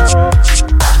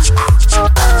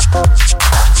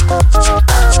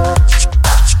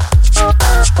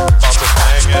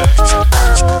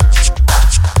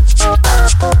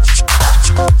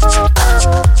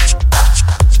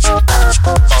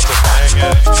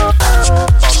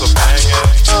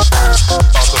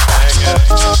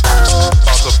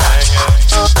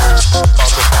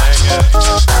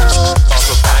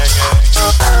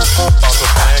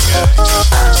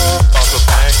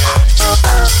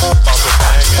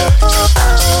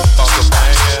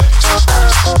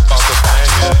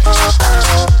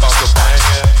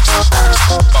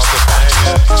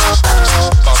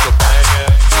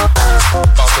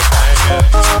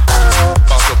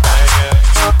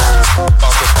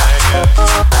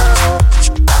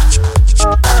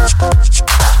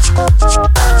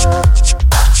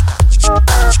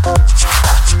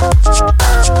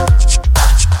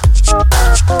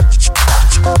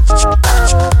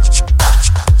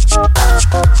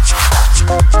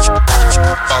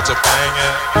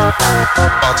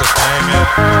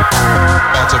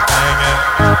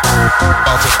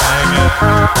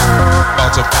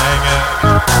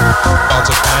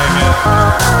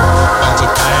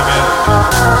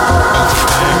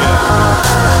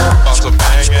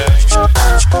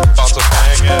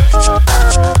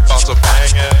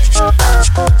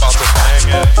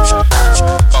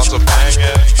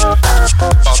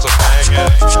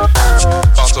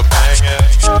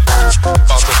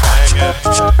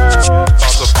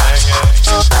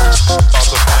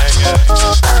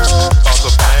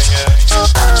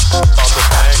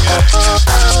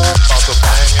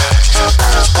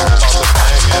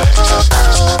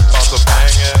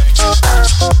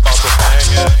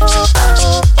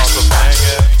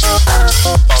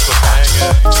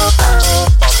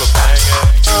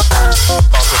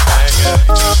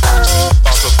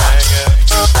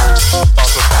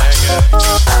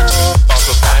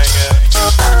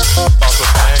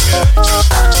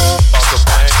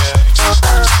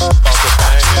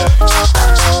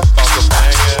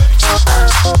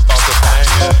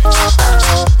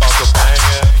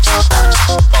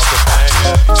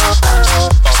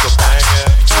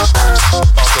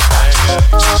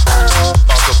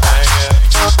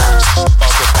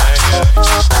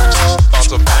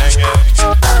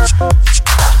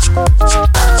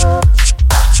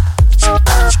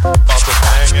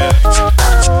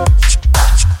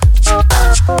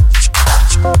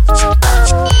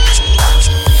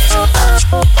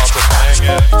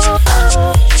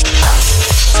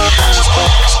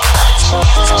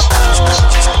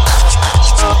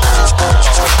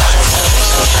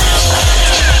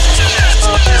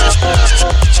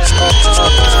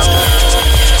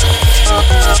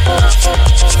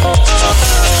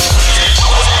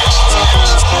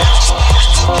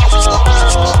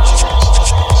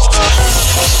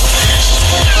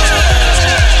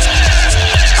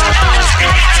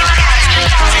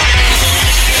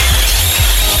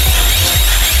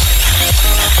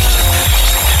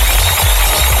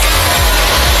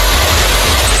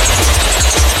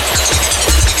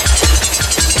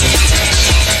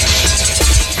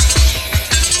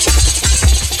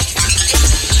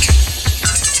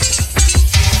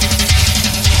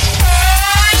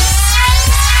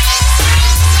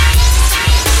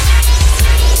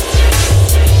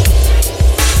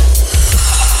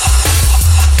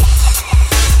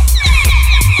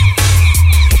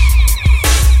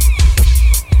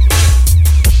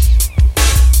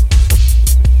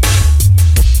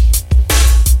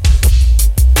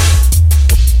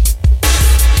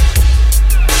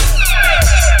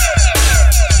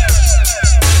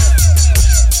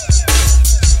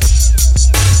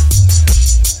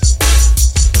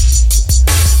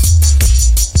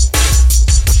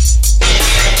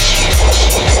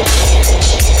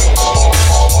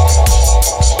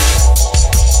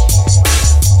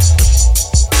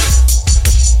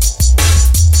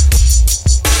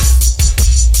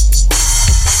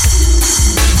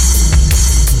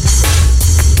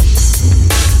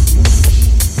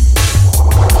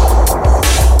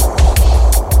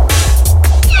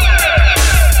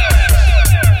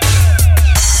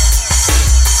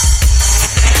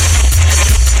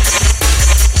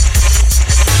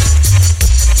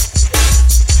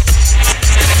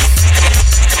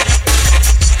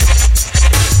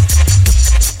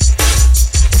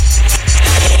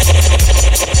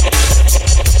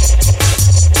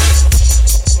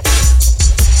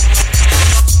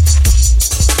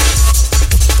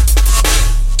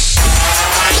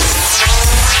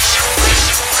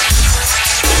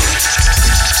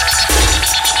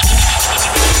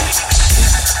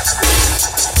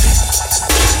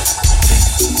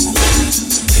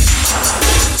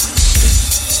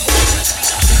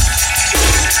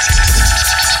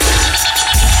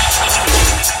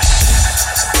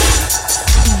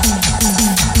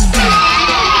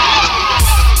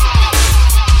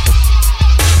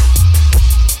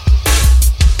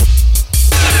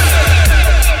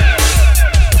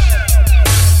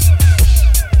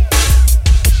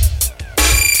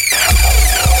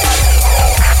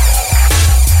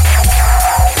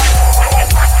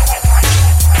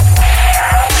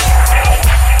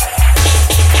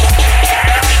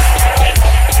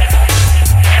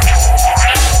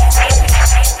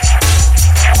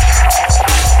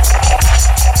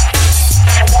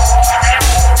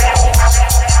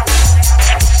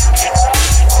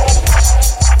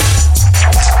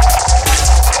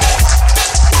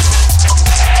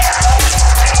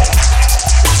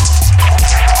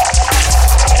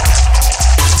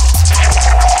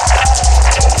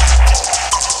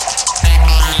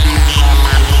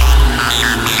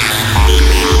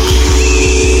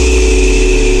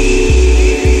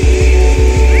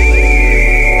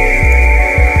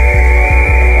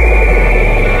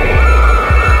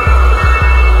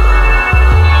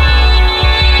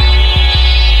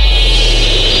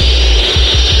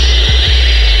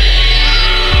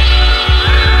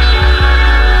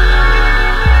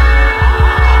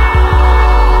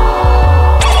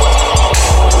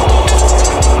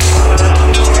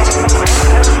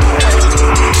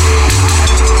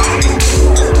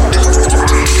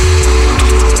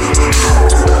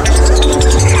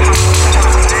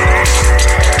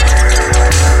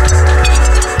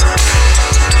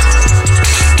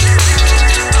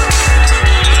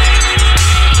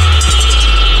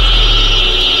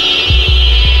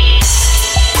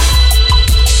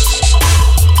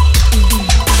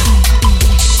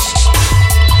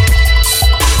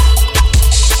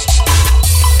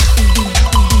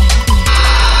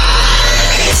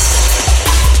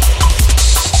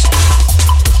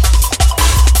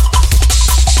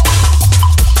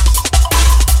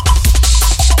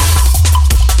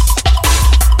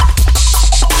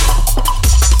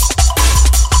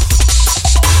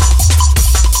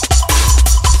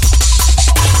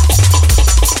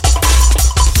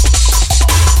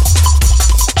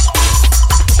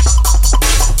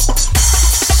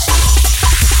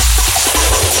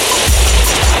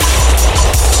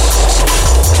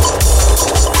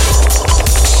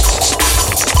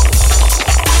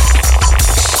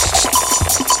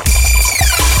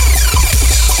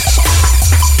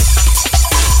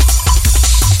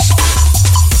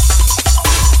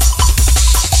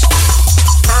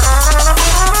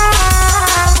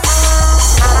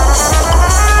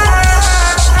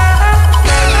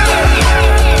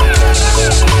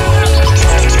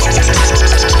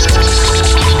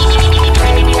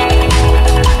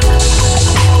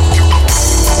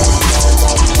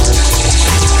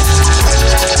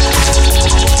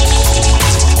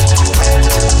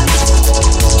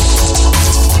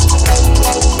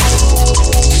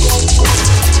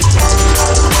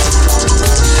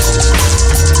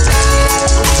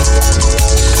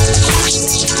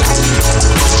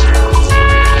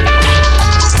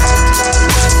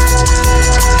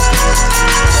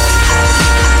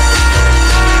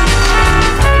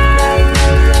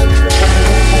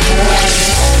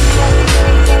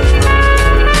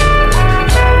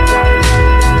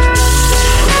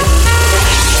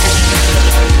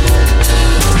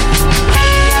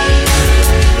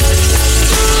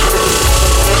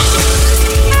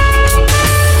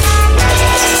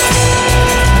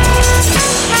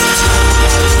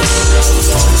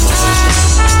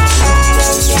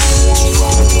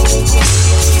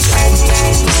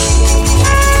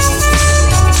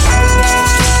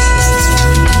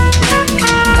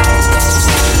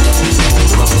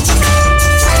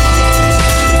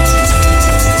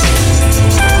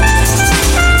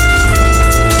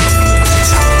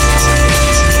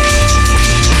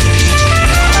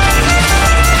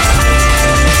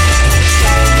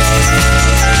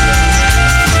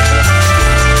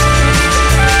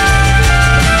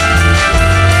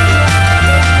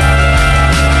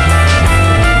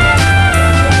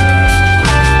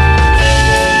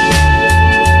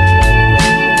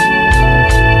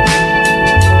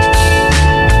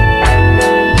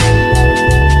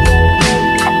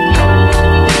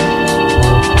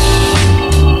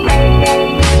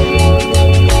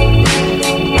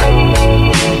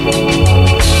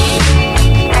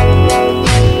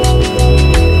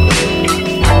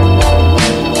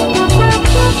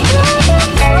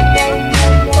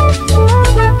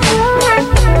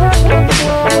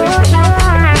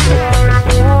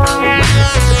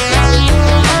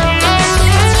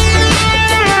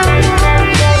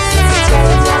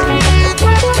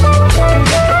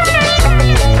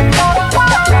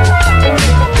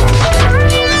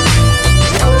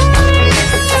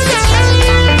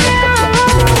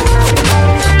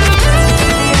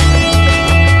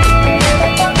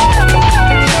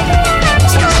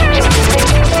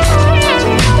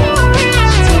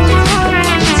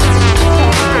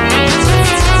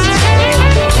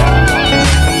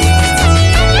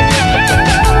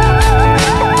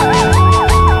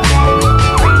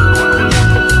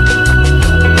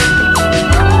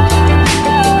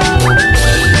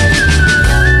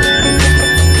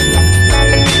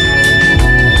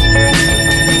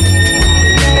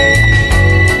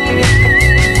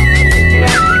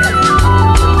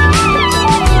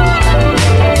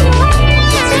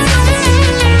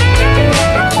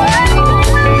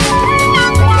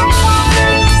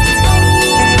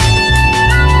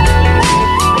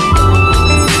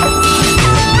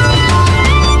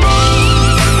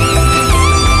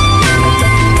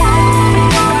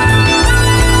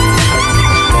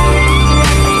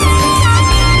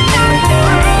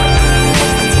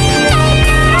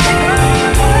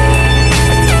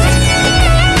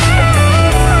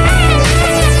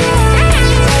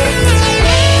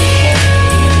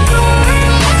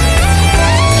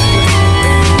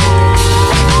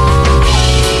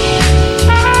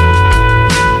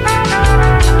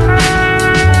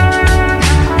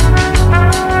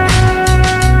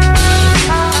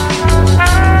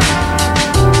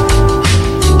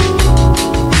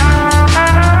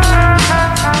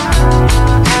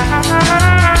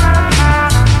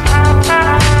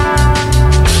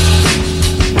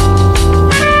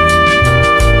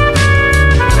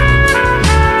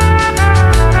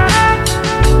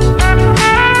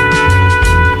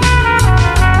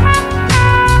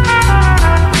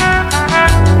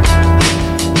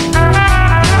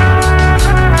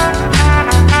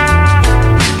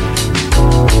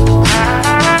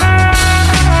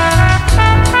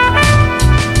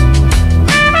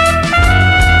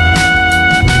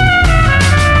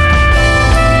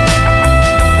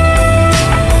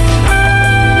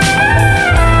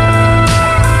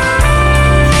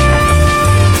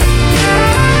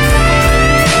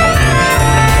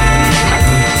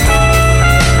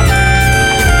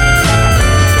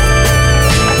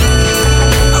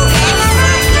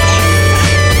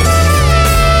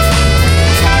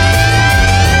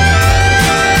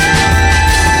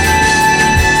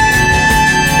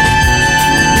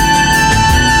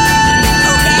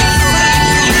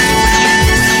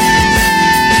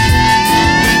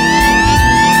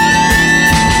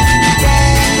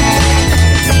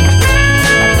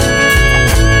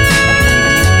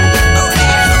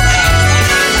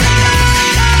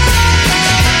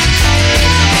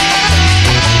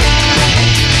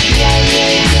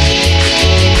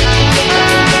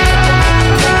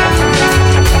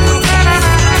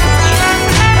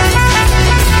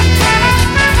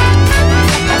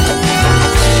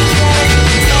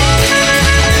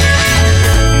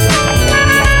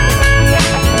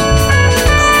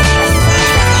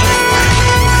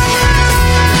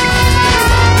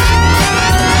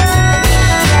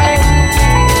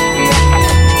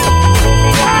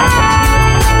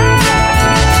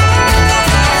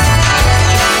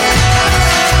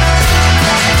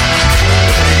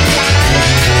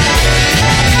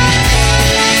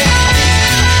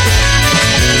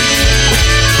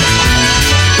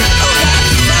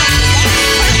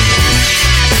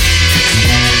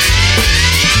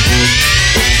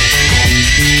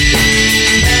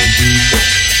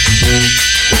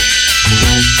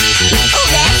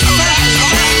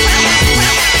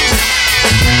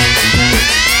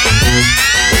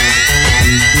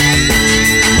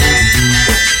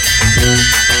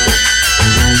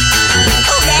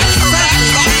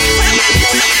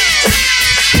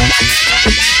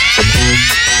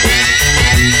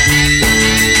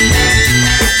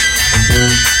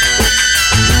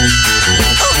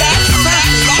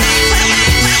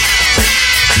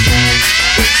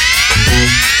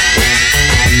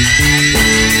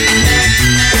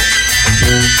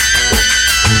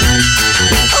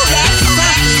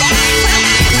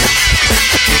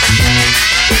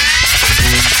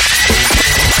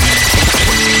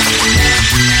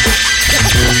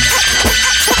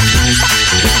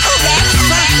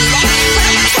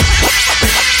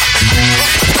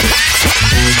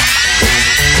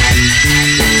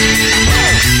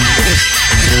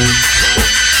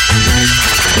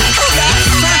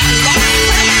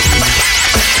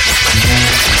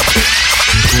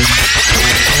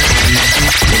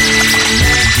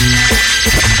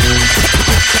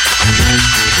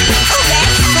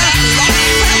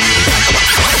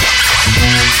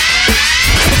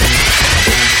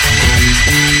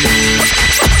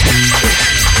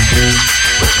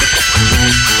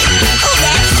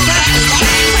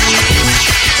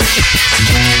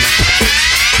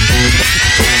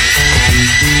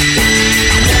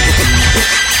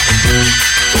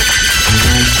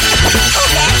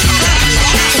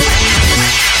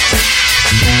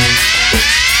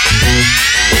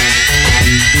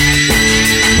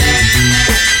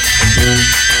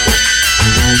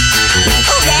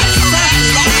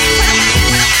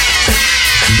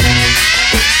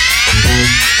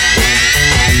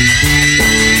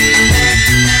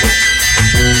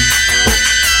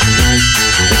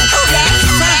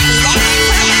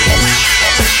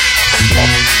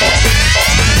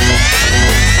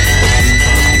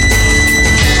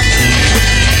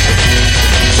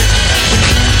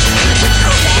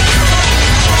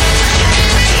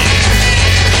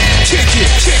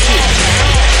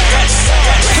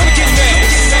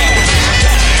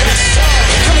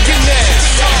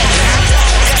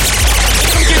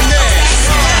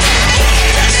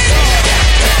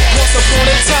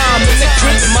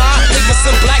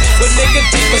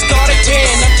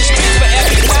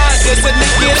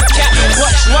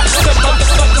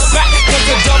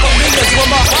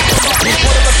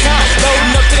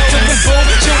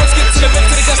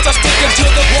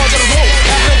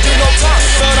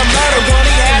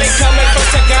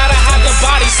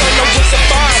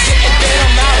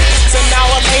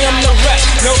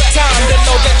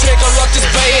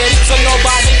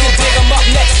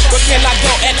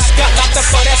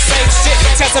 same shit.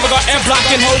 Test of a got and block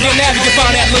and hold your nav. You can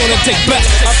find that lunatic best.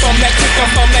 I'm from that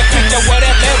creek, yo, where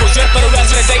that level. Drip for the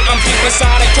rest of the day, I'm deep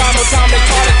inside. They try no time, they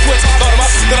call it quits. Load 'em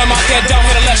up, then I'm out there, don't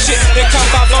hit a left shit. Here come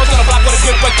 5 foes on the block with a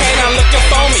grip, but can't I'm looking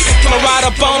for me. Come and ride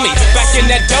up on me. Back in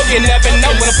that dough, you never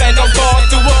know when a plan don't go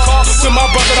through a call. To my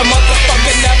brother, the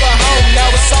motherfucker never home. Now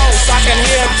it's on, so I can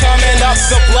hear him coming up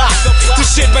the block. This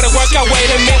shit better work out, wait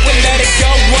a minute, we let it go.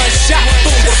 One shot,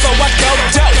 boom, before I go,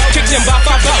 dope. Kicked him by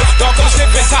 5-0. Dog on the slip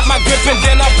and top my grip, and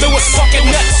then I blew his fucking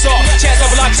nuts off. Chance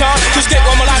of a lot of time, to stick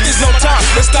on my life, there's no time.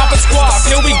 Let's stop and squad,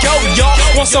 here we go, y'all.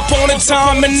 Once upon a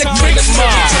time in the creek, come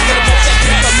again,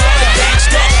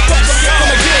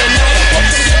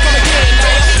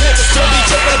 still be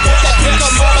trippin' about that pick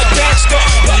up all the gangsta.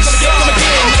 Come again,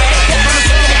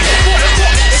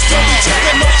 it still be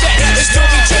trippin' off that. It still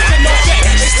be trippin' off that.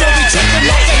 It still be trippin'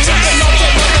 off that. Trippin' off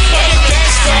that motherfucking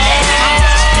gangsta.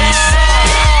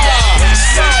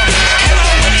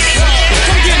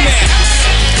 Come again, man.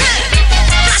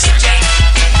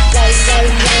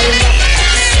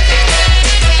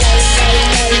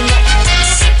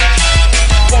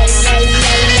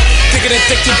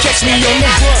 Think you catch me on the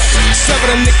run. 7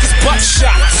 of niggas butt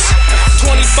shots.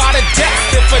 25 to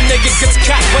death if a nigga gets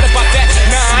caught. What about that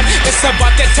 9? It's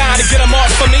about that time to get him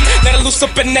off for me. Let it loose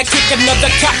up in that kick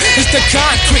another cop. It's the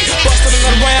concrete busting it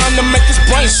around to make his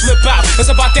brain slip out.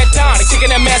 It's about that time to kicking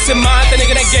that massive mind. The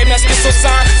nigga that gave me that schizo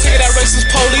sign. Sick of that racist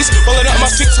police rolling up my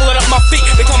streets, rolling up my feet.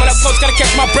 They coming up close, gotta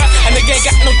catch my breath. And nigga ain't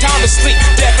got no time to sleep.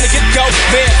 Dead for the get go,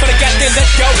 man for the goddamn let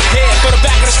go. Head for the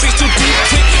back of the streets too deep.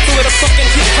 Creep through the fucking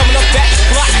heat coming up that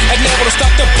block. And never to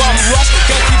stop the bum rush.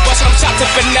 Gonna keep busting them shots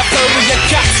up in that flurry of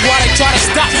cops. Why they try to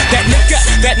stop that nigga?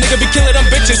 That nigga be killing them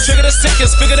bitches. Trigger the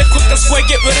sickest, figure the quick and square,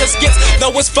 get rid of the skits.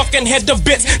 Though it's fucking head to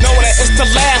bits. Knowing that it's the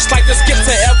last like this get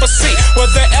to ever see.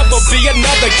 Will there ever be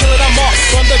another? Killing them all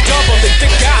from the double. The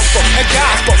gospel and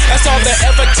gospel. That's all they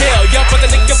ever tell. Young for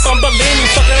the nigga from Bellini.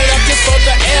 Fucking it up just for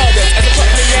the elders. As I put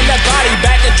me in that body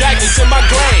back and drag me to my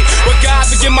grave. With God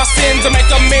forgive my sins and make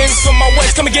amends for my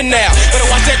ways. Come again now. Better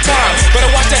watch that time.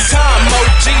 Better watch that time,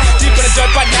 OG. Deep in the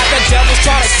dirt right now, the devil's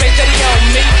trying to say that he on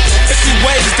me. 50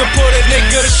 ways to put a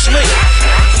nigga to sleep,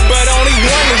 but only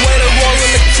one way to roll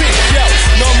in the creek, yo.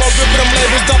 No more ripping them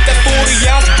labels off that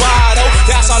 40-ounce bottle.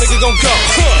 That's how nigga gon' go.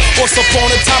 Once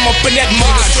upon a time up in that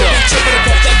macho. Tripping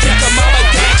about that kick, I'm all like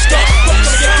gangsta.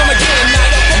 Come again, now.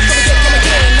 Come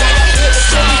again, now.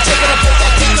 Still be tripping about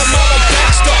that kick, I'm all like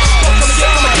gangsta. Come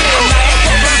again, now.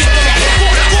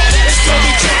 It still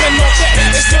be tripping off that.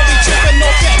 It still be tripping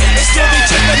off that. It still be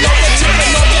tripping off that.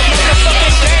 Tripping off that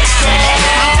motherfucking gangsta.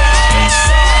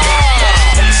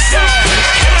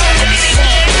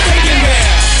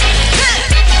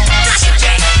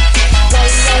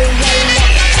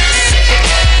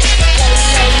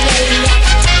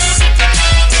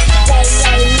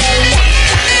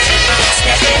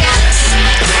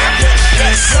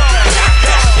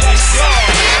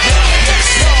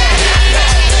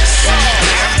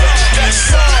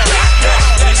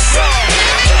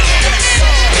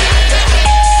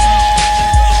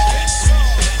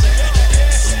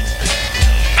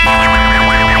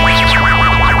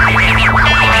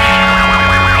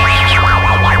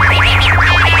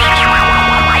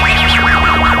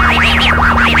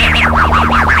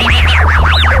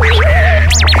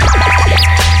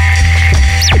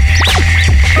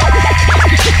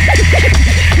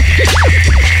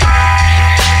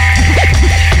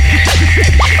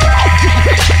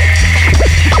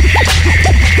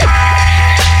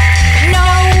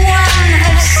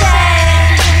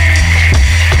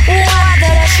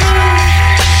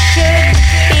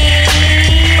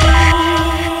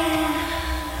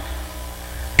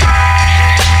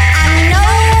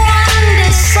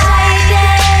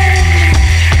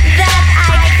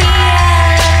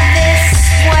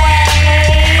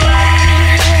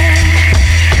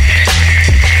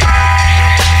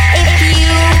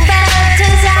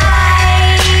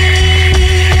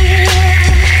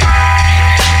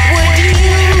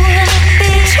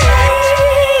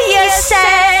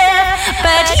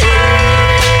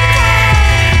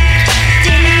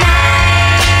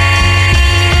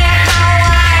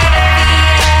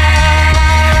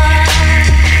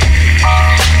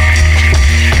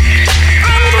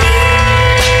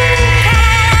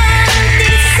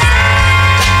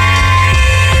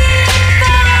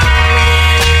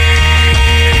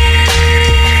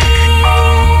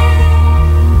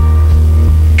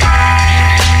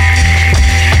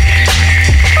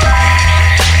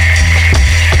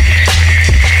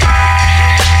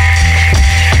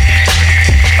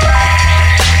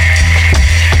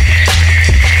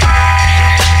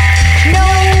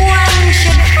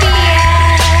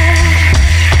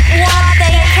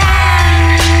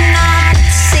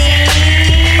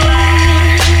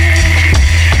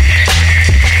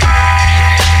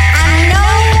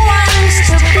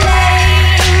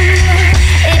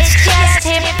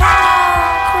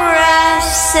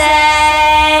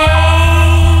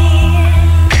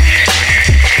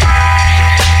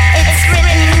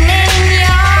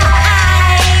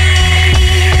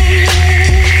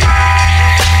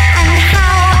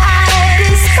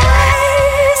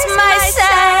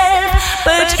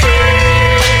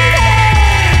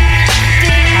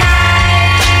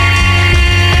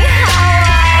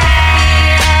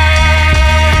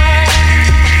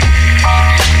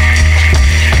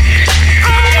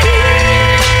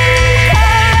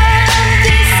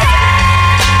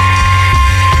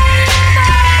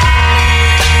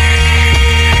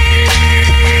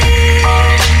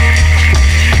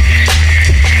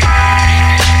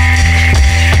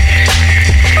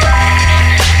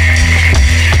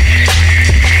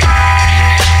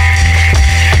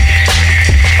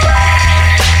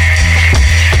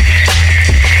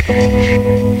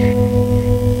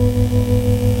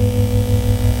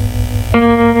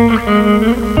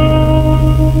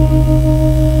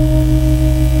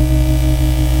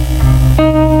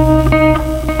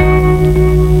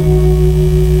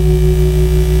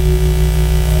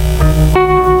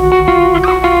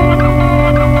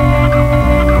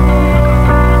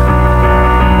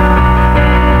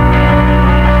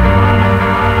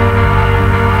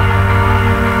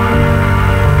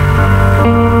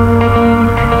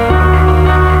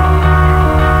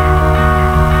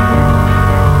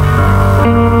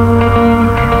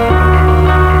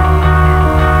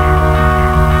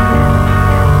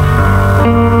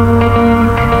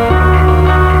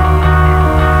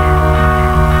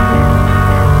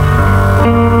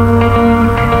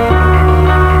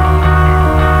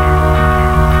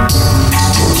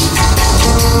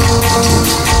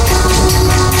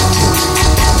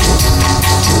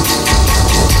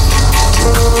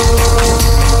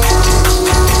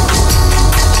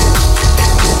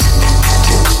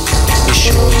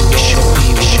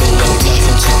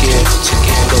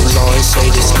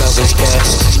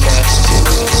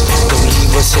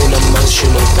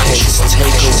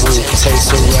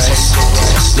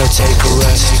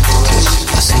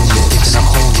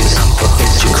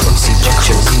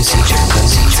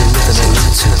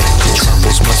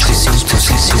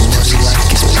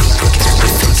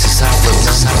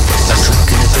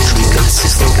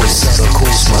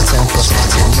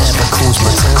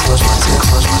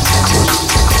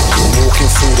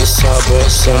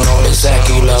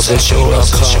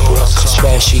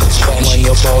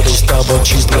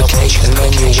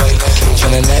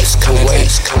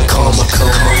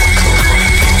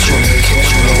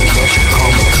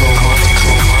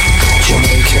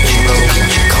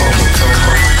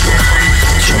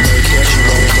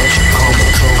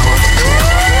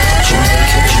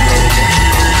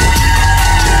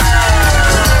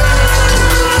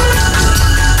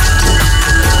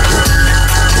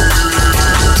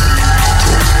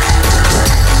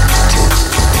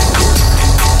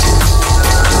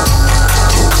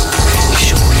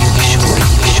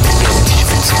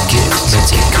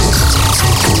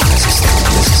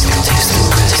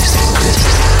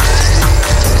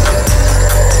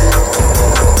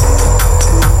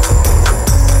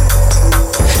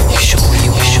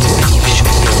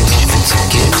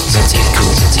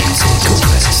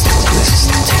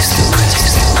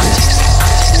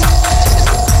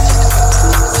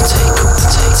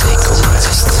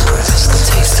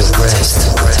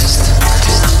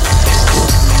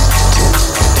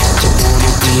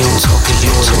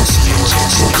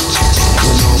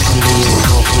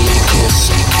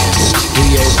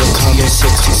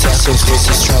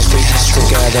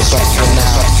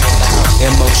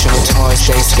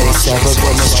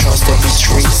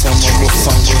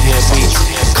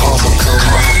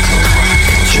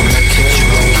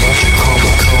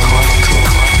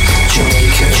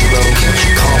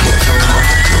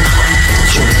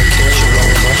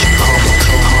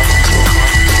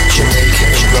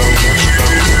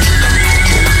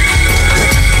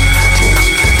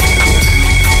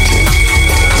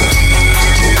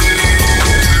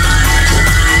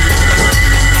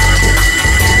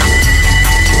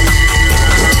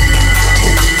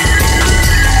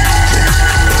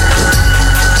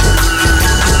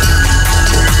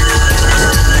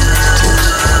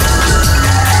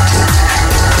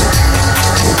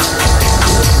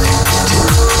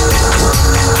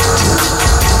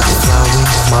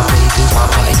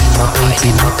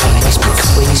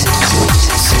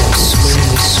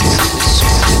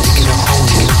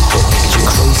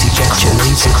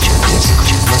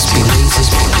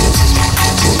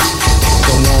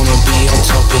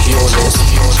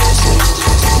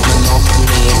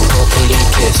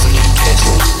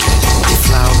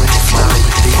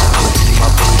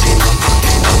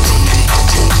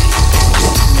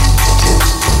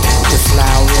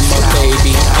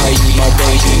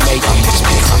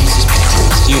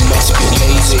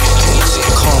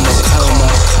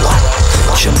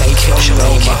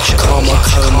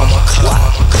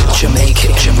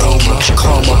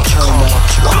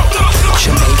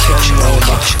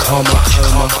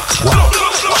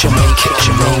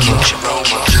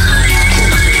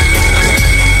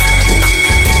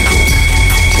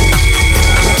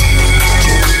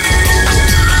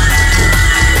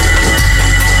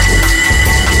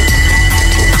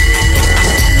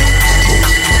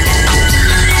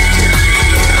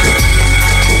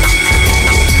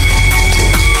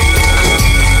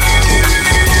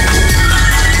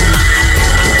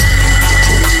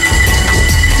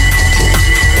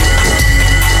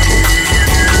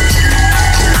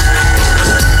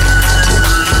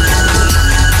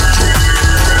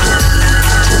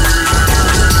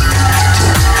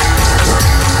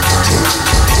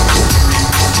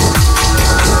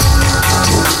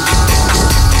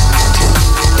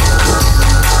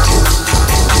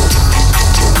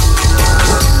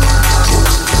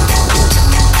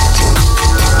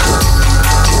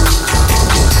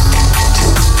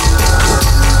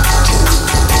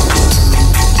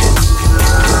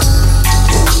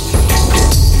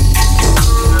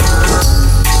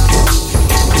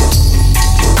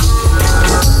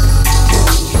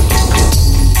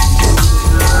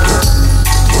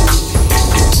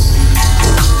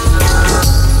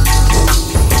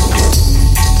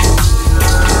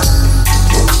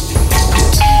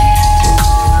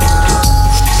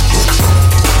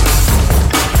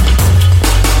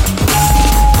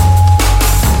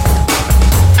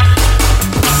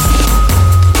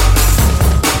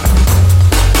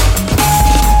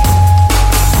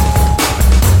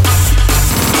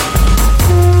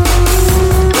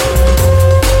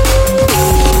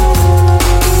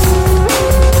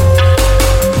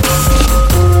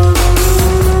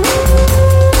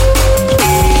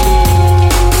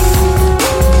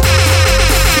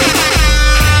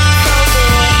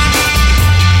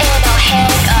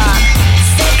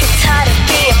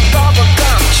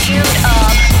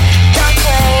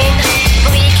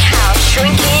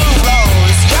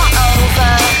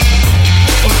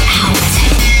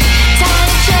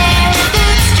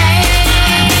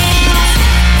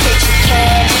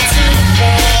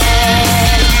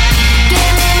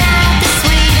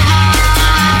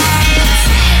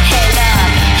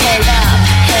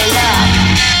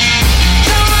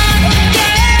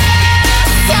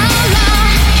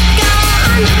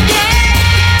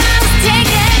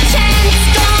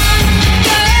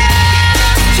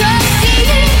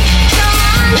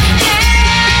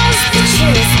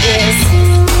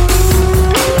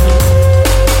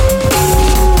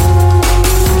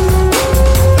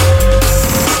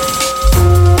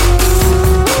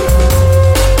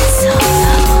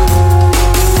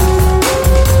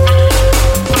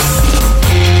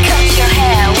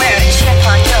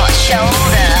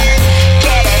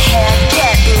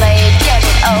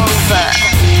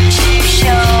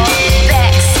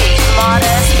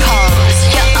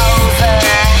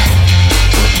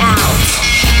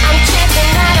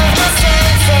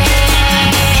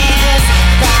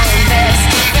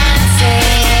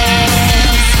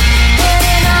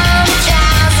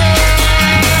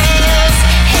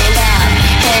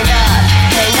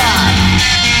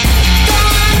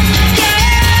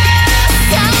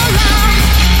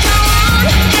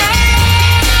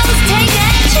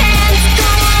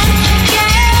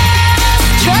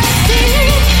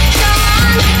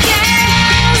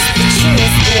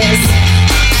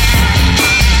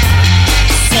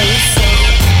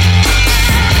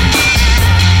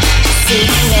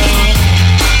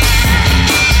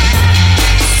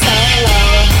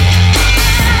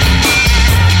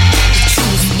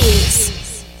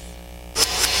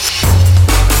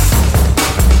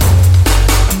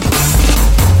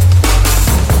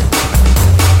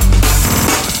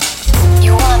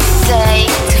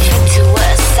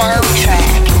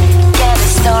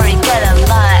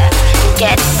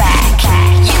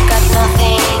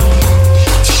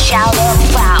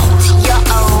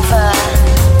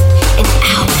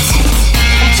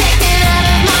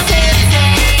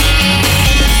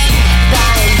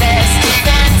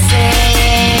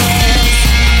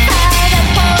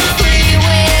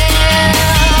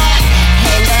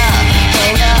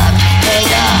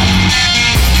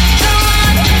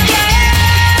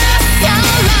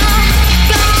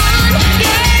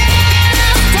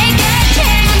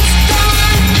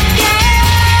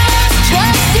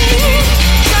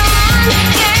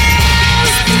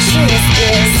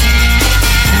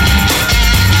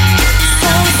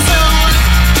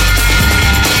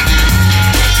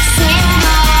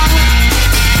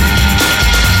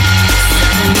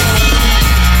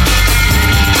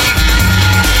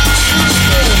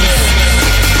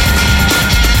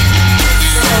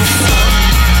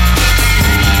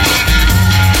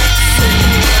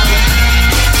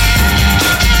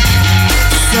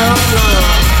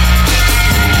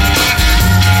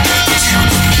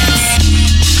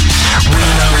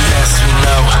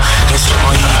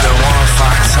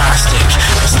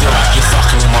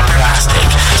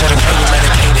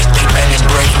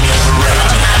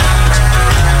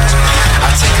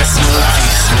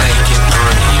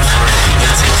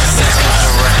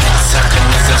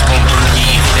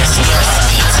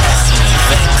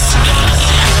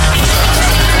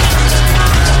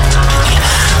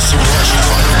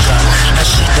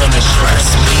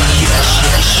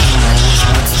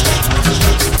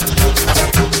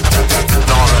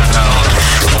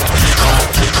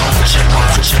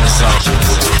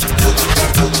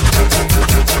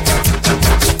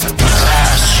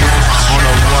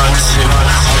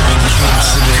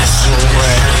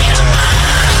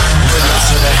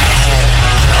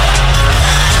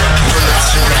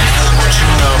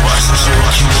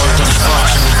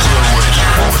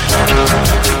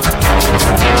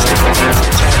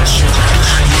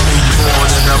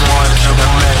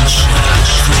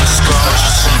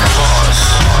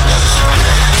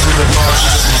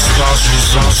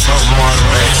 She's on someone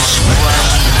else.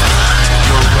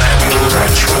 You're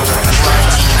retro.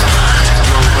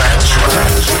 You're retro.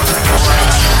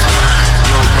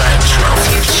 You're retro.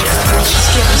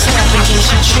 Skip a step in case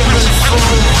you're tripping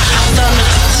fool. Thunder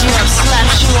cuts you up,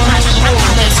 slaps you on the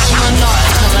wall. That's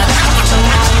monarchical, I call them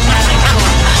automatic.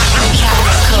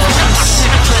 Mechanical, I'm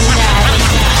super natty.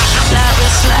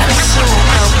 Lavish, lavish,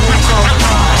 soca, wuka,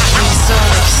 bar,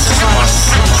 exotic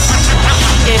spices.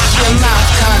 If your mouth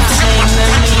can't tame the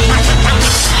meaning,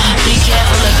 be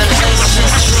careful of the place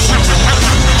you're dreaming.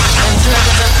 And thread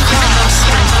of the past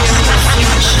and hear the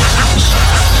future.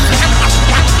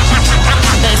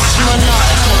 That's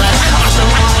monarchical, I call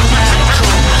them automatic.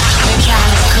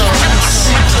 Mechanical, I'm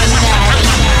super natty.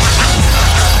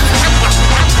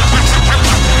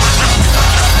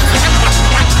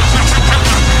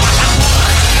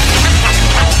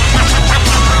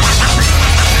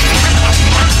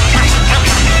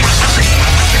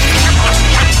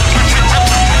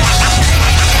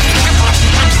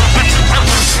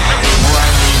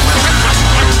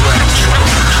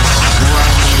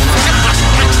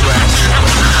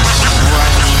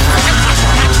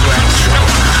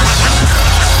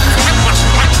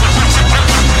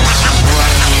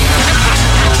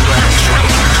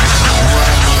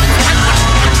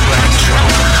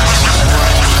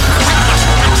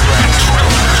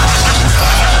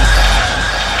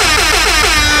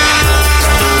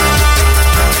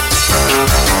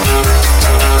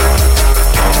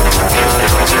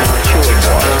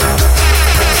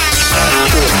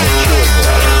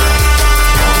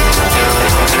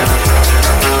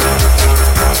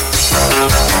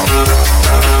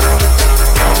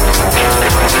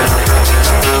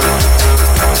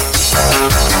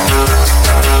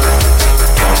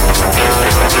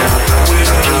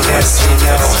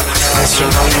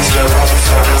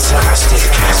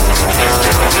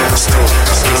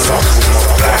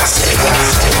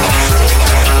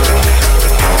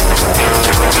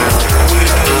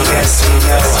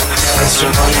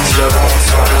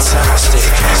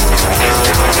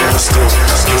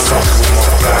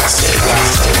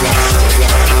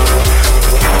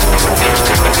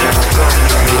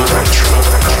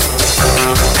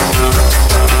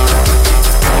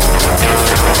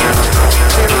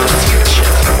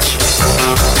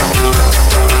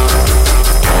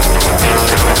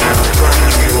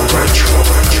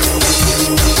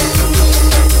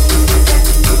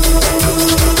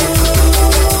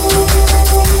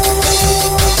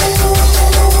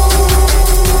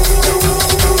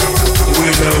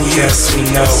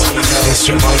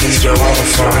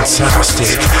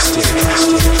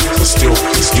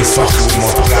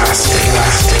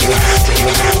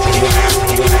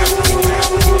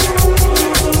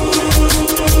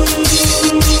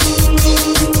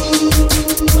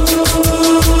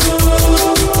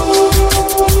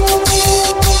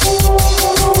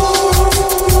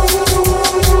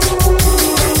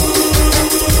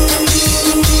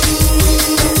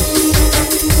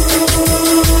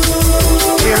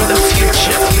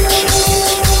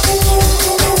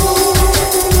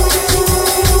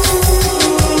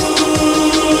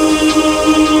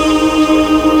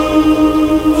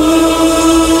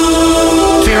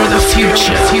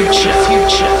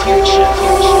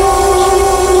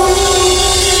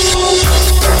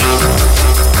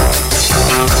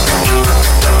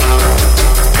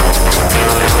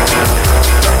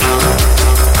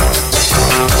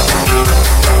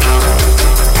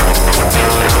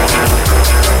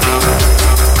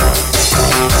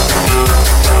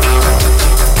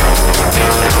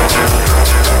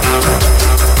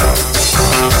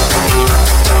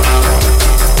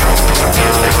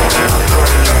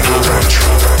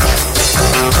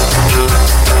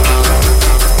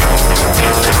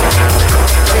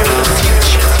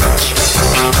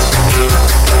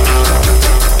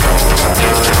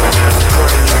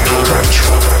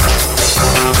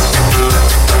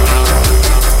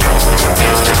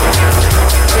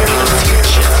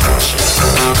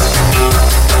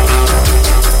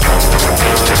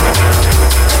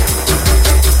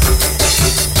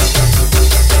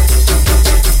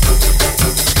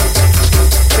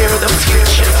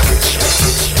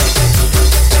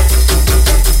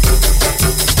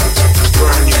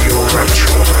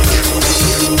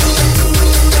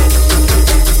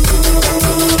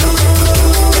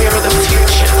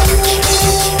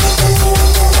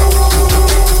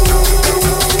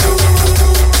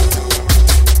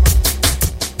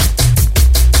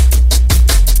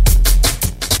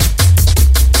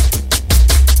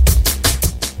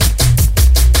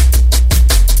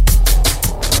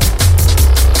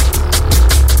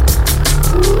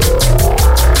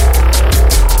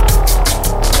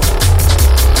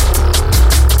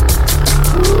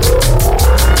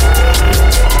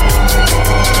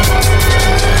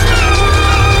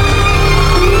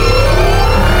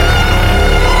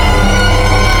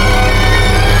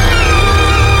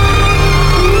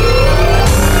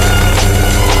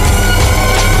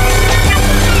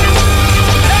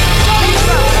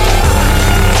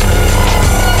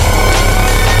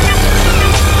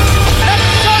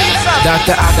 at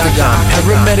the octagon.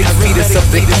 Paramedic fetus of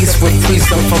the east with priests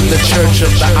from the church of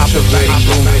the operating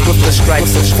room. With the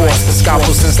strikes of force, the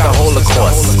scalpel since the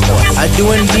Holocaust. I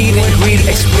do indeed and greed,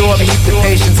 explore, meet the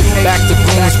patients. Back to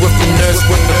rooms with the nurse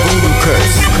with the voodoo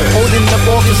curse. Holding up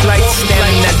office lights,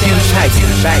 standing at huge heights.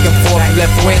 Back and forth,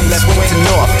 left wing, swing to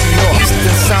north. East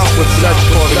and south with blood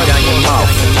pouring down your mouth.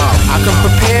 I can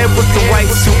prepare with the white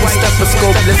super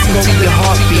stethoscope. Listen to your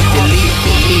heartbeat, delete,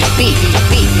 beat, beat,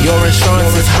 beat. Your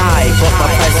insurance is high, but my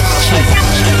price is cheap.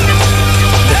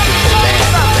 Look at the land.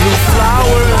 Blue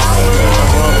flowers,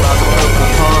 run by the purple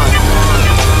pond.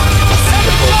 See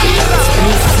the polka dots.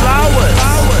 Blue flowers,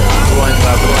 growing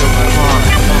by the purple pond.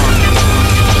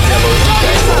 Yellow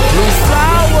indigo. Blue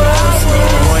flowers,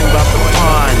 growing by the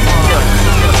pond.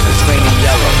 It's raining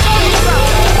yellow.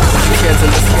 Would you care to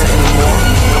listen to any more?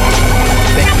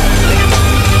 Thank you.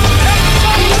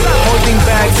 Holding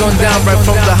bags on down right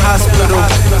from the hospital.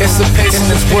 It's a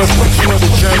patient's worth to keep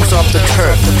the germs off the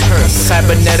turf.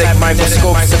 Cybernetic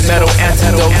microscopes and metal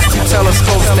antidotes to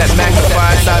telescopes that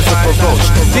magnify size of a roach.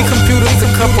 The computer's a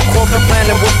cup of corporate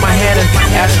planet with my hand and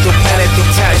astral planet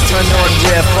detached. Turn on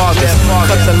rare foggers.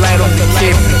 Cut the light on the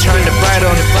kid and turn the bright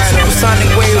on.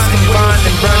 Supersonic waves combine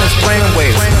and burn his brain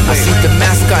waves. I see the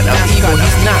mascot of evil.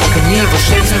 He's not Knievel.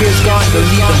 Shakespeare's gone.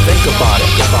 Don't even think about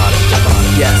it.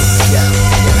 Yes.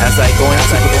 As I go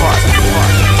into the park,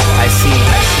 I see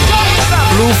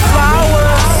blue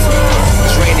flowers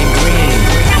draining green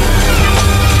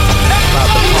by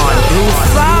the pond. Blue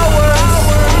flowers,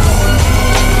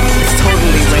 it's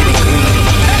totally raining green.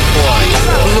 Boy,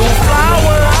 blue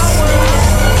flowers,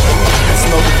 I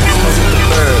smell the bees and the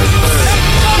birds.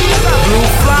 Blue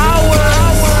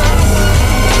flowers,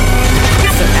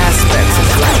 different aspects of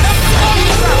life.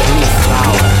 Blue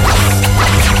flowers.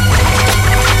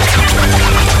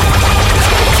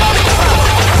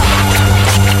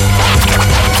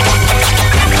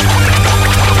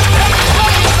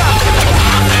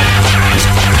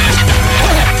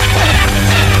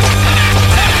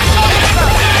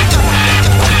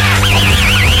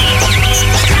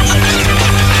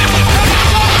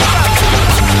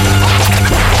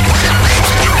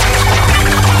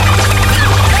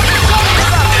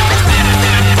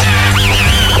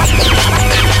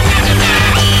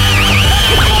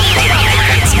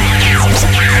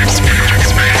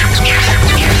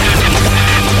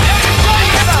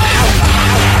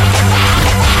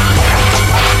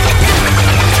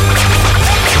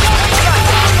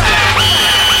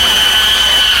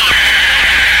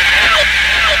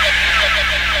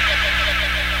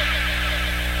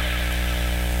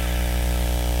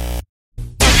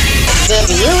 Did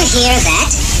you hear that?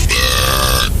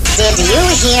 Did you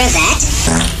hear that?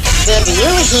 Did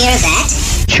you hear that?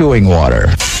 Chewing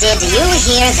water. Did you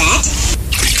hear that?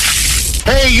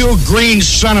 Hey, you green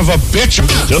son of a bitch!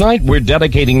 Tonight we're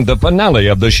dedicating the finale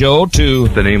of the show to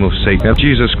the name of Satan,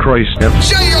 Jesus Christ.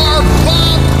 J.R.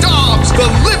 Bob Dobbs, the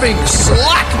living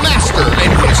slack master,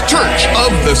 and his Church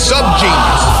of the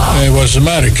Subgenius. Hey, what's the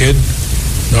matter, kid?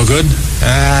 No good?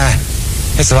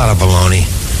 It's a lot of baloney.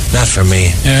 Not for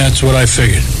me. Yeah, that's what I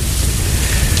figured.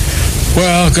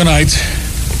 Well, good night.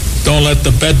 Don't let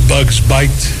the bed bugs bite.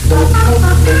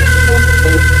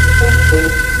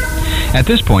 At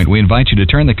this point, we invite you to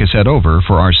turn the cassette over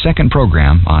for our second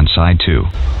program on side 2.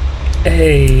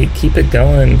 Hey, keep it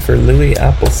going for Louis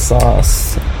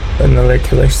Applesauce. Another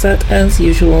killer set as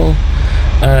usual.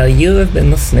 You have been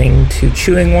listening to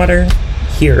Chewing Water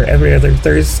here every other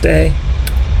Thursday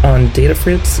on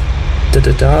Datafruits.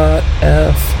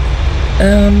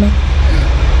 FM.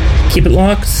 Keep it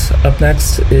locked. Up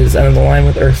next is End of the Line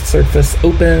with Earth's Surface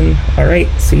Open. Alright,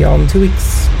 see y'all in 2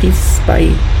 weeks. Peace.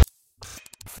 Bye.